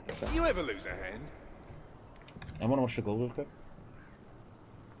Mbappe. You ever lose a hand? I wanna watch the goal real quick.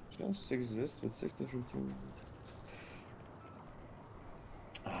 Just exists with 6 different teams.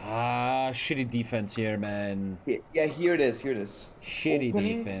 Shitty defense here, man. Yeah, here it is, Shitty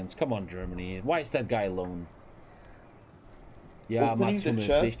defense. Come on, Germany. Why is that guy alone? Yeah, Matsume ist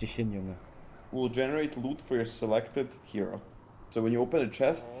richtig hin, Junge. Will generate loot for your selected hero. So when you open a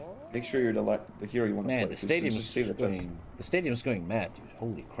chest, make sure you're the hero you want to play. Man, the stadium's going mad, dude.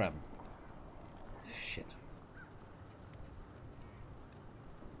 Holy crap. Shit.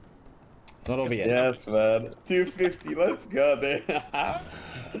 It's not over yet. Yes, man. 250, let's go there.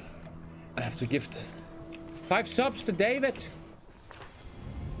 I have to gift 5 subs to David.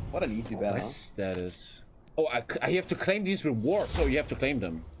 What an easy battle. My status. Oh, I have to claim these rewards. Oh, you have to claim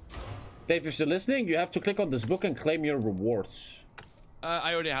them. Dave, if you're listening, you have to click on this book and claim your rewards.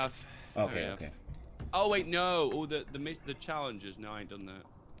 I already have. Okay. Oh wait, no. Oh, the challenges. No, I ain't done that.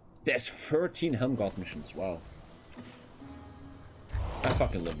 There's 13 Helmgard missions. Wow. I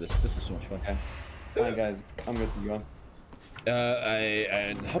fucking love this. This is so much fun. Okay. Alright, guys, I'm good to go.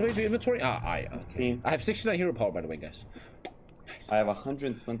 How do I do inventory? Okay. I have 69 hero power, by the way, guys. Nice. I have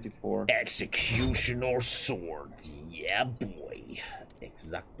 124. Executioner sword. Yeah, boy.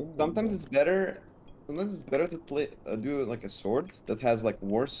 Exactly. Sometimes it's better to play do like a sword that has like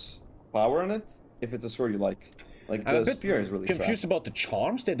worse power on it if it's a sword you like. Like the spear is really confused about the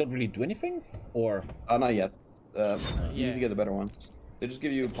charms. They don't really do anything, or not yet. You need to get the better ones. They just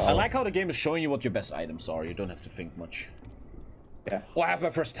give you power. I like how the game is showing you what your best items are. You don't have to think much. Yeah. Oh, I have my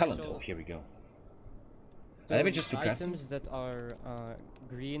first talent. Oh, here we go. Let me just do items that are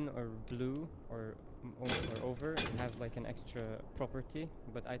green or blue or over have like an extra property,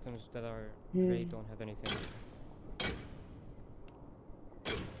 but items that are gray don't have anything.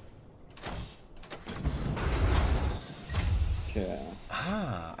 Okay.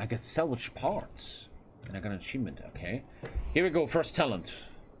 I get salvage parts. And I got an achievement, okay. Here we go, first talent.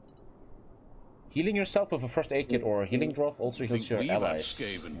 Healing yourself with a first aid kit or healing drop also heals your allies.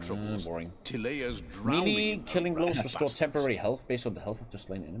 Boring. Melee killing blows restore temporary health based on the health of the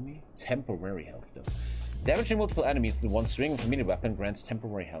slain enemy. Temporary health, though. Damaging multiple enemies in one swing with a melee weapon grants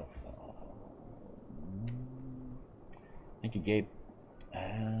temporary health. Thank you, Gabe. Hi,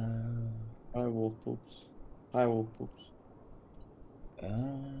 Wolfpoops. Hi, Wolfpoops.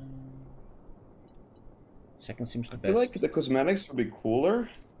 Second seems the best. I feel like the cosmetics would be cooler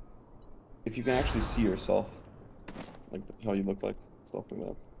if you can actually see yourself, like how you look like, stuff like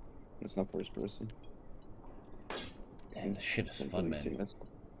that. It's not first person. Damn, this shit is fun, man.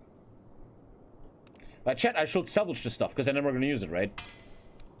 Chat, I should salvage this stuff because I'm never gonna use it, right?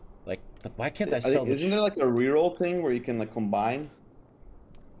 Like, but why can't I salvage? Isn't there like a reroll thing where you can like combine?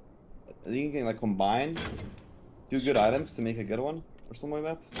 I think you can like combine 2 good items to make a good one or something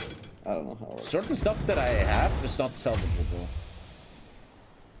like that. I don't know how it works. Certain stuff that I have is not salvageable.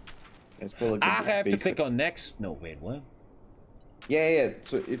 It's probably like I have to click on next. No, wait, what? Yeah.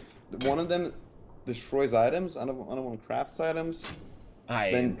 So if one of them destroys items, another one crafts items,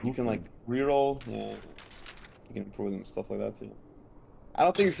 then you can like reroll. Yeah. You can improve them and stuff like that too. I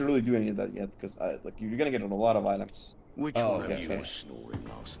don't think you should really do any of that yet, because like you're gonna get a lot of items. Which one of you was snoring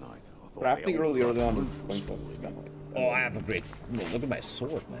last night? Crafting early on is pointless. It's kind of like. Oh, I have a great. Look at my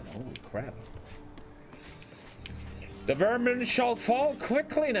sword, man. Holy crap. The vermin shall fall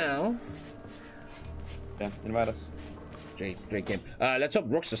quickly now. Yeah, invite us. Great game. Let's up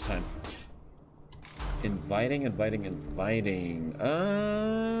Rooks this time. Inviting.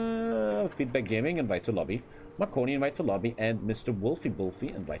 Feedback Gaming, invite to lobby. Markoni, invite to lobby. And Mr. Wolfie,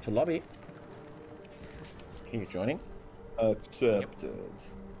 invite to lobby. Okay, you're joining? Accepted. Yep.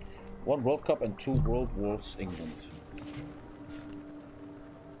 1 World Cup and 2 World Wars, England.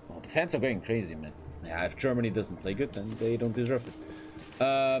 Oh, the fans are going crazy, man. Yeah, if Germany doesn't play good, then they don't deserve it.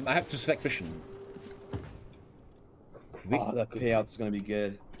 I have to select mission. Oh, that payout's gonna be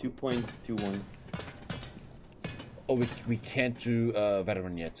good. 2.21. Oh, we can't do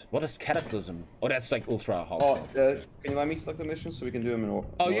veteran yet. What is Cataclysm? Oh, that's like ultra hard. Oh, can you let me select the mission so we can do them in order?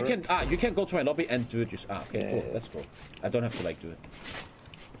 Oh, you can. You can go to my lobby and do it. Just okay, cool. Let's go. I don't have to like do it.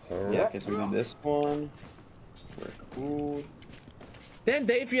 Yeah. Okay, so we do this one. Very cool. Then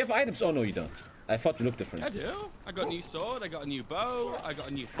Dave, you have items. Oh no, you don't. I thought you looked different. I do. I got a new sword. I got a new bow. I got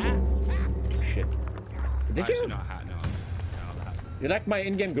a new hat. Shit. Did you? Not a hat, no. You're like my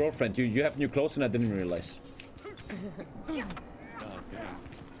in-game girlfriend. You have new clothes and I didn't realize.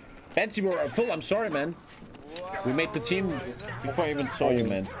 Fancy, we're full. I'm sorry, man. We made the team before I even saw you,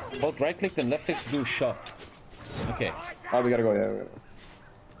 man. Hold right click and left click to do a shot. Okay. Oh, we gotta go. Yeah, we gotta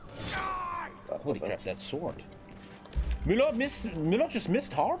go. Holy crap, that sword. Milo just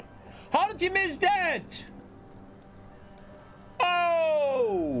missed hard? How did you miss that?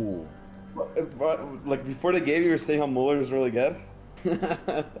 Oh! Like before the game, you were saying how Muller was really good.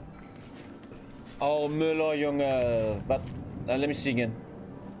 Oh, Müller, Junge. But let me see again.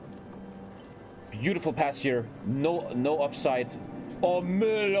 Beautiful pass here. No offside. Oh,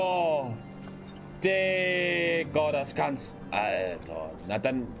 Müller. Digga, das kann's. Alter. Na,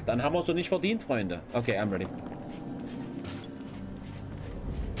 dann haben wir uns doch nicht verdient, Freunde. Okay, I'm ready.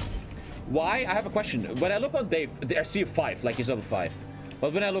 Why? I have a question. When I look on Dave, I see a 5, like he's level 5.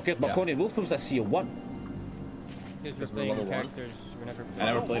 But when I look at Markoni and Wolfpoops, I see a 1. Because we're playing characters. We're never playing. I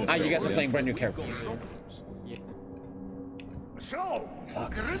never played you guys are playing brand new characters. Yeah.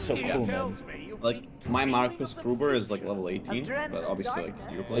 Fuck, this is so cool, man. Like, my Marcus Gruber is like level 18, but obviously, like,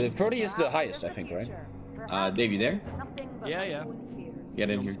 you're playing. 30 is the highest, I think, right? Dave, you there? Yeah. Get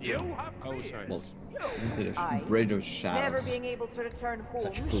in here. Oh, sorry. Well, into the Bridge of Shadows.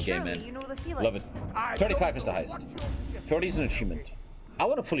 Such a cool game, man. Love it. 35 is the highest. 30 is an achievement. I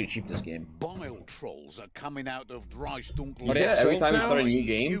want to fully achieve this game. Bile trolls are coming out of Dreisdunkel. Oh, yeah, every time you start a new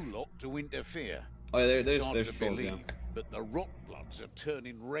game. You lot to interfere. Oh, there's trolls, yeah. But the rock bloods are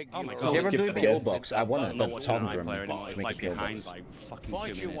turning regular. Oh my Did God. you ever do the old box? I want to go Tom It's like behind by fucking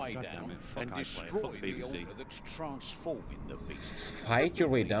Fight 2 your minutes. way God down damn it. and Fuck destroy Fuck the BBC. order that's transforming the beasts. Fight your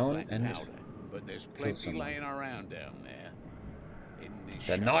way down and... But there's plenty laying around down there. In this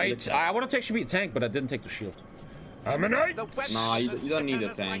The knight! I want to take should be a tank, but I didn't take the shield. I'm a knight! Nah, you don't need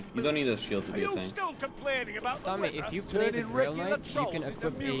a tank. You don't need a shield to be a tank. Tommy, if you play the Grail Knight, you can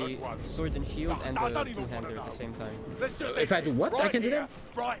equip a sword and shield and a two-hander at the same time. If I do what? I can do that?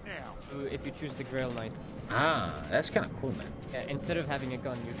 Right now. If you choose the Grail Knight. Ah, that's kind of cool, man. Yeah, instead of having a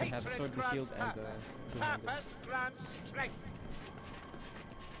gun, you can have a sword and shield and a two-hander.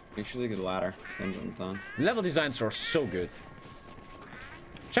 Make sure they get a ladder. Level designs are so good.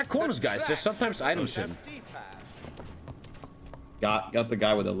 Check corners, guys. There's sometimes items hidden. Got the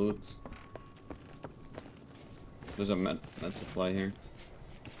guy with the loot. There's a med supply here.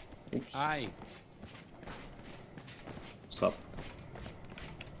 Oops. Aye. What's up?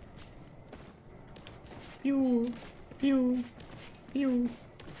 Pew, pew, pew.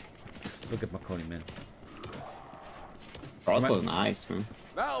 Look at Markoni, man. Crossbow's nice, man.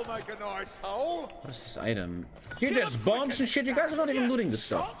 That'll make a nice hole. What is this item? Here, there's bombs and shit. You guys are not even looting this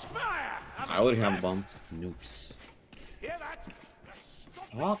stuff. I already have a bomb. Noobs.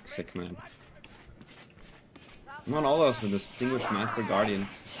 Toxic, man. Come on, all of us with distinguished master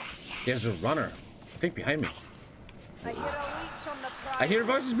guardians. There's a runner. I think behind me. I hear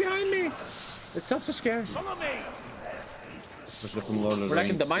voices behind me. It sounds so scary. We're like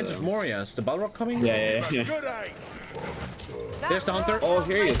in the Mines of Moria. Is the Balrog coming? Yeah. There's the hunter. Oh,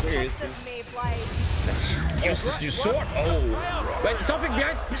 here he is. Let's use this new sword. Oh. Wait, something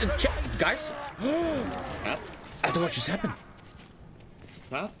behind. Guys. I don't know what just happened.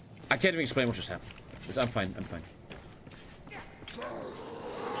 What? I can't even explain what just happened. I'm fine.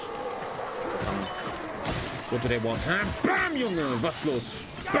 What do they want? Huh? Bam, Junge! Was los?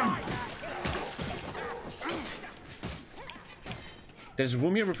 Bam! There's a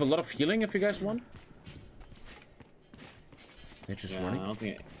room here with a lot of healing if you guys want. They're just Yeah, running. I don't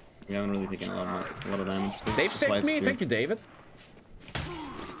think we haven't really taken a lot of damage. There's Dave saved supplies me. here. Thank you, David.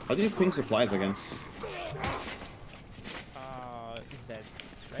 How do you clean supplies again? Zed.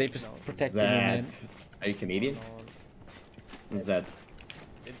 Right? Dave is No. protecting me, man. Are you Canadian? Zed.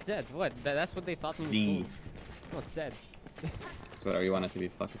 It's Zed. What? That's what they taught me in Z. school. No, it's Zed. That's whatever you want it to be.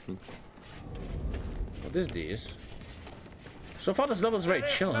 Fuck it, man. What is this? So far, this level is very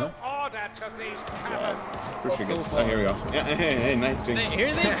chill, huh? Order to these caverns. Pretty good. Oh, here we go. Yeah, hey, nice drinks.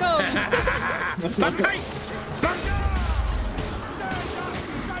 Here they come!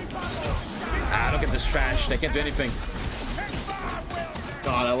 Ah, look at this trash. They can't do anything.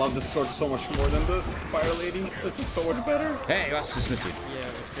 God, I love this sword so much more than the Fire Lady. This is so much better. Hey, what's this with you? Yeah,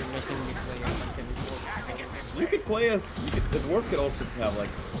 if you're making me play a fucking dwarf. You could play as... the dwarf could also have, like,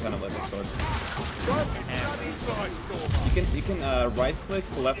 kind of like a sword. You can right click,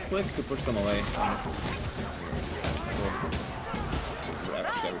 left click to push them away.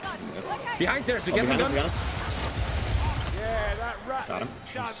 Behind there's a gun. Yeah, that rat. Got him.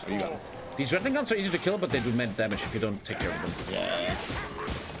 Oh, you got him. These Rattling guns are easy to kill, but they do mad damage if you don't take care of them. Yeah.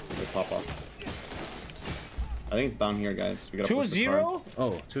 They pop up. I think it's down here, guys. We gotta 2-0?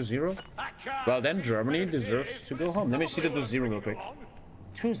 Oh, 2-0? Well, then Germany deserves to go home. Let me see the 2-0 real quick.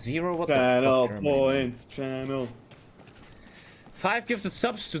 2-0? What channel the fuck, points, channel. 5 gifted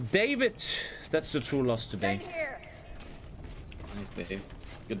subs to David. That's the true loss today. Nice, Dave.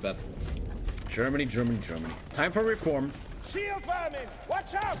 Good bet. Germany, Germany, Germany. Time for reform. Shield vermin!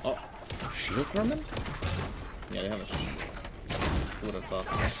 Watch out! Oh. Shield vermin? Yeah, they have a shield. Who would have thought?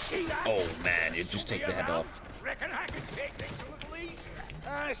 Oh man, you just take the head off. Reckon I can take things a little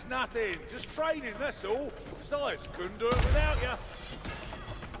easier. It's nothing. Just training, that's all. Besides, couldn't do it without you.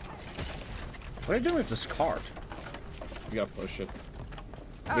 What are you doing with this cart? You gotta push it.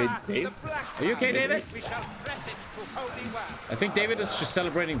 Okay, Dave? Are you okay, David? I think David is just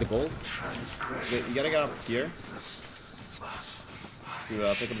celebrating the goal. Wait, you gotta get up here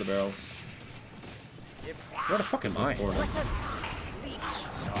to pick up the barrels. Where the fuck am I?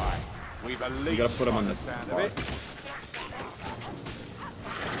 You gotta put them on the bar.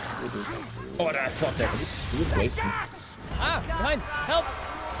 Oh, I thought that's... Who placed him? Ah! Behind! Help!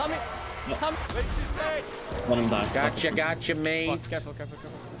 Tommy! Tommy! Let him die. Gotcha, mate. Fuck, careful, careful,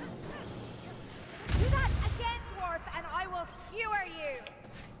 careful. Do that again, dwarf, and I will skewer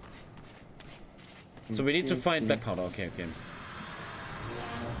you. So we need to find black powder. Okay, okay.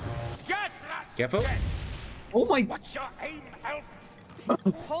 Careful. Oh my... What's your aim, elf?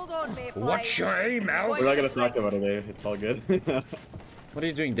 Hold on, Mayfly. What's your aim, Elf? We're not gonna talk about it, Dave. It's all good. What are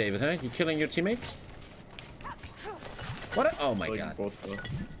you doing, David, huh? You killing your teammates? What? Oh my god.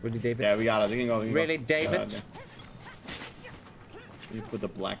 Really, David? Yeah, we got it. We can go. Really, David? You put the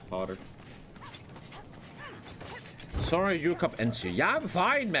black powder. Sorry, your cup ends here. Yeah, I'm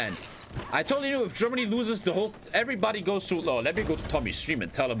fine, man. I told you if Germany loses, the whole everybody goes to let me go to Tommy's stream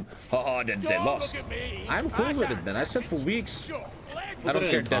and tell him, haha, then they lost. I'm cool with it, man. I said for weeks. I don't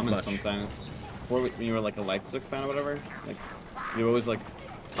care that much. Sometimes, before when you were like a Leipzig fan or whatever, like you always like,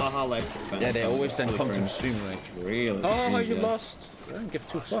 haha, Leipzig fan. Yeah, they always then come to the stream like, really. oh, you lost. I don't give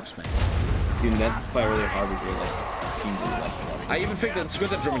 2 fucks, man. You identify really hard with your like team. I even think that it's good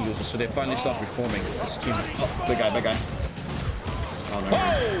that Germany loses, so they finally start reforming this team. Oh, big guy, big guy. Oh,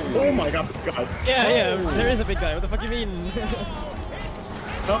 no. Oh my god, big guy. Yeah, there is a big guy. What the fuck you mean?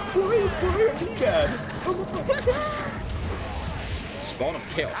 Spawn of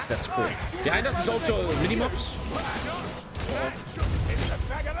chaos, that's cool. Behind us is also mini-mobs.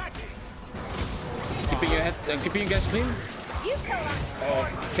 Keeping your head, keeping you guys clean. Oh,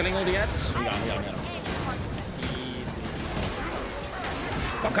 killing all the ads.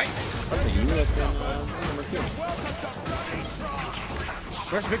 Okay.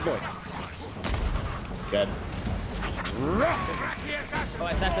 Where's Big Boy? Dead. Oh,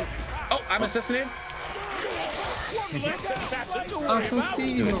 assassin. Oh, I'm assassinated.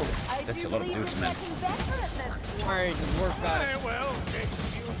 Assassino. That's a lot of dudes, man. Alright, the dwarf guy.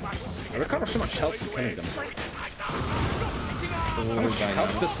 I recover so much health from killing them. How much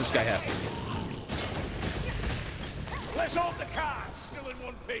health does this guy have? Let's hold the car, still in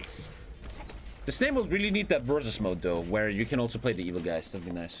one piece. This name will really need that versus mode though, where you can also play the evil guys. That'd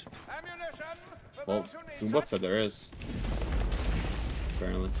be nice. Well, what said there is?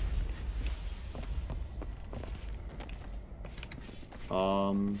 Apparently.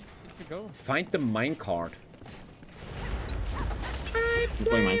 Find the minecart. You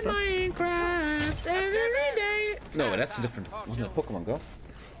play Minecraft every day. No, that's a different. Wasn't it Pokemon Go?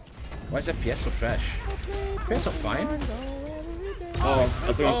 Why is FPS so trash? FPS are fine. Oh,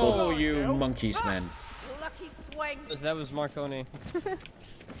 that's against both. Oh, you monkeys, man. Lucky swing. That was Markoni.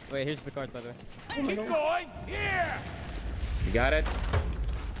 Wait, here's the card, by the way. Keep going. Here. You got it?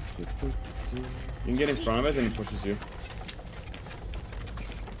 You can get in front of it and it pushes you.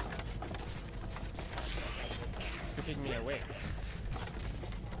 Pushing me away.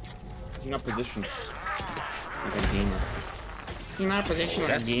 You're not positioned like a gamer. You're not positioned like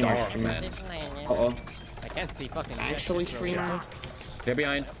a That's gamer. dark, man. Uh-oh. I can't see fucking. Actually, streamer. They're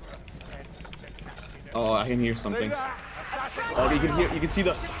behind. Oh, I can hear something. Oh, you can see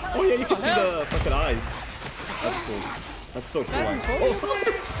the. Oh yeah, you can see the fucking eyes. That's cool. That's so cool. Oh.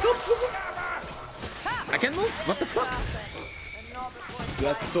 I can't move. What the fuck?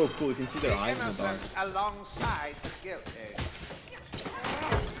 That's so cool. You can see their eyes in the dark. Alongside the guilty.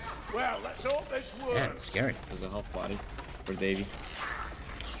 Well, let's hope this works. Yeah, it's scary. There's a health body for Davey.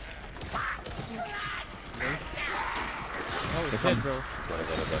 Oh, it's dead, bro.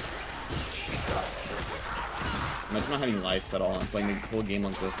 Imagine not having life at all. I'm playing the whole game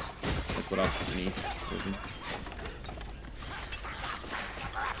like this. Like without any vision.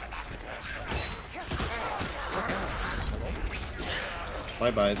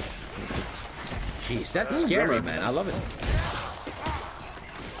 Bye bye. Jeez, that's scary, man. I love it.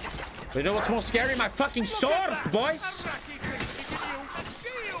 But you know what's more scary? My fucking sword, boys!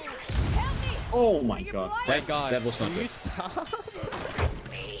 Oh my god. That was not good.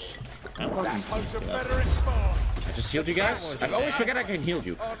 I just healed you guys. I always forget I can heal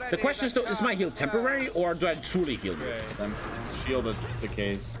you. The question is though, is my heal temporary or do I truly heal you? Then it's a shield that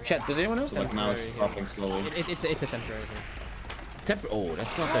decays. Chat, does anyone else? So like now it's dropping slowly. It's a temporary thing. Oh,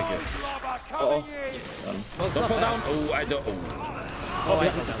 that's not that good. Uh-oh. Got him. Don't fall down. Oh, I don't. Oh,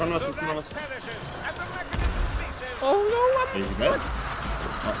 yeah, in front of us, in front of us. Oh no, Are you dead?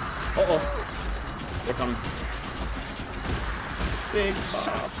 Oh. Uh-oh. They're coming. Big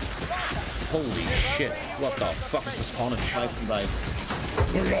Bob. Holy shit. What the fuck is this carnage? Nice and dive.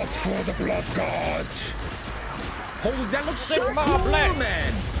 Blood for the blood god. Holy, that looks so cool,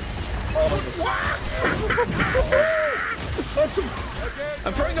 man. Push him.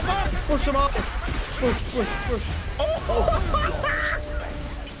 I'm throwing a bomb. Push him off. Push. Oh.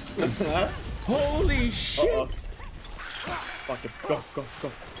 Holy shit. Fuck it. Go.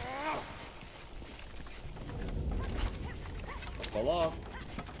 Fall off.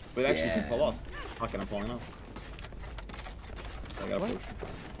 Wait, actually, you can fall off. Fuck it, I'm falling off. I gotta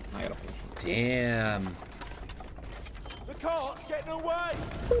push. Damn. The cart's getting away.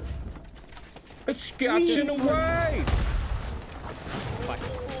 It's getting away.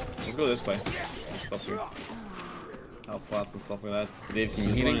 Let's go this way. There's stuff here. Health pots and stuff like that. Dave can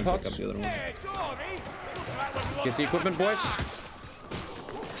use Healing one and pots? pick up the other one. Get the equipment, boys. Oh,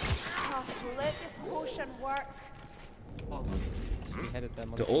 let this potion work.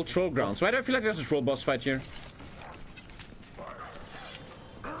 The old troll grounds. Why do I feel like there's a troll boss fight here?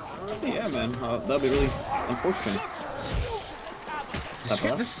 Yeah, man. That'd be really unfortunate.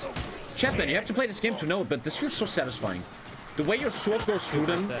 Chat, man, you have to play this game to know it, but this feels so satisfying. The way your sword goes through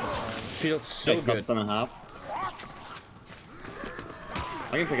them feels so good. Cuts them in half.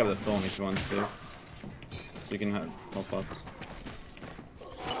 I can pick up the phone if you want to. So you can have health pots.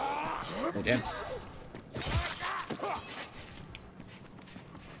 Oh, damn.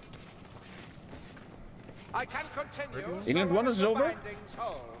 I can continue. England 1 is over.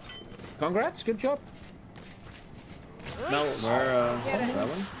 Congrats, good job. Now we're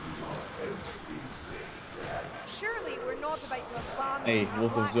traveling. Surely we're not about to abandon. Hey,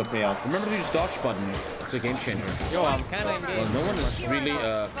 Wolfpoops, do a payout. Remember to use dodge button. It's a game changer. Yo, I'm kind of engaged. Well, no one is really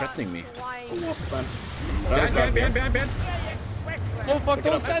threatening me. Behind. Oh fuck,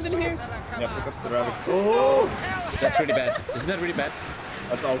 don't stand in here. Yeah, pick up the rabbit. Oh! That's really bad. Isn't that really bad?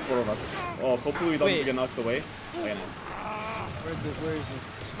 That's all 4 of us. Oh, hopefully we don't get knocked away. Okay, no. Where is this?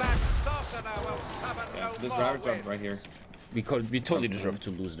 Yeah, this rabbit jump right here. We totally deserve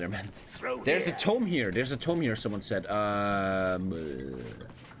to lose there, man. There's a tome here. There's a tome here, someone said.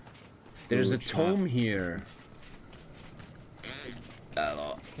 There's a tome here.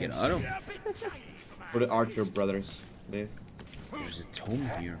 You know, I don't... For the Archer brothers, Dave. There's a tome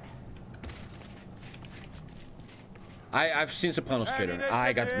here. I've seen Sopranos trailer.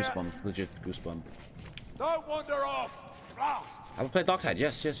 I got goosebump. Legit goosebump. Don't wander off. Fast. I will play Dogtide.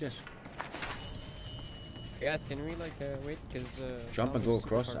 Yes. Guys, can we like wait? Cause jump and go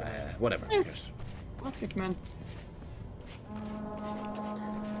across. Whatever. Yes. Okay, man.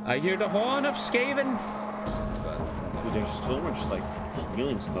 I hear the horn of Skaven. Dude, there's so much like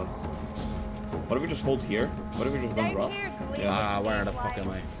healing stuff. What if we just hold here? What if we just run rough? Yeah. Where the fuck am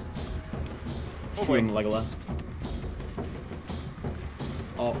I? Shoot him like a last.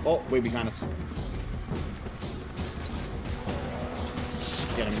 Oh, way behind us.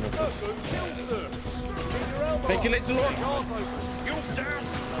 Get him. Thank you, Lazy Lord.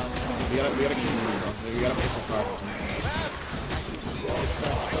 We gotta keep moving, bro. We gotta make the car.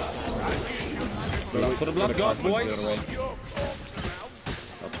 For the blood god, boys.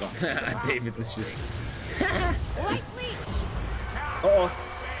 Let's go. David is just. Uh-oh.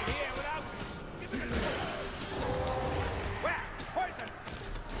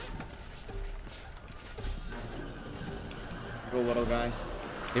 Go, little guy.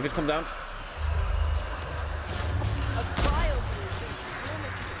 David, come down.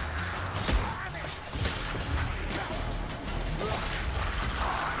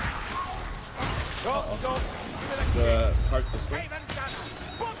 The cart's this way.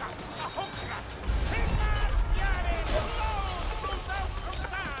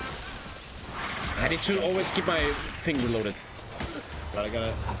 I need to always keep my thing reloaded. But I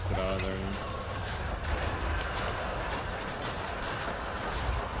gotta get out of there now.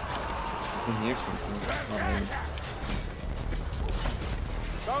 I can hear something.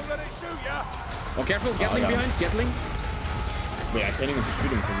 Don't let it shoot ya. Oh, careful, Gatling behind, Gatling. Wait, I can't even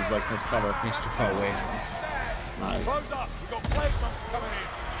shoot him because he's like his cover. He's too far away. Nice. Close up. We've got plague monks coming in.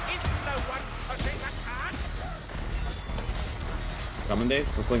 Isn't no one pushing the cart? Coming, Dave.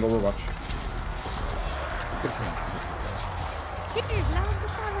 We're playing Overwatch. Good friend.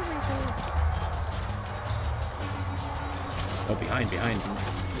 Oh, behind.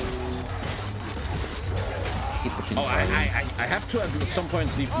 Keep pushing. Oh, I have to at some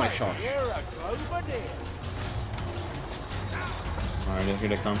point leave my charge. Alright, here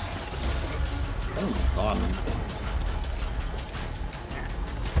they come. Oh my god, man.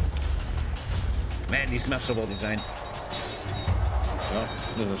 Man, these maps are well designed. Yeah,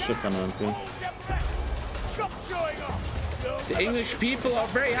 there's a shit ton of them too. The English people are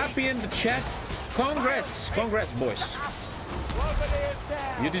very happy in the chat. Congrats, boys.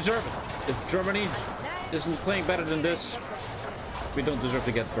 You deserve it. If Germany isn't playing better than this, we don't deserve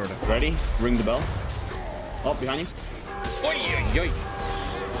to get further. Ready? Ring the bell. Oh, behind you. Oi, oi, oi.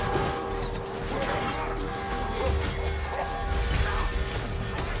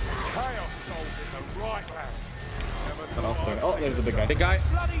 Cut off there. Oh, there's the big guy. Big guy.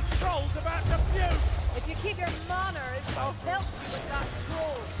 Bloody trolls about to puke. If you keep your manners, I'll help you with that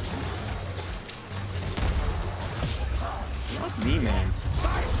troll. Fuck me, man.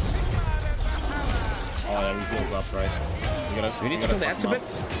 Oh yeah, we healed up, right? We need to kill the ads a bit.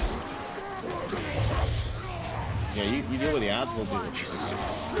 Yeah, you deal with the ads, we'll do it. Jesus.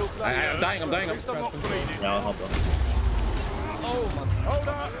 I'm dying. Yeah, I'll help them. Oh my. Hold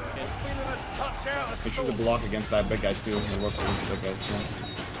up. Feeling a touch out of Make sure to block against that big guy too. He works against the big guy too.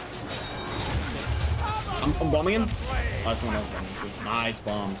 I'm bombing him. Oh, someone else bombing too. Nice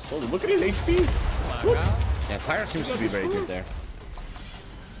bombs. Oh, look at his HP. Yeah, fire seems to be very good there.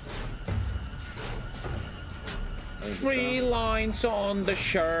 3 lines on the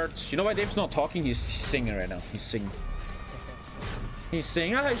shirt. You know why Dave's not talking? He's singing right now. He's singing.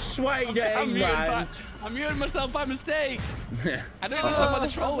 I swayed England. I'm muting myself by mistake. I don't understand why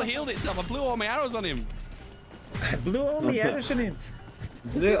the troll healed itself. I blew all my arrows on him. I blew all the arrows on him.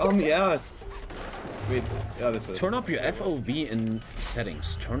 Blew on the arrows. Wait, yeah, this way. Turn up your FOV in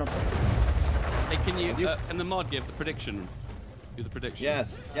settings. Turn up. Hey, can you in the mod give the prediction? Do the prediction.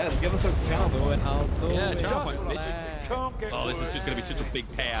 Yes, give us a channel point. Yeah, channel point, bitch. Oh, this is just gonna be such a big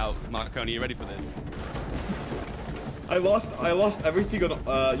payout, Markoni. You ready for this? I lost everything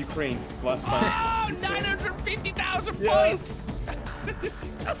on Ukraine last time. Oh, 950,000 points!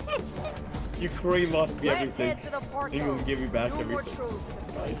 Ukraine lost me Let's everything. head to the portal. England gave me back No more everything. trolls to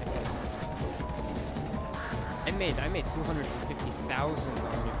slay. Nice, man. I made 250,000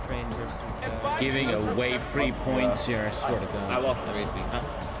 on Ukraine versus Giving away free points here, I swear to God. I lost everything.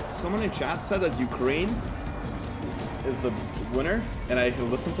 Someone in chat said that Ukraine is the winner, and I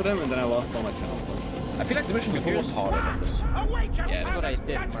listened to them, and then I lost all my channel points. I feel like the mission before was harder than this. Yeah, that's what I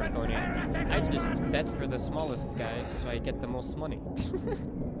did, Markoni. I just bet for the smallest guy, so I get the most money.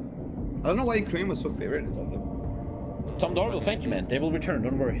 I don't know why Ukraine was so favorite. Tom Darwell, thank you, man. They will return,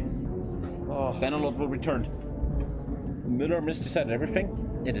 don't worry. Oh. Bannerlord will return. Miller misdecided everything.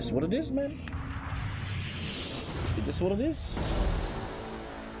 It is what it is, man. It is what it is.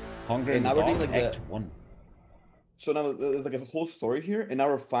 Hungry and now we're doing Dog, like Act 1. So now there's like a whole story here, and now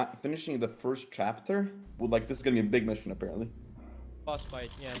we're finishing the first chapter. With like this is gonna be a big mission apparently. Boss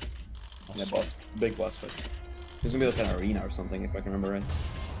fight, yeah. Yeah, big boss fight. There's gonna be like an arena or something if I can remember right.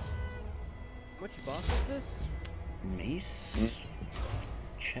 Which boss is this? Mace.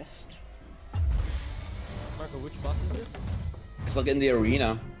 Chest. Marco, which boss is this? It's like in the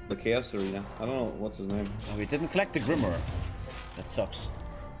arena, the Chaos Arena. I don't know what's his name. Oh, we didn't collect the Grimmer. That sucks.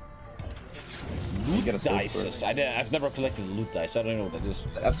 Loot dice. I've never collected the loot dice. I don't know what that is.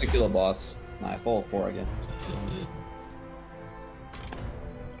 That's to kill a boss. Nice, level 4 again.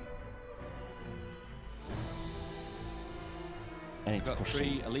 I need to got push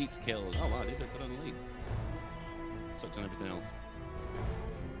 3 elites killed. Oh wow, I did a good on elite. Sucked on everything else.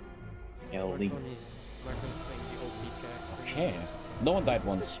 Elites. Okay. No one died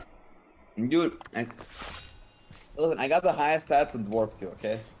once. Dude, listen, I got the highest stats in Dwarf too,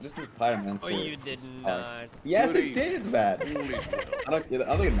 okay? Just this Pyromancer. Oh, you did not. Yes, it did, man. I don't think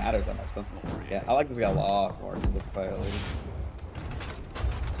it matters that much, though. Yeah, I like this guy a lot more than the Fire Lady.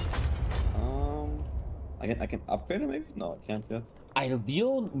 I can upgrade it maybe? No, I can't yet.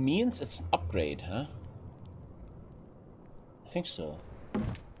 Ideal means it's an upgrade, huh? I think so.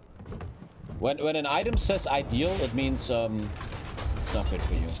 When an item says ideal, it means it's not good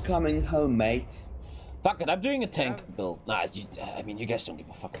for you. It's coming home, mate. Fuck it, I'm doing a tank build. Nah, I mean you guys don't give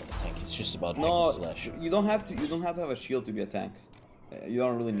a fuck about the tank. It's just about no. Slash. You don't have to have a shield to be a tank. You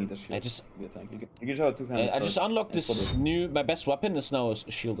don't really need a shield. To be a tank. You can just have 2 hands. I just unlocked this new. My best weapon is now a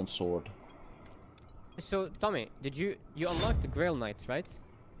shield and sword. So Tommy, did you unlocked the Grail Knight, right?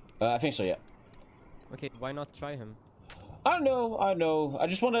 I think so, yeah. Okay, why not try him? I know. I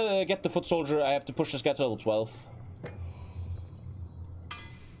just want to get the foot soldier. I have to push this guy to level 12.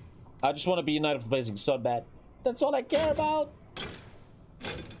 I just want to be a Knight of the Blazing Sun, bad. That's all I care about.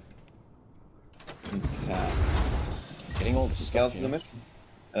 Okay. Getting all the stuff. The mission.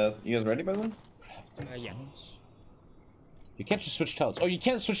 You guys ready, by the way? Yeah. You can't just switch talents. Oh, you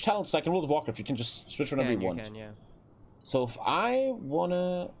can't switch talents like in World of Warcraft. You can just switch whenever you want. You can, yeah. So if I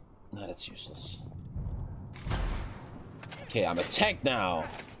wanna... No, that's useless. Okay, I'm a tank now.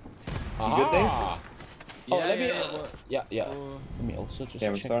 You good there? Oh, let me... Yeah. Let me also just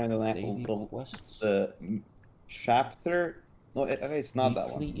I'm check starting the chapter... No, it's not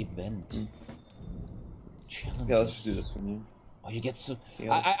that one. Weekly event. Challenges. Yeah, let's just do this one, yeah. Oh, you get so...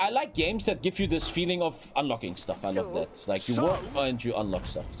 I like games that give you this feeling of unlocking stuff. I love that. Like, you work and you unlock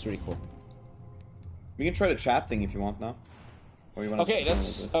stuff. It's really cool. We can try the chat thing if you want now. Or you want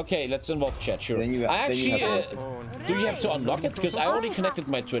let's involve chat, sure. Then you do you have to unlock it? Because I already connected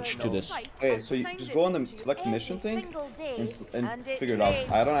my Twitch to this. Okay, so you just go on the select mission thing and figure it out.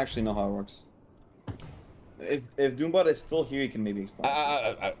 I don't actually know how it works. If Doombot is still here, you can maybe explain.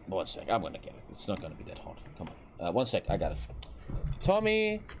 1 sec, I'm gonna get it. It's not gonna be that hard. Come on. 1 sec, I got it.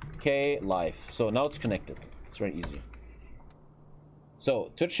 TommyKaylive. So now it's connected. It's very easy.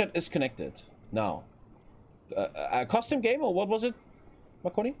 So Twitch chat is connected now. A custom game or what was it,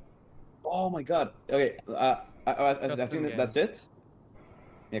 Markoni? Oh my god. Okay. I think that's it.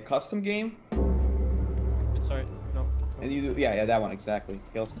 Yeah, custom game. Sorry, no. And you do yeah that one exactly.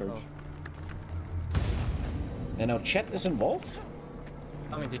 Hail Scourge. Oh. And now chat is involved?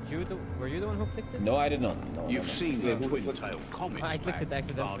 I mean, were you the one who clicked it? No, I did not. No, You've seen the twin-tailed comet. I clicked it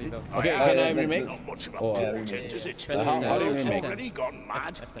accidentally though. Okay, can I remake? Not much of a portent, is it? How do you remake? Already gone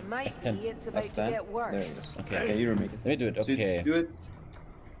mad. Maybe it's about to get worse. Okay, you remake it. Let me do it. Okay. So do it.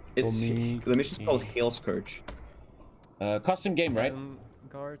 The mission's called Hail Scourge. Custom game, right?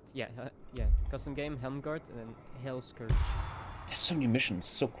 Helmguard. Yeah. Custom game, Helmguard, and then Hail Scourge. There's so many missions.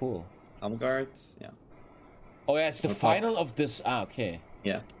 So cool. Helmguard. Yeah. Oh yeah, it's the final of this. Okay.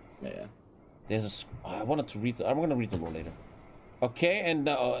 Yeah. There's a... I wanted to read... I'm gonna read the lore later. Okay, and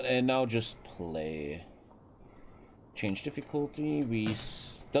now just play. Change difficulty. We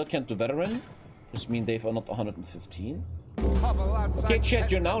still can't do veteran. Just mean they've not 115. Okay,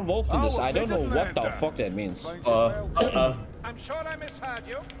 chat, you're now involved in this. I don't know what the fuck that means. I'm sure I misheard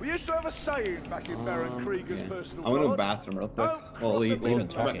you. We used to have a saying back in Baron Krieger's personal. I'm gonna go bathroom real quick. We're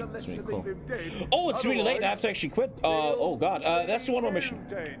talking. It's really cool. Oh, it's really late. I have to actually quit. Oh god. Let's do one more mission.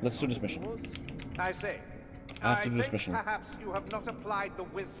 Let's do this mission. I see. I have to do this mission. Perhaps you have not applied the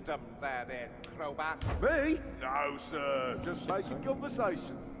wisdom there, then, Crowbar. Me? No, sir. Just making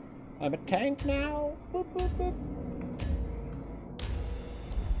conversation. I'm a tank now. Boop, boop, boop.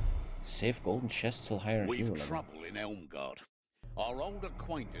 Save golden chests till higher hero level. We've trouble in Elmgard. Our old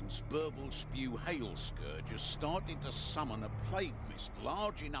acquaintance, Burble Spew Hailscourge, has started to summon a plague mist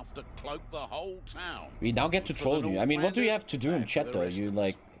large enough to cloak the whole town. We now get to troll you. I mean, what do you have to do in chat though? You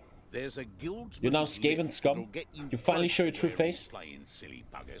like... You're now Skaven scum? You finally show your true face? Playing silly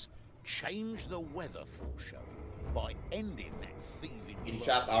buggers. Change the weather foreshowing by ending that thieving in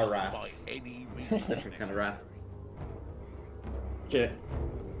chat our rats. By any different kind of rats. Okay.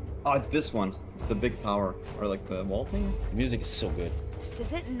 Oh, it's this one. It's the big tower. Or like the wall thing. The music is so good.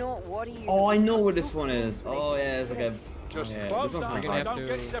 Does it not worry you? Oh, I know where this one is. Oh, yeah, it's like a... Just yeah, close this one's up, my gonna don't have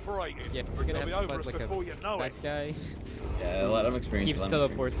get to- separated. Yeah, we're gonna They'll have be to over fight us like before you know a it. fat guy. Yeah, let him experience. Keeps let him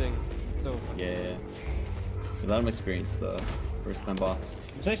experience. teleporting. So Yeah. Let him experience the first time boss.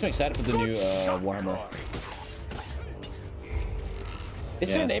 This makes me excited for the new Warhammer.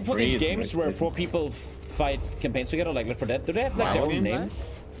 Is there a name for these games where 4 people fight campaigns together, like Left 4 Dead? Do they have like their own name?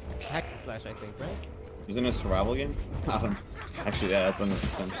 Hack and slash, I think, right? Isn't it a survival game? I don't. Actually, yeah, that's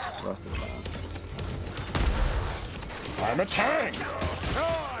 100% Rust is that. I'm a tank!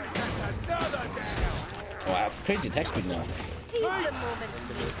 Oh, I have crazy attack speed now. Seize the moment,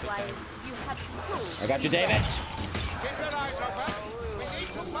 Mayflies. You have so. I got you, David!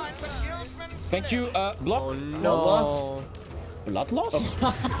 Thank you, Block. Oh no. Blood loss?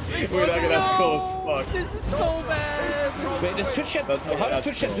 Wait, that's cool as fuck. This is so bad. Wait, the Twitch chat, how did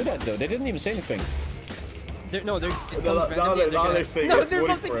Twitch chat do that though? They didn't even say anything. Now they're saying no, it's they're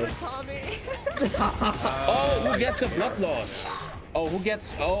voting voting for for it. Tommy. Oh, who gets a blood loss? Oh, who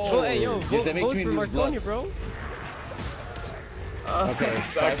gets? Oh, hey, yo, did they make vote me for lose Markoni, blood? bro. Okay,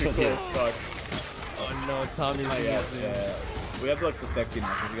 It's actually cool as fuck. Oh no, Tommy's gonna Yeah, get yeah. We have to like protect you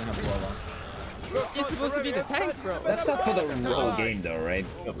now because you're gonna have a blood loss. You're supposed to be the tank, bro. That's not for the whole game though, right?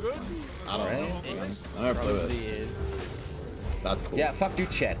 I don't know. I never play Probably this. is. That's cool. Yeah, fuck you,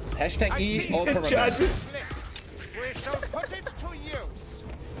 chat. Hashtag E all permanent. We shall put it to use.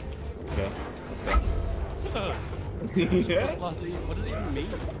 Okay, let's go. Yeah. What does it even mean?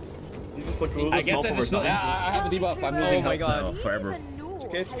 You just look a little I guess small I just for I have a debuff. I'm losing my health God. now forever.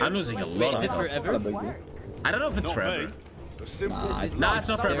 Okay, I'm losing a lot of Is it health. forever? I don't know if it's forever. Nah, it's Nah, it's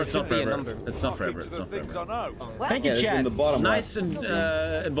not forever. There It's not should be a forever. number. It's not forever. It's not forever. Thank Yeah, you, it's in chat. the bottom Nice left.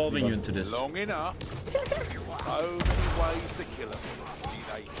 and involving you into this. Long enough. So many ways to kill them. Be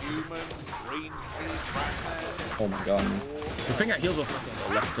they human, green skin, ratman. Oh my god. I think I healed with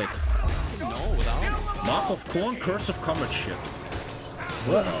left click. No, without. Mark of Corn, Curse of Comradeship.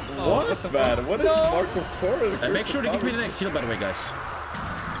 What, man? What is Mark of Corn? And make sure to give me the next heal, by the way, guys.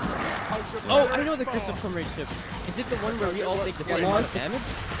 Oh, I know the Crystal Comradeship. Is it the one where we all take the same amount of damage?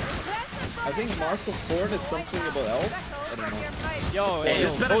 I think Mark of Corn is something about elves. I don't know. Yo, Hey,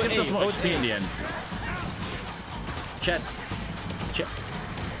 this better gives us more vote XP in the end. Chat.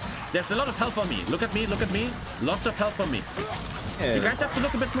 There's a lot of health on me. Look at me, look at me. Lots of health on me. Yeah. You guys have to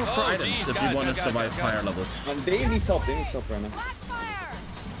look a bit more for items if you want to survive higher levels. Dave needs help. Dave needs help right now.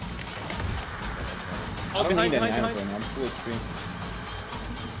 Oh, I don't behind, need any behind, items behind. right now. I'm full HP.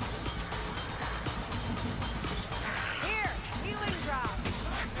 Here, healing drop.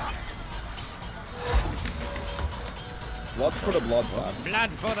 Blood for the blood god. Blood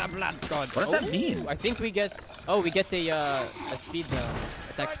for the blood god. What does that mean? I think we get. Oh, we get a speed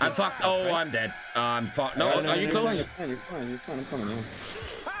attack. Speed. I'm fucked. Oh, I'm dead. I'm fucked. No, are you close? You're fine. I'm coming in.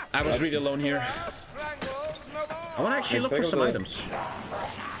 I was really alone here. I want to actually look for some items.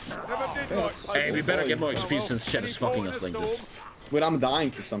 Hey, we better get more XP since Chet is fucking us like this. Wait, I'm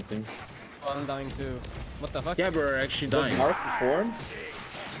dying to something. Oh, I'm dying too. What the fuck? Yeah, we're actually dying. Mark of Corn?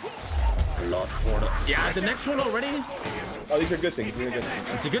 Lot for the... Yeah, the next one already? Oh, these are good things. These are good things.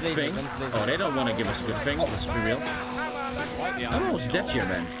 It's a good thing. Oh, they don't want to give us a good thing. Let's be real. I don't know what's dead here,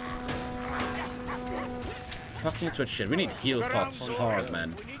 man. Fucking Twitch shit. We need heal pots hard,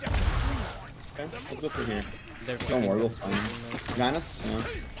 man. Okay, let's go through here. Don't worry, we'll find them. Behind us? Yeah.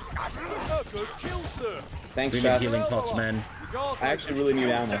 Thanks, We need chat. healing pots, man. I actually really need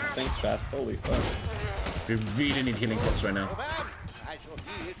ammo. Thanks, chat. Holy fuck. We really need healing pots right now.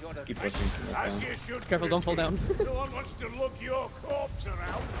 Keep pushing. Careful, don't fall down. No one wants to look your corpse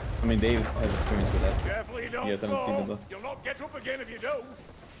around. I mean, Dave has experience with that. Carefully, don't You guys haven't seen it fall. though. You'll not get up again if you don't.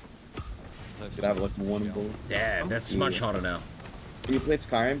 Should have like one bullet. Yeah, that's much harder now. When you played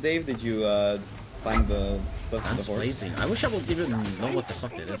Skyrim, Dave, did you climb the Guns horse? blazing. I wish I would even know what the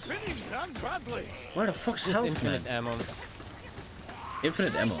fuck it is. Where the fuck's Just health, infinite man? ammo.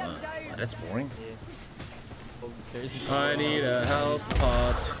 Infinite ammo, huh? Oh, that's boring. There's I need a health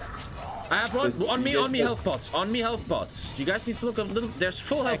pot. I have one. On me health pots. On me health pots. You guys need to look a little. There's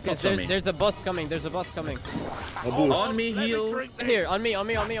full health pots on me. There's a boss coming. There's a boss coming. On me, heal. Here, on me.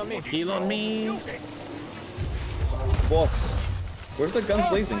 Heal on me. Boss, where's the guns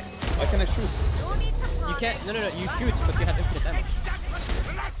blazing? Why can't I shoot? You can't. No. You shoot, but you have infinite ammo.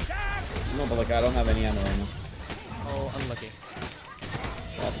 No, but like I don't have any ammo right now. Oh, unlucky.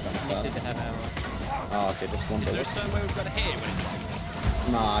 That's kind of You need sad. to have ammo. Ah, okay, just one bullet. somewhere we've got to hit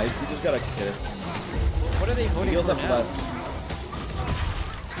it? Nah, you just gotta hit it. What are they voting Heals for up now? less.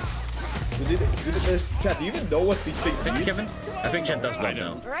 Chat, do you even know what these things mean? Kevin? I think Chat does not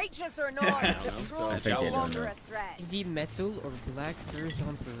know. Righteous or not, the I troll's think no they don't longer know. a threat. The metal or black furs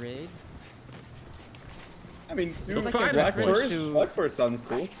on parade? I mean, dude, Look, like fine, black fur sounds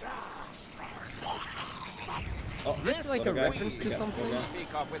cool. Oh, Is this like a reference to something? Speak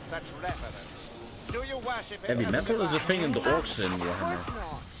of with such reverence. Do you worship Heavy metal is a thing in the orcs in Of Warhammer.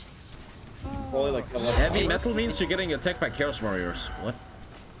 course not. Probably like Heavy metal means you're getting attacked by Chaos Warriors. What?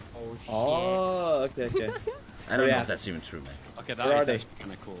 Oh shit. Oh, okay, okay. I don't know if that's even true, man. Okay, Where are that is they?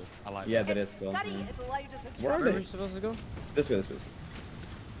 kind of cool. I like Yeah, that. that is cool. Study is loud as a Where are drum. they? Where are we supposed to go? This way, this way.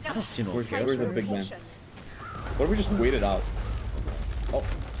 I don't see no Where's Chaos the Warriors. big man? What if we just wait it out? Oh.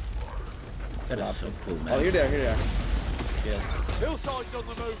 That is so cool, man. Oh, here they are, here they are. Yes. Hillside's on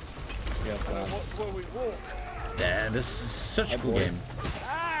the move. Yes, Watch where we walk. Yeah, this is such a cool boys. game.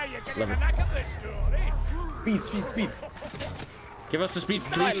 Ah, you're getting Love a it. knack of this, Jordy. Speed, speed, speed. Give us the speed,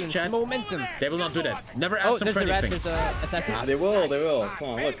 please, Silence, chat. momentum. They will not do that. Never Oh, ask them there's for a rat, anything. there's a assassin. They will, they will. Come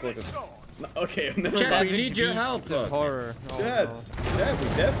on, look, look. No, okay, never Chat, mind. we need your Beasts help. of Look. horror. Oh, Chat, no. chat, we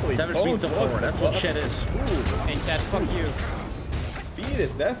definitely Savage don't Beats of want Horror. to That's what fuck. chat is. Hey chat, fuck you. Speed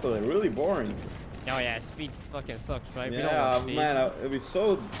is definitely really boring. Oh yeah, speed fucking sucks, right? We don't Yeah, want speed. man, it'd be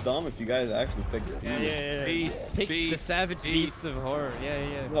so dumb if you guys actually picked speed. Yeah. Pick the Savage Beasts of Horror.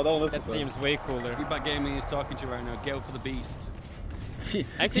 Yeah. No, don't listen That to them. seems way cooler. Feedback Gaming is talking to you right now. Go for the beast.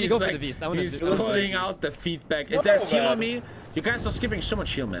 Actually, He's go for like- the beast. I want He's to do pulling out the feedback. No, If there's heal man. on me, you guys are skipping so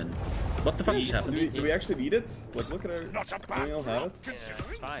much heal, man. What the fuck just happened? Do we actually need it? Like, look at our. Do we all have it? Yeah,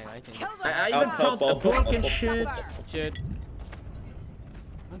 it's fine. I can. I even Help, found help, a help, broken help. shit. Shit.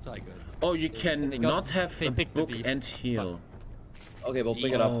 That's like good. Oh, you can They not have they a picked the book beast. and heal. Okay, we'll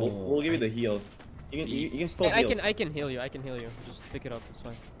pick it up. We'll give you the heal. You can still I heal. can heal you. I can heal you. Just pick it up. It's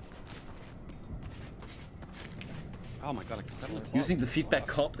fine. Oh my god, I can suddenly. Using the feedback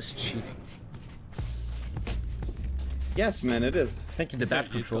card is cheating. Yes, man, it is. Thank you, the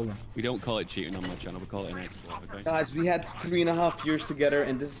bad controller. We don't call it cheating on my channel. We call it an exploit. Okay. Guys, we had 3.5 years together,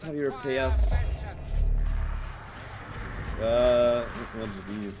 and this is how you repay us. What are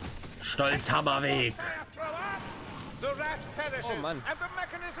these? Stolzhammerweg. The rat perishes Oh, man. and the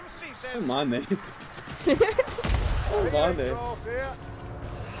mechanism ceases. Come on, man. Come on, man.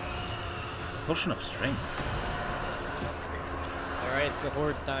 Potion of strength. Alright, so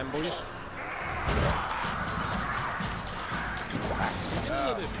horde time, boys.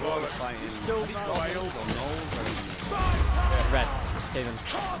 Rats, Steven.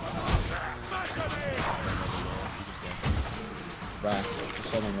 Rats. There's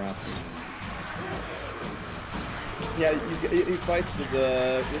so many rats. Yeah, you fight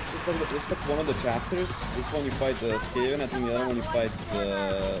the. It's like one of the chapters. This one you fight the Skaven, I think the other one you fight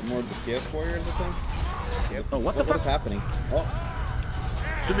the more of the Chaos Warriors, I think. Oh, what the fuck? What's happening? Oh.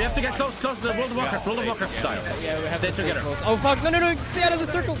 Do we have to get close to the World of Warcraft style? Yeah, we have Stay to stay together. close. Oh fuck, no, stay out of the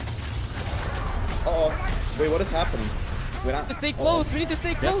circle! Uh-oh. Wait, what is happening? We're not... Just stay close, we need to stay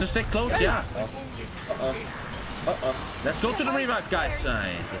We have close! to stay close, yeah. Uh-oh. Let's go to the revive, guys.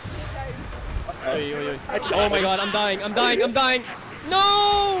 This is... Oh my god, I'm dying!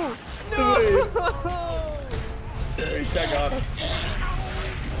 No! I got it.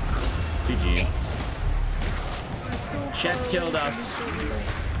 GG. Chat killed us.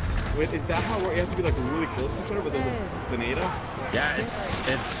 Wait, is that how you have to be like really close to each other with the tornado? Yeah, it's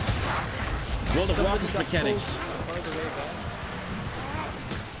World of Warcraft mechanics.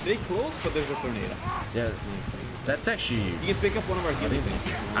 They close, but there's a tornado. Yeah, that's actually... You can pick up one of our healing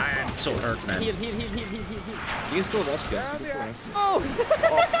things. I'm so hurt, man. Heal. You can still rescue us. Oh!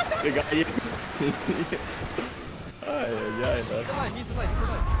 You got you. He's alive.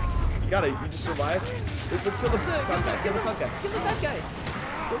 You got it. You just survived. Kill the fat guy. Kill the fat guy. Kill the fat guy!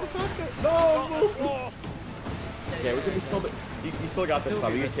 No! Okay, we can still. You still got this,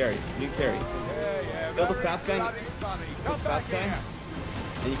 Tommy. You can carry. You can carry. Kill the fat guy. Kill the fat guy.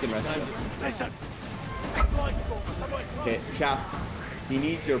 And you can rescue us. Listen. Okay, chat. He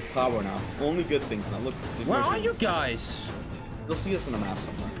needs your power now. Only good things now. Look. Where are you guys? You'll see us on the map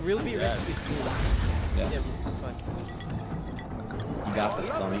somewhere. We'll be rescued soon. Yeah. Yeah, that's fine. You got this,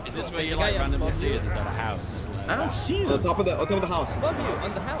 Tommy. Is this where you like randomly see us inside a house? I don't see you. On top of the house. Above you,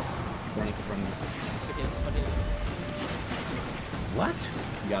 on the house. Running. It's okay, it's fine. What?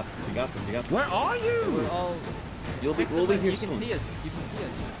 You got this. You got this. You got this. Where are you? We're all... We'll be here You can soon. see us. You can see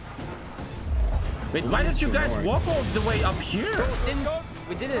us. Wait, why did you guys walk all the way up here?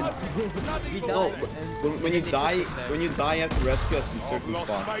 We didn't. We died. No, and when you they die, pushed us when you die, you have to rescue us in certain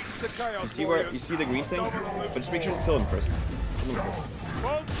spots. You see the green thing? But just make sure to kill him first. Kill him first.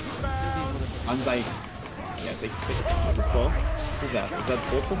 I'm dying. Yeah, take it slow. Who's that? Is that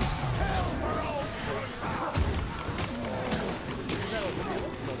Wolfpoops?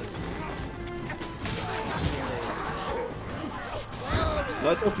 No,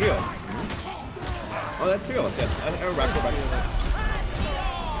 that's all three of us. Oh, that's three of us, yeah. Go back.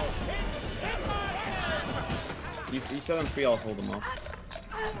 You set them free, I'll hold them off.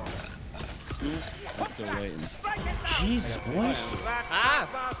 I'm still waiting. Jesus, boys. Yeah,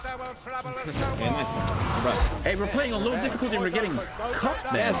 nice one. Hey, we're playing on low difficulty and we're getting cut,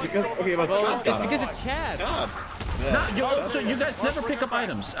 man. Yeah, it's because, okay, but It's because of Chad. God. Yeah. No, so you guys never pick up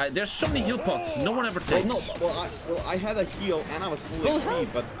items. There's so many heal pots, no one ever takes. Well, I had a heal and I was full HP,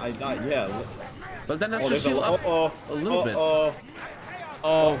 but I died. Yeah. But then that's just heal up a little bit.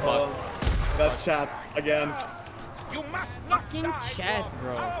 Oh fuck. That's chat again. You must not Fucking Chad,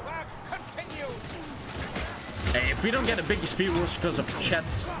 bro. Hey, if we don't get a big speed boost because of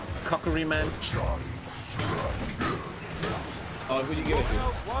Chat's cockery, man. Oh, who do you give it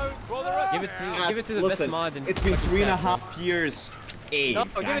to? Give it to the best mod. It's been 3.5 years. Hey, no,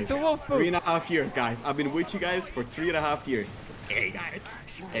 guys. give it to Wolfpoops. 3.5 years, guys. I've been with you guys for 3.5 years. Hey, guys.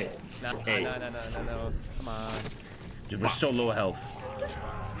 Hey. No. Come on. Dude, we're so low health.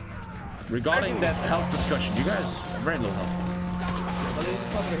 Regarding that health discussion, you guys are very low health. Well, there's a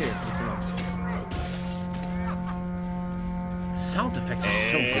cover here. Sound effects are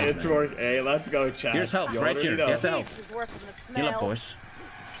so good. It's working. Hey, let's go, chat. Here's health, right here. Know. Get the health. Heal up, boys.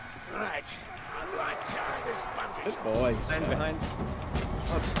 Right. Good boy. Stand behind.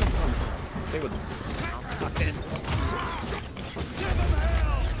 Oh, just come. Stay with them. Fuck this.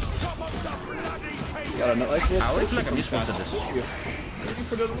 I feel like I'm useful to this.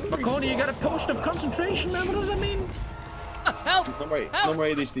 Markoni, you got a potion of concentration, man. What does that mean? Help! No more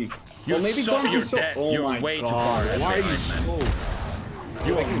ADHD. You're well, maybe so, don't be you're so. dead. Oh You're my way God. too far Why are you behind, man.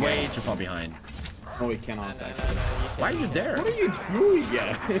 You are way too far behind. No, we cannot. Why are you there? What are you doing?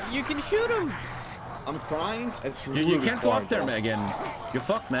 Yeah. You can shoot him. I'm trying. It's really You can't go far, up there, though. man, again. You're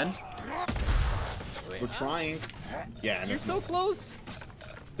fucked, man. We're trying. Yeah. You're so close.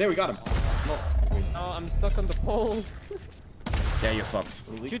 There, we got him. No. Oh, I'm stuck on the pole. Yeah, you're fucked.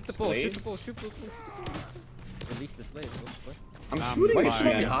 Shoot the pole. Shoot the pole. Shoot the pole. Release the slave. What? I'm shooting Why are you him so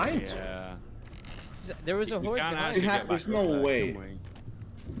again. behind? Yeah. There was a horde behind. There's no way.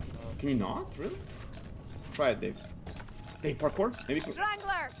 Can you not? Really? Try it, Dave. Dave, parkour? Maybe.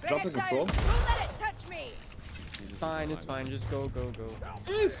 Strangler, Jump and control. Don't let it touch me. Fine, it's fine. Just go.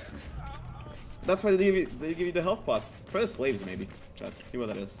 Yes. That's why they give you the health pot. Try the slaves, maybe. Chat. See what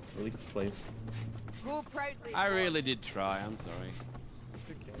that is. Release the slaves. Go proudly. I really did try. I'm sorry.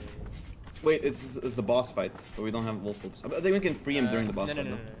 Wait, it's the boss fight, but we don't have Wolfpoops. I think we can free him during the boss fight.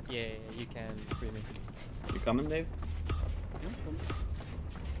 No. Yeah, you can free me. You coming, Dave?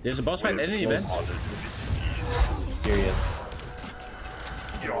 There's a boss fight at any event. Here he is.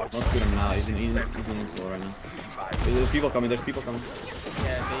 Don't shoot him now. He's in slow right now. There's people coming. Yeah,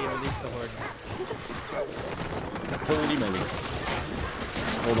 they released the horde. Holy moly.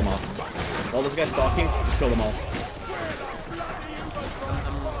 Hold them off. While this guy's stalking, just kill them all.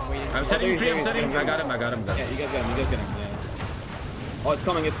 I'm setting free. I got him. Yeah, you guys get him. Yeah. Oh, it's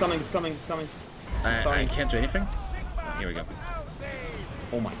coming. I can't do anything. Here we go.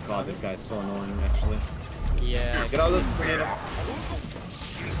 Oh my God, this guy's so annoying, actually. Yeah. Get out of the grenade.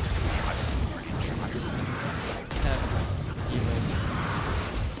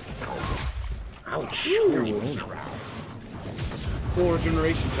 Ouch. Poor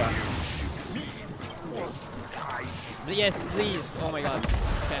generation chat. Yes, please. Oh my God.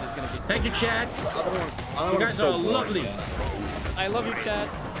 Chad is gonna be. Thank you, Chad. You guys are lovely. I love you, Chad.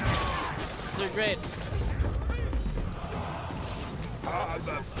 You're great.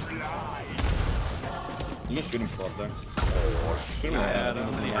 You can shoot him slow up there. Shoot him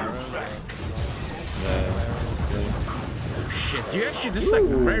Oh shit. You actually, this is like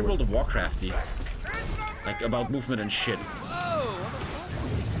very World of Warcrafty. Like about movement and shit.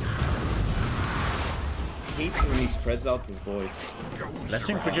 I hate when he spreads out his boys.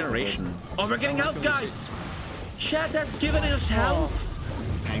 Blessing for generation. Oh, we're getting help, guys! Chad, that's giving us health!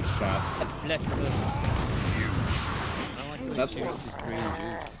 Thanks, chat. Bless That's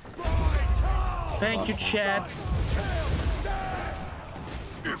Thank you, Chad.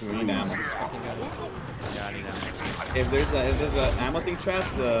 We need ammo. If there's a ammo thing, chat,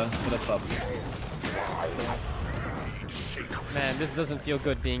 hit us up. Man, this doesn't feel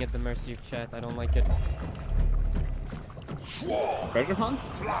good being at the mercy of Chat. I don't like it. Treasure hunt?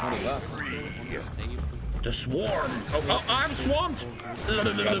 What is that? The swarm. Oh, I'm swamped.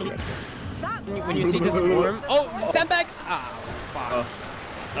 When you see the swarm. Oh, stand back! Ah, fuck.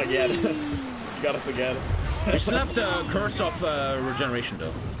 Again. You got us again. We still have the curse of regeneration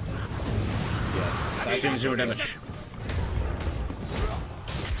though. Yeah. It's doing 0 damage.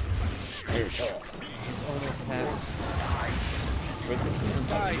 Almost half.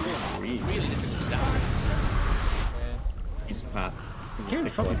 He's fat. Can't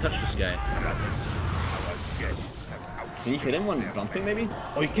fucking touch this guy. Can you hit him when he's jumping, maybe?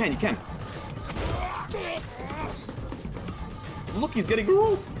 Oh, you can. Look, he's getting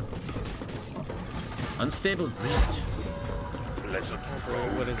rolled. Unstable breed.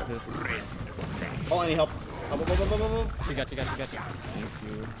 What is this? Oh, I need help. Help. She got you. Thank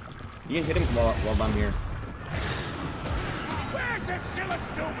you. You can hit him while I'm here. Where's the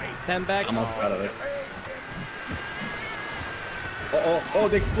Stand back. I'm out of it. Oh,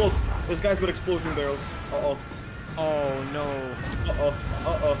 they explode. Those guys with explosion barrels. Oh no.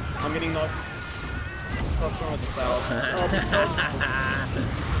 I'm getting knocked. What's wrong with the south?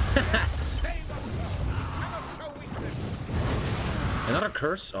 Another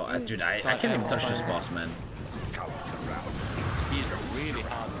curse? Oh, dude, I can't even touch this boss, man. He's really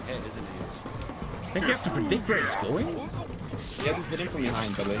hard to hit, isn't he? I think you have to predict where he's going? You have to hit him from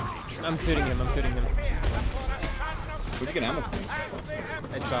behind, by the way. I'm shooting him. Where'd you get ammo from?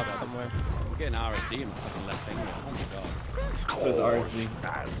 I dropped somewhere. I'm getting RSD in my fucking left finger. Oh my god. What is RSD?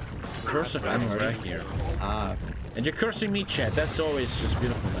 Curse of ammo right here. Ah. And you're cursing me, chat. That's always just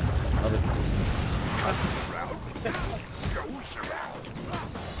beautiful, man. Love it.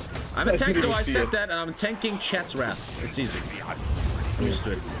 I'm a tank though, I said that, and I'm tanking chat's wrath. It's easy. I'm used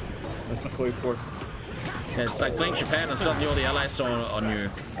to it. That's not going for. Yeah, it's like playing Japan and suddenly all the allies are on you.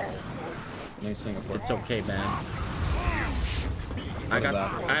 Nice Singapore. It's okay, man. I'm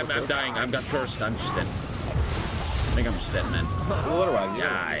dying. I got cursed. I'm just dead. I think I'm just dead, man. We'll arrive.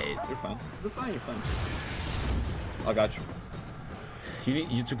 Yeah, You're fine. You're fine. I got you.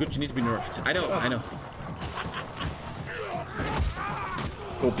 You're too good. You need to be nerfed. I know.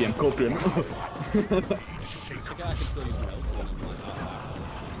 Copium.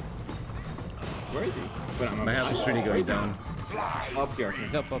 Where is he? My health is really going down. Up here.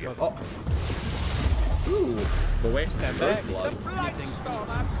 He's up. Oh. Ooh. But wait, stand back.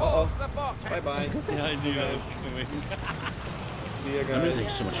 Uh-oh. Bye-bye. Yeah, I knew that was coming. I'm losing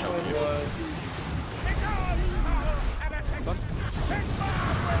so much health here.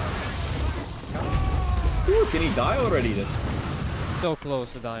 Ooh, can he die already? This. So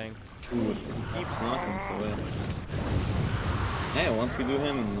close to dying. Ooh, he keeps knocking so well. Hey, once we do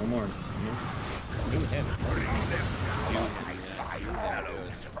him, no more. Do him.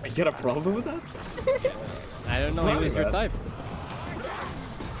 You got a problem with that? I don't know. He was your type.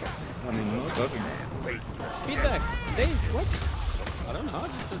 I mean, no, it doesn't. Feedback. Dave, what? I don't know.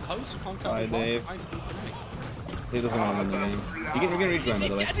 Just the host can't come. Hi, Dave. Dave doesn't want to win the game. You can rejoin, by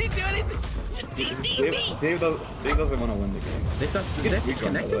the way. I didn't do anything. Just DCB. Dave doesn't want to win the game. They're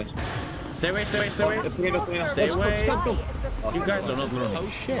disconnected. Stay away. Stay away. You guys are not learning. Oh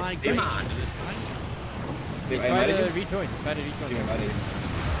shit. Come on. Try to rejoin.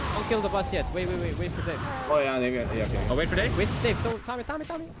 Don't kill the boss yet. Wait for Dave. Oh yeah, okay. Oh, wait for Dave? Wait for Dave. Don't, Tommy.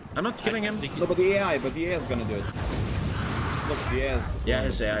 I'm not killing him. No, but the AI is gonna do it. Look, the AI is... Yeah,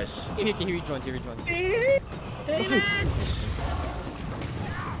 his AI is... He rejoined. Wait.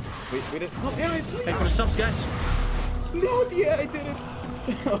 No, AI, please. Thank for the subs, guys. No, the AI did it.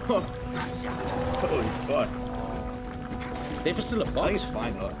 Holy fuck. Dave is still a bot? I think it's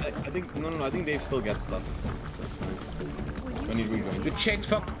fine though. I think I think Dave still gets stuff. I need to rejoin. The chat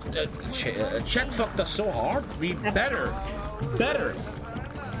fucked us so hard. We better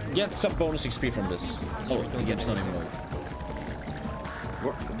get some bonus XP from this. Oh, the game's not even over.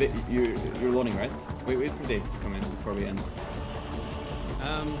 You're loading, right? Wait for Dave to come in before we end.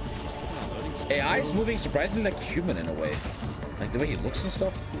 AI is moving surprisingly like human in a way. Like the way he looks and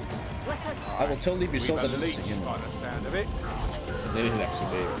stuff. I will totally be sold that this is a human. By the sound of it. It is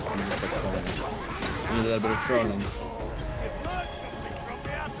actually Dave. I need a little bit of trolling.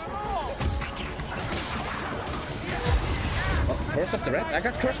 Curse of the rat? I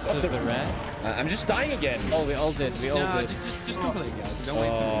got cursed of the rat. I'm just dying again. Oh, we all did. Just complete, guys. Don't wait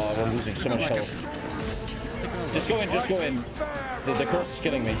for Oh, we're losing so much health. Just go in. The curse is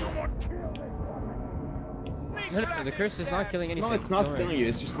killing me. No, the curse is not killing anything. No, it's not killing you.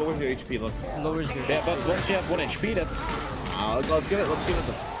 It's just lowers your HP. Look. Lowers your. Yeah, but once you have 1 HP, that's. Let's give it.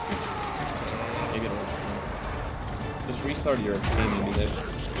 Maybe it'll work. Just restart your game, maybe there.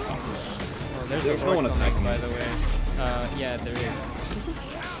 Oh, there's no one attacking, by the way. Yeah, there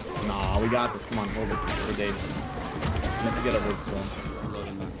is. Nah, we got this. Come on, hold it for Dave. Let's get over this one.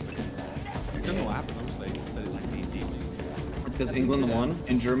 I don't know what happened, honestly. It said it like easy. Because England won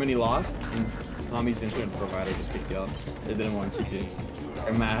and Germany lost, and Tommy's internet provider just picked you up. They didn't want you to.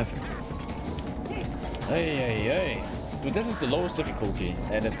 They're mad. Hey. Dude, this is the lowest difficulty,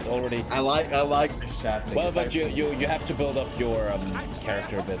 and it's already. I like this chat thing. Well, but you have to build up your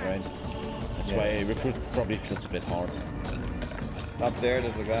character a bit, right? That's why recruit probably feels a bit hard. Up there,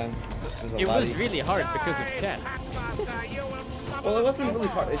 there's a guy. It was really hard because of chat. Well, it wasn't really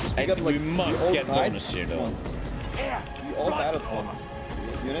hard. It's just we got like. We must get bonus here, though. You all died at once.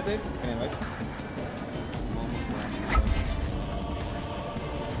 Unit Dave? Can I invite you?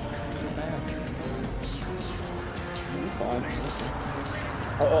 Fine.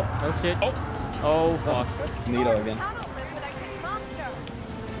 Oh shit. Oh fuck. Neato again.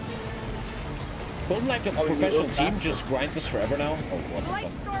 Don't like a professional team just grind this forever now? Oh, what the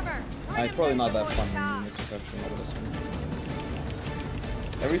fuck? It's probably not that fun when you're professional with this one.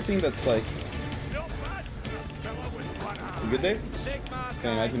 Everything that's like... You good, Dave? Can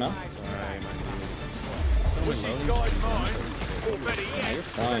I invite you now? Yeah, you're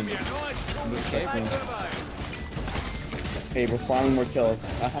fine. I'm just checking. Hey, we're farming more kills.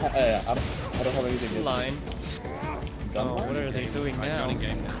 I don't have anything. Line. Oh, what are they doing now?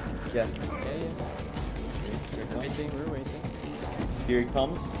 Yeah. We're waiting. Here he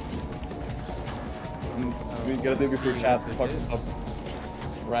comes. We gotta do it before chat fucks us up.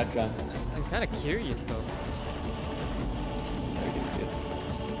 Rat John. I'm kinda curious though. Yeah, you can see it.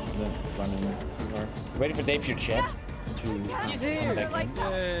 Then running, it's too hard. Waiting for Dave to chat. He's here!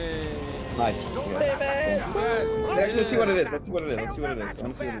 Nice. Let's see what it is. Let's see what it is. I wanna see what it is.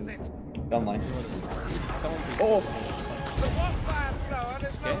 Gunline. Oh!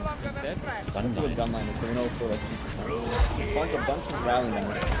 Let's see what gunline is, so we know for like... It's a bunch of rallying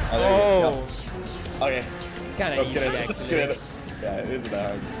gunners. Oh, there you go. Okay. It's kinda easy, actually. Let's get it. Yeah, it isn't that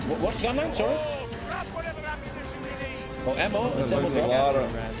hard. What's gunline, sorry? Oh, ammo? It's ammo drop.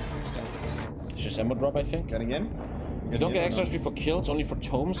 It's just ammo drop, I think. Gun again? You don't get extra XP for kills, only for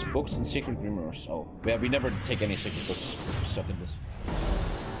tomes, books, and secret rumors. Oh, yeah, we never take any secret books. We suck at this.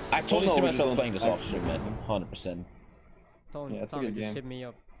 I totally see myself playing this off stream, man. 100%. Tony, yeah, it's a good game. Ship me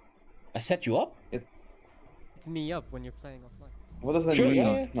up. I set you up? It's me up when you're playing offline. What does that mean?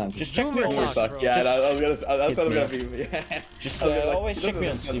 Yeah. No, just check me on Steam. Yeah, that's what I was gonna be. Yeah. Just always check me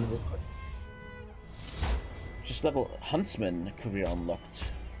on Steam. Just level Huntsman career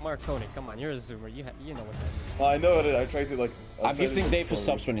unlocked. Markoni, come on, you're a zoomer. You know what that is. Well, I know it. I tried to like. I'm giving Dave for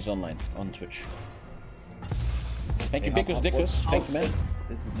subs when he's online on Twitch. Thank you, Bickus Dickus. Thank you, man.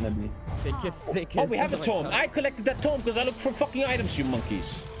 This is gonna be. Oh, we have a tome. I collected that tome because I looked for fucking items, you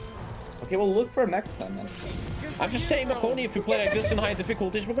monkeys. Okay, well, look for next time, man. I'm just saying, Markoni, if we play like this in high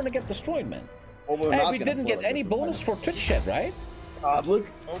difficulties, we're gonna get destroyed, man. Well, hey, we didn't get any bonus for Twitch chat, right? Look.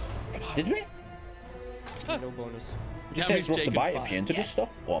 Did we? No bonus. Just say it's worth to buy if you're into this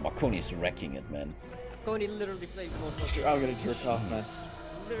stuff. Oh, Markoni is wrecking it, man. Markoni literally playing the most OP. I'm gonna jerk off, man.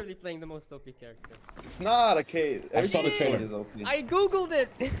 Literally playing the most OP character. It's not okay. I saw the trailer. I googled it.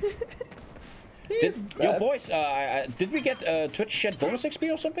 Yo, boys, did we get Twitch chat bonus XP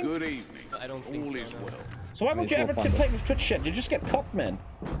or something? Good evening. I don't think all is well. So why would you ever play with Twitch chat? You just get cocked, man.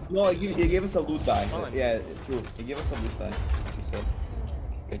 No, he gave us a loot die. Yeah, true. He gave us a loot die. He said.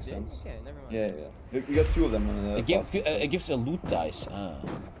 Makes sense. Okay, never mind. Yeah. We got 2 of them. It gives a loot dice. Ah.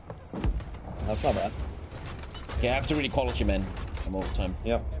 That's not bad. Yeah, I have to really call it you, man. I'm over time.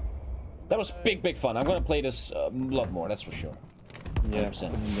 Yeah. That was big fun. I'm gonna play this a lot more, that's for sure. 100%. Yeah, it's a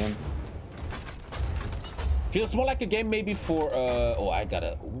good game. Feels more like a game maybe for oh, I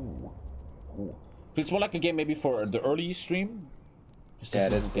gotta ooh. Feels more like a game maybe for the early stream. Just yeah,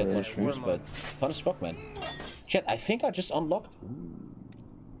 it is get much views, but fun as fuck, man. Chat, I think I just unlocked.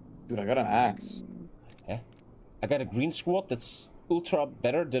 Dude, I got an axe. Yeah. I got a green squad that's ultra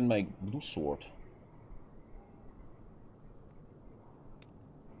better than my blue sword.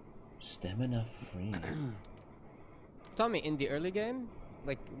 Stamina free. Tommy, in the early game,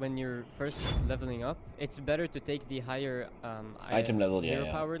 like when you're first leveling up, it's better to take the higher item level, hero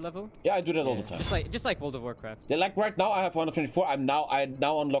power level. Yeah, I do that all the time. Just like World of Warcraft. Yeah, like right now I have 124. I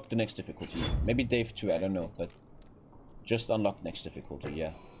now unlock the next difficulty. Maybe Dave too. I don't know, but just unlock next difficulty.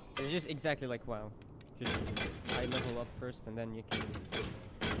 Yeah. It's just exactly like WoW. Just high level up first, and then you can.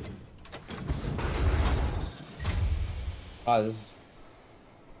 This.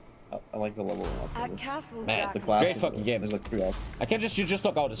 I like the level up. At Castle Man, Jack. the great fucking game. There's like 3 out. I can't just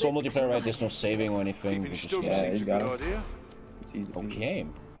log out. It's all multiplayer, right? There's no saving or anything. Yeah, you got it. It's easy. Okay.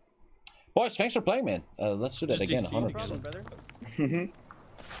 Boys, thanks for playing, man. Let's do that again, 100%.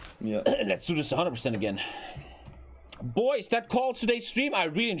 Yeah. Let's do this 100% again. Boys, that called today's stream. I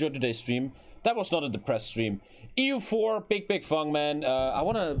really enjoyed today's stream. That was not a depressed stream. EU4, big fun, man. I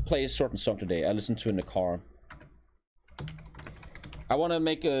want to play a certain song today. I listened to in the car. I want to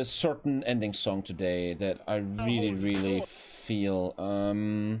make a certain ending song today that I really feel.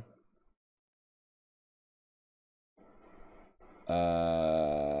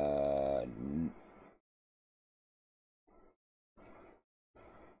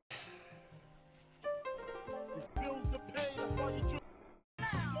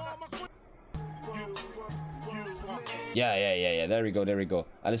 Yeah. There we go.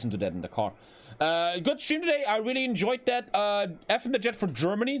 I listened to that in the car. Good stream today. I really enjoyed that. F in the jet for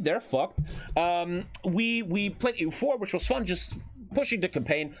Germany. They're fucked. We played EU4, which was fun. Just pushing the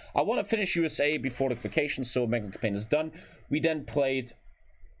campaign. I want to finish USA before the vacation, so Mega campaign is done. We then played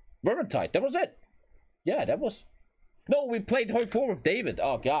Vermintide. That was it. Yeah, that was. No, we played Hoi 4 with David.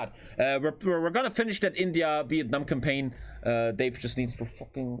 Oh god. We're gonna finish that India-Vietnam campaign. Dave just needs to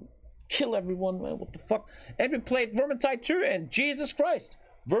fucking kill everyone, man. What the fuck? And we played Vermintide 2, and Jesus Christ,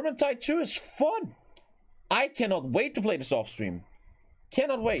 Vermintide 2 is fun. I cannot wait to play this off stream.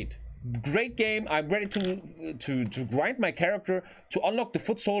 Cannot wait. Great game. I'm ready to grind my character, to unlock the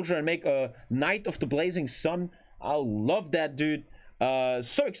foot soldier and make a Knight of the Blazing Sun. I love that, dude.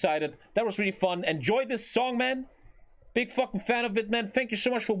 So excited. That was really fun. Enjoy this song, man. Big fucking fan of it, man. Thank you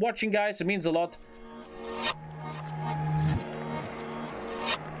so much for watching, guys. It means a lot.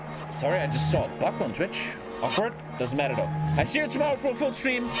 Sorry, I just saw a bug on Twitch. Awkward. Doesn't matter though. I see you tomorrow for a full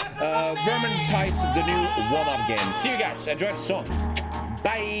stream. Vermintide, the new warm-up game. See you guys. Enjoy the song.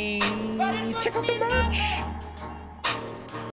 Bye. Check out the merch.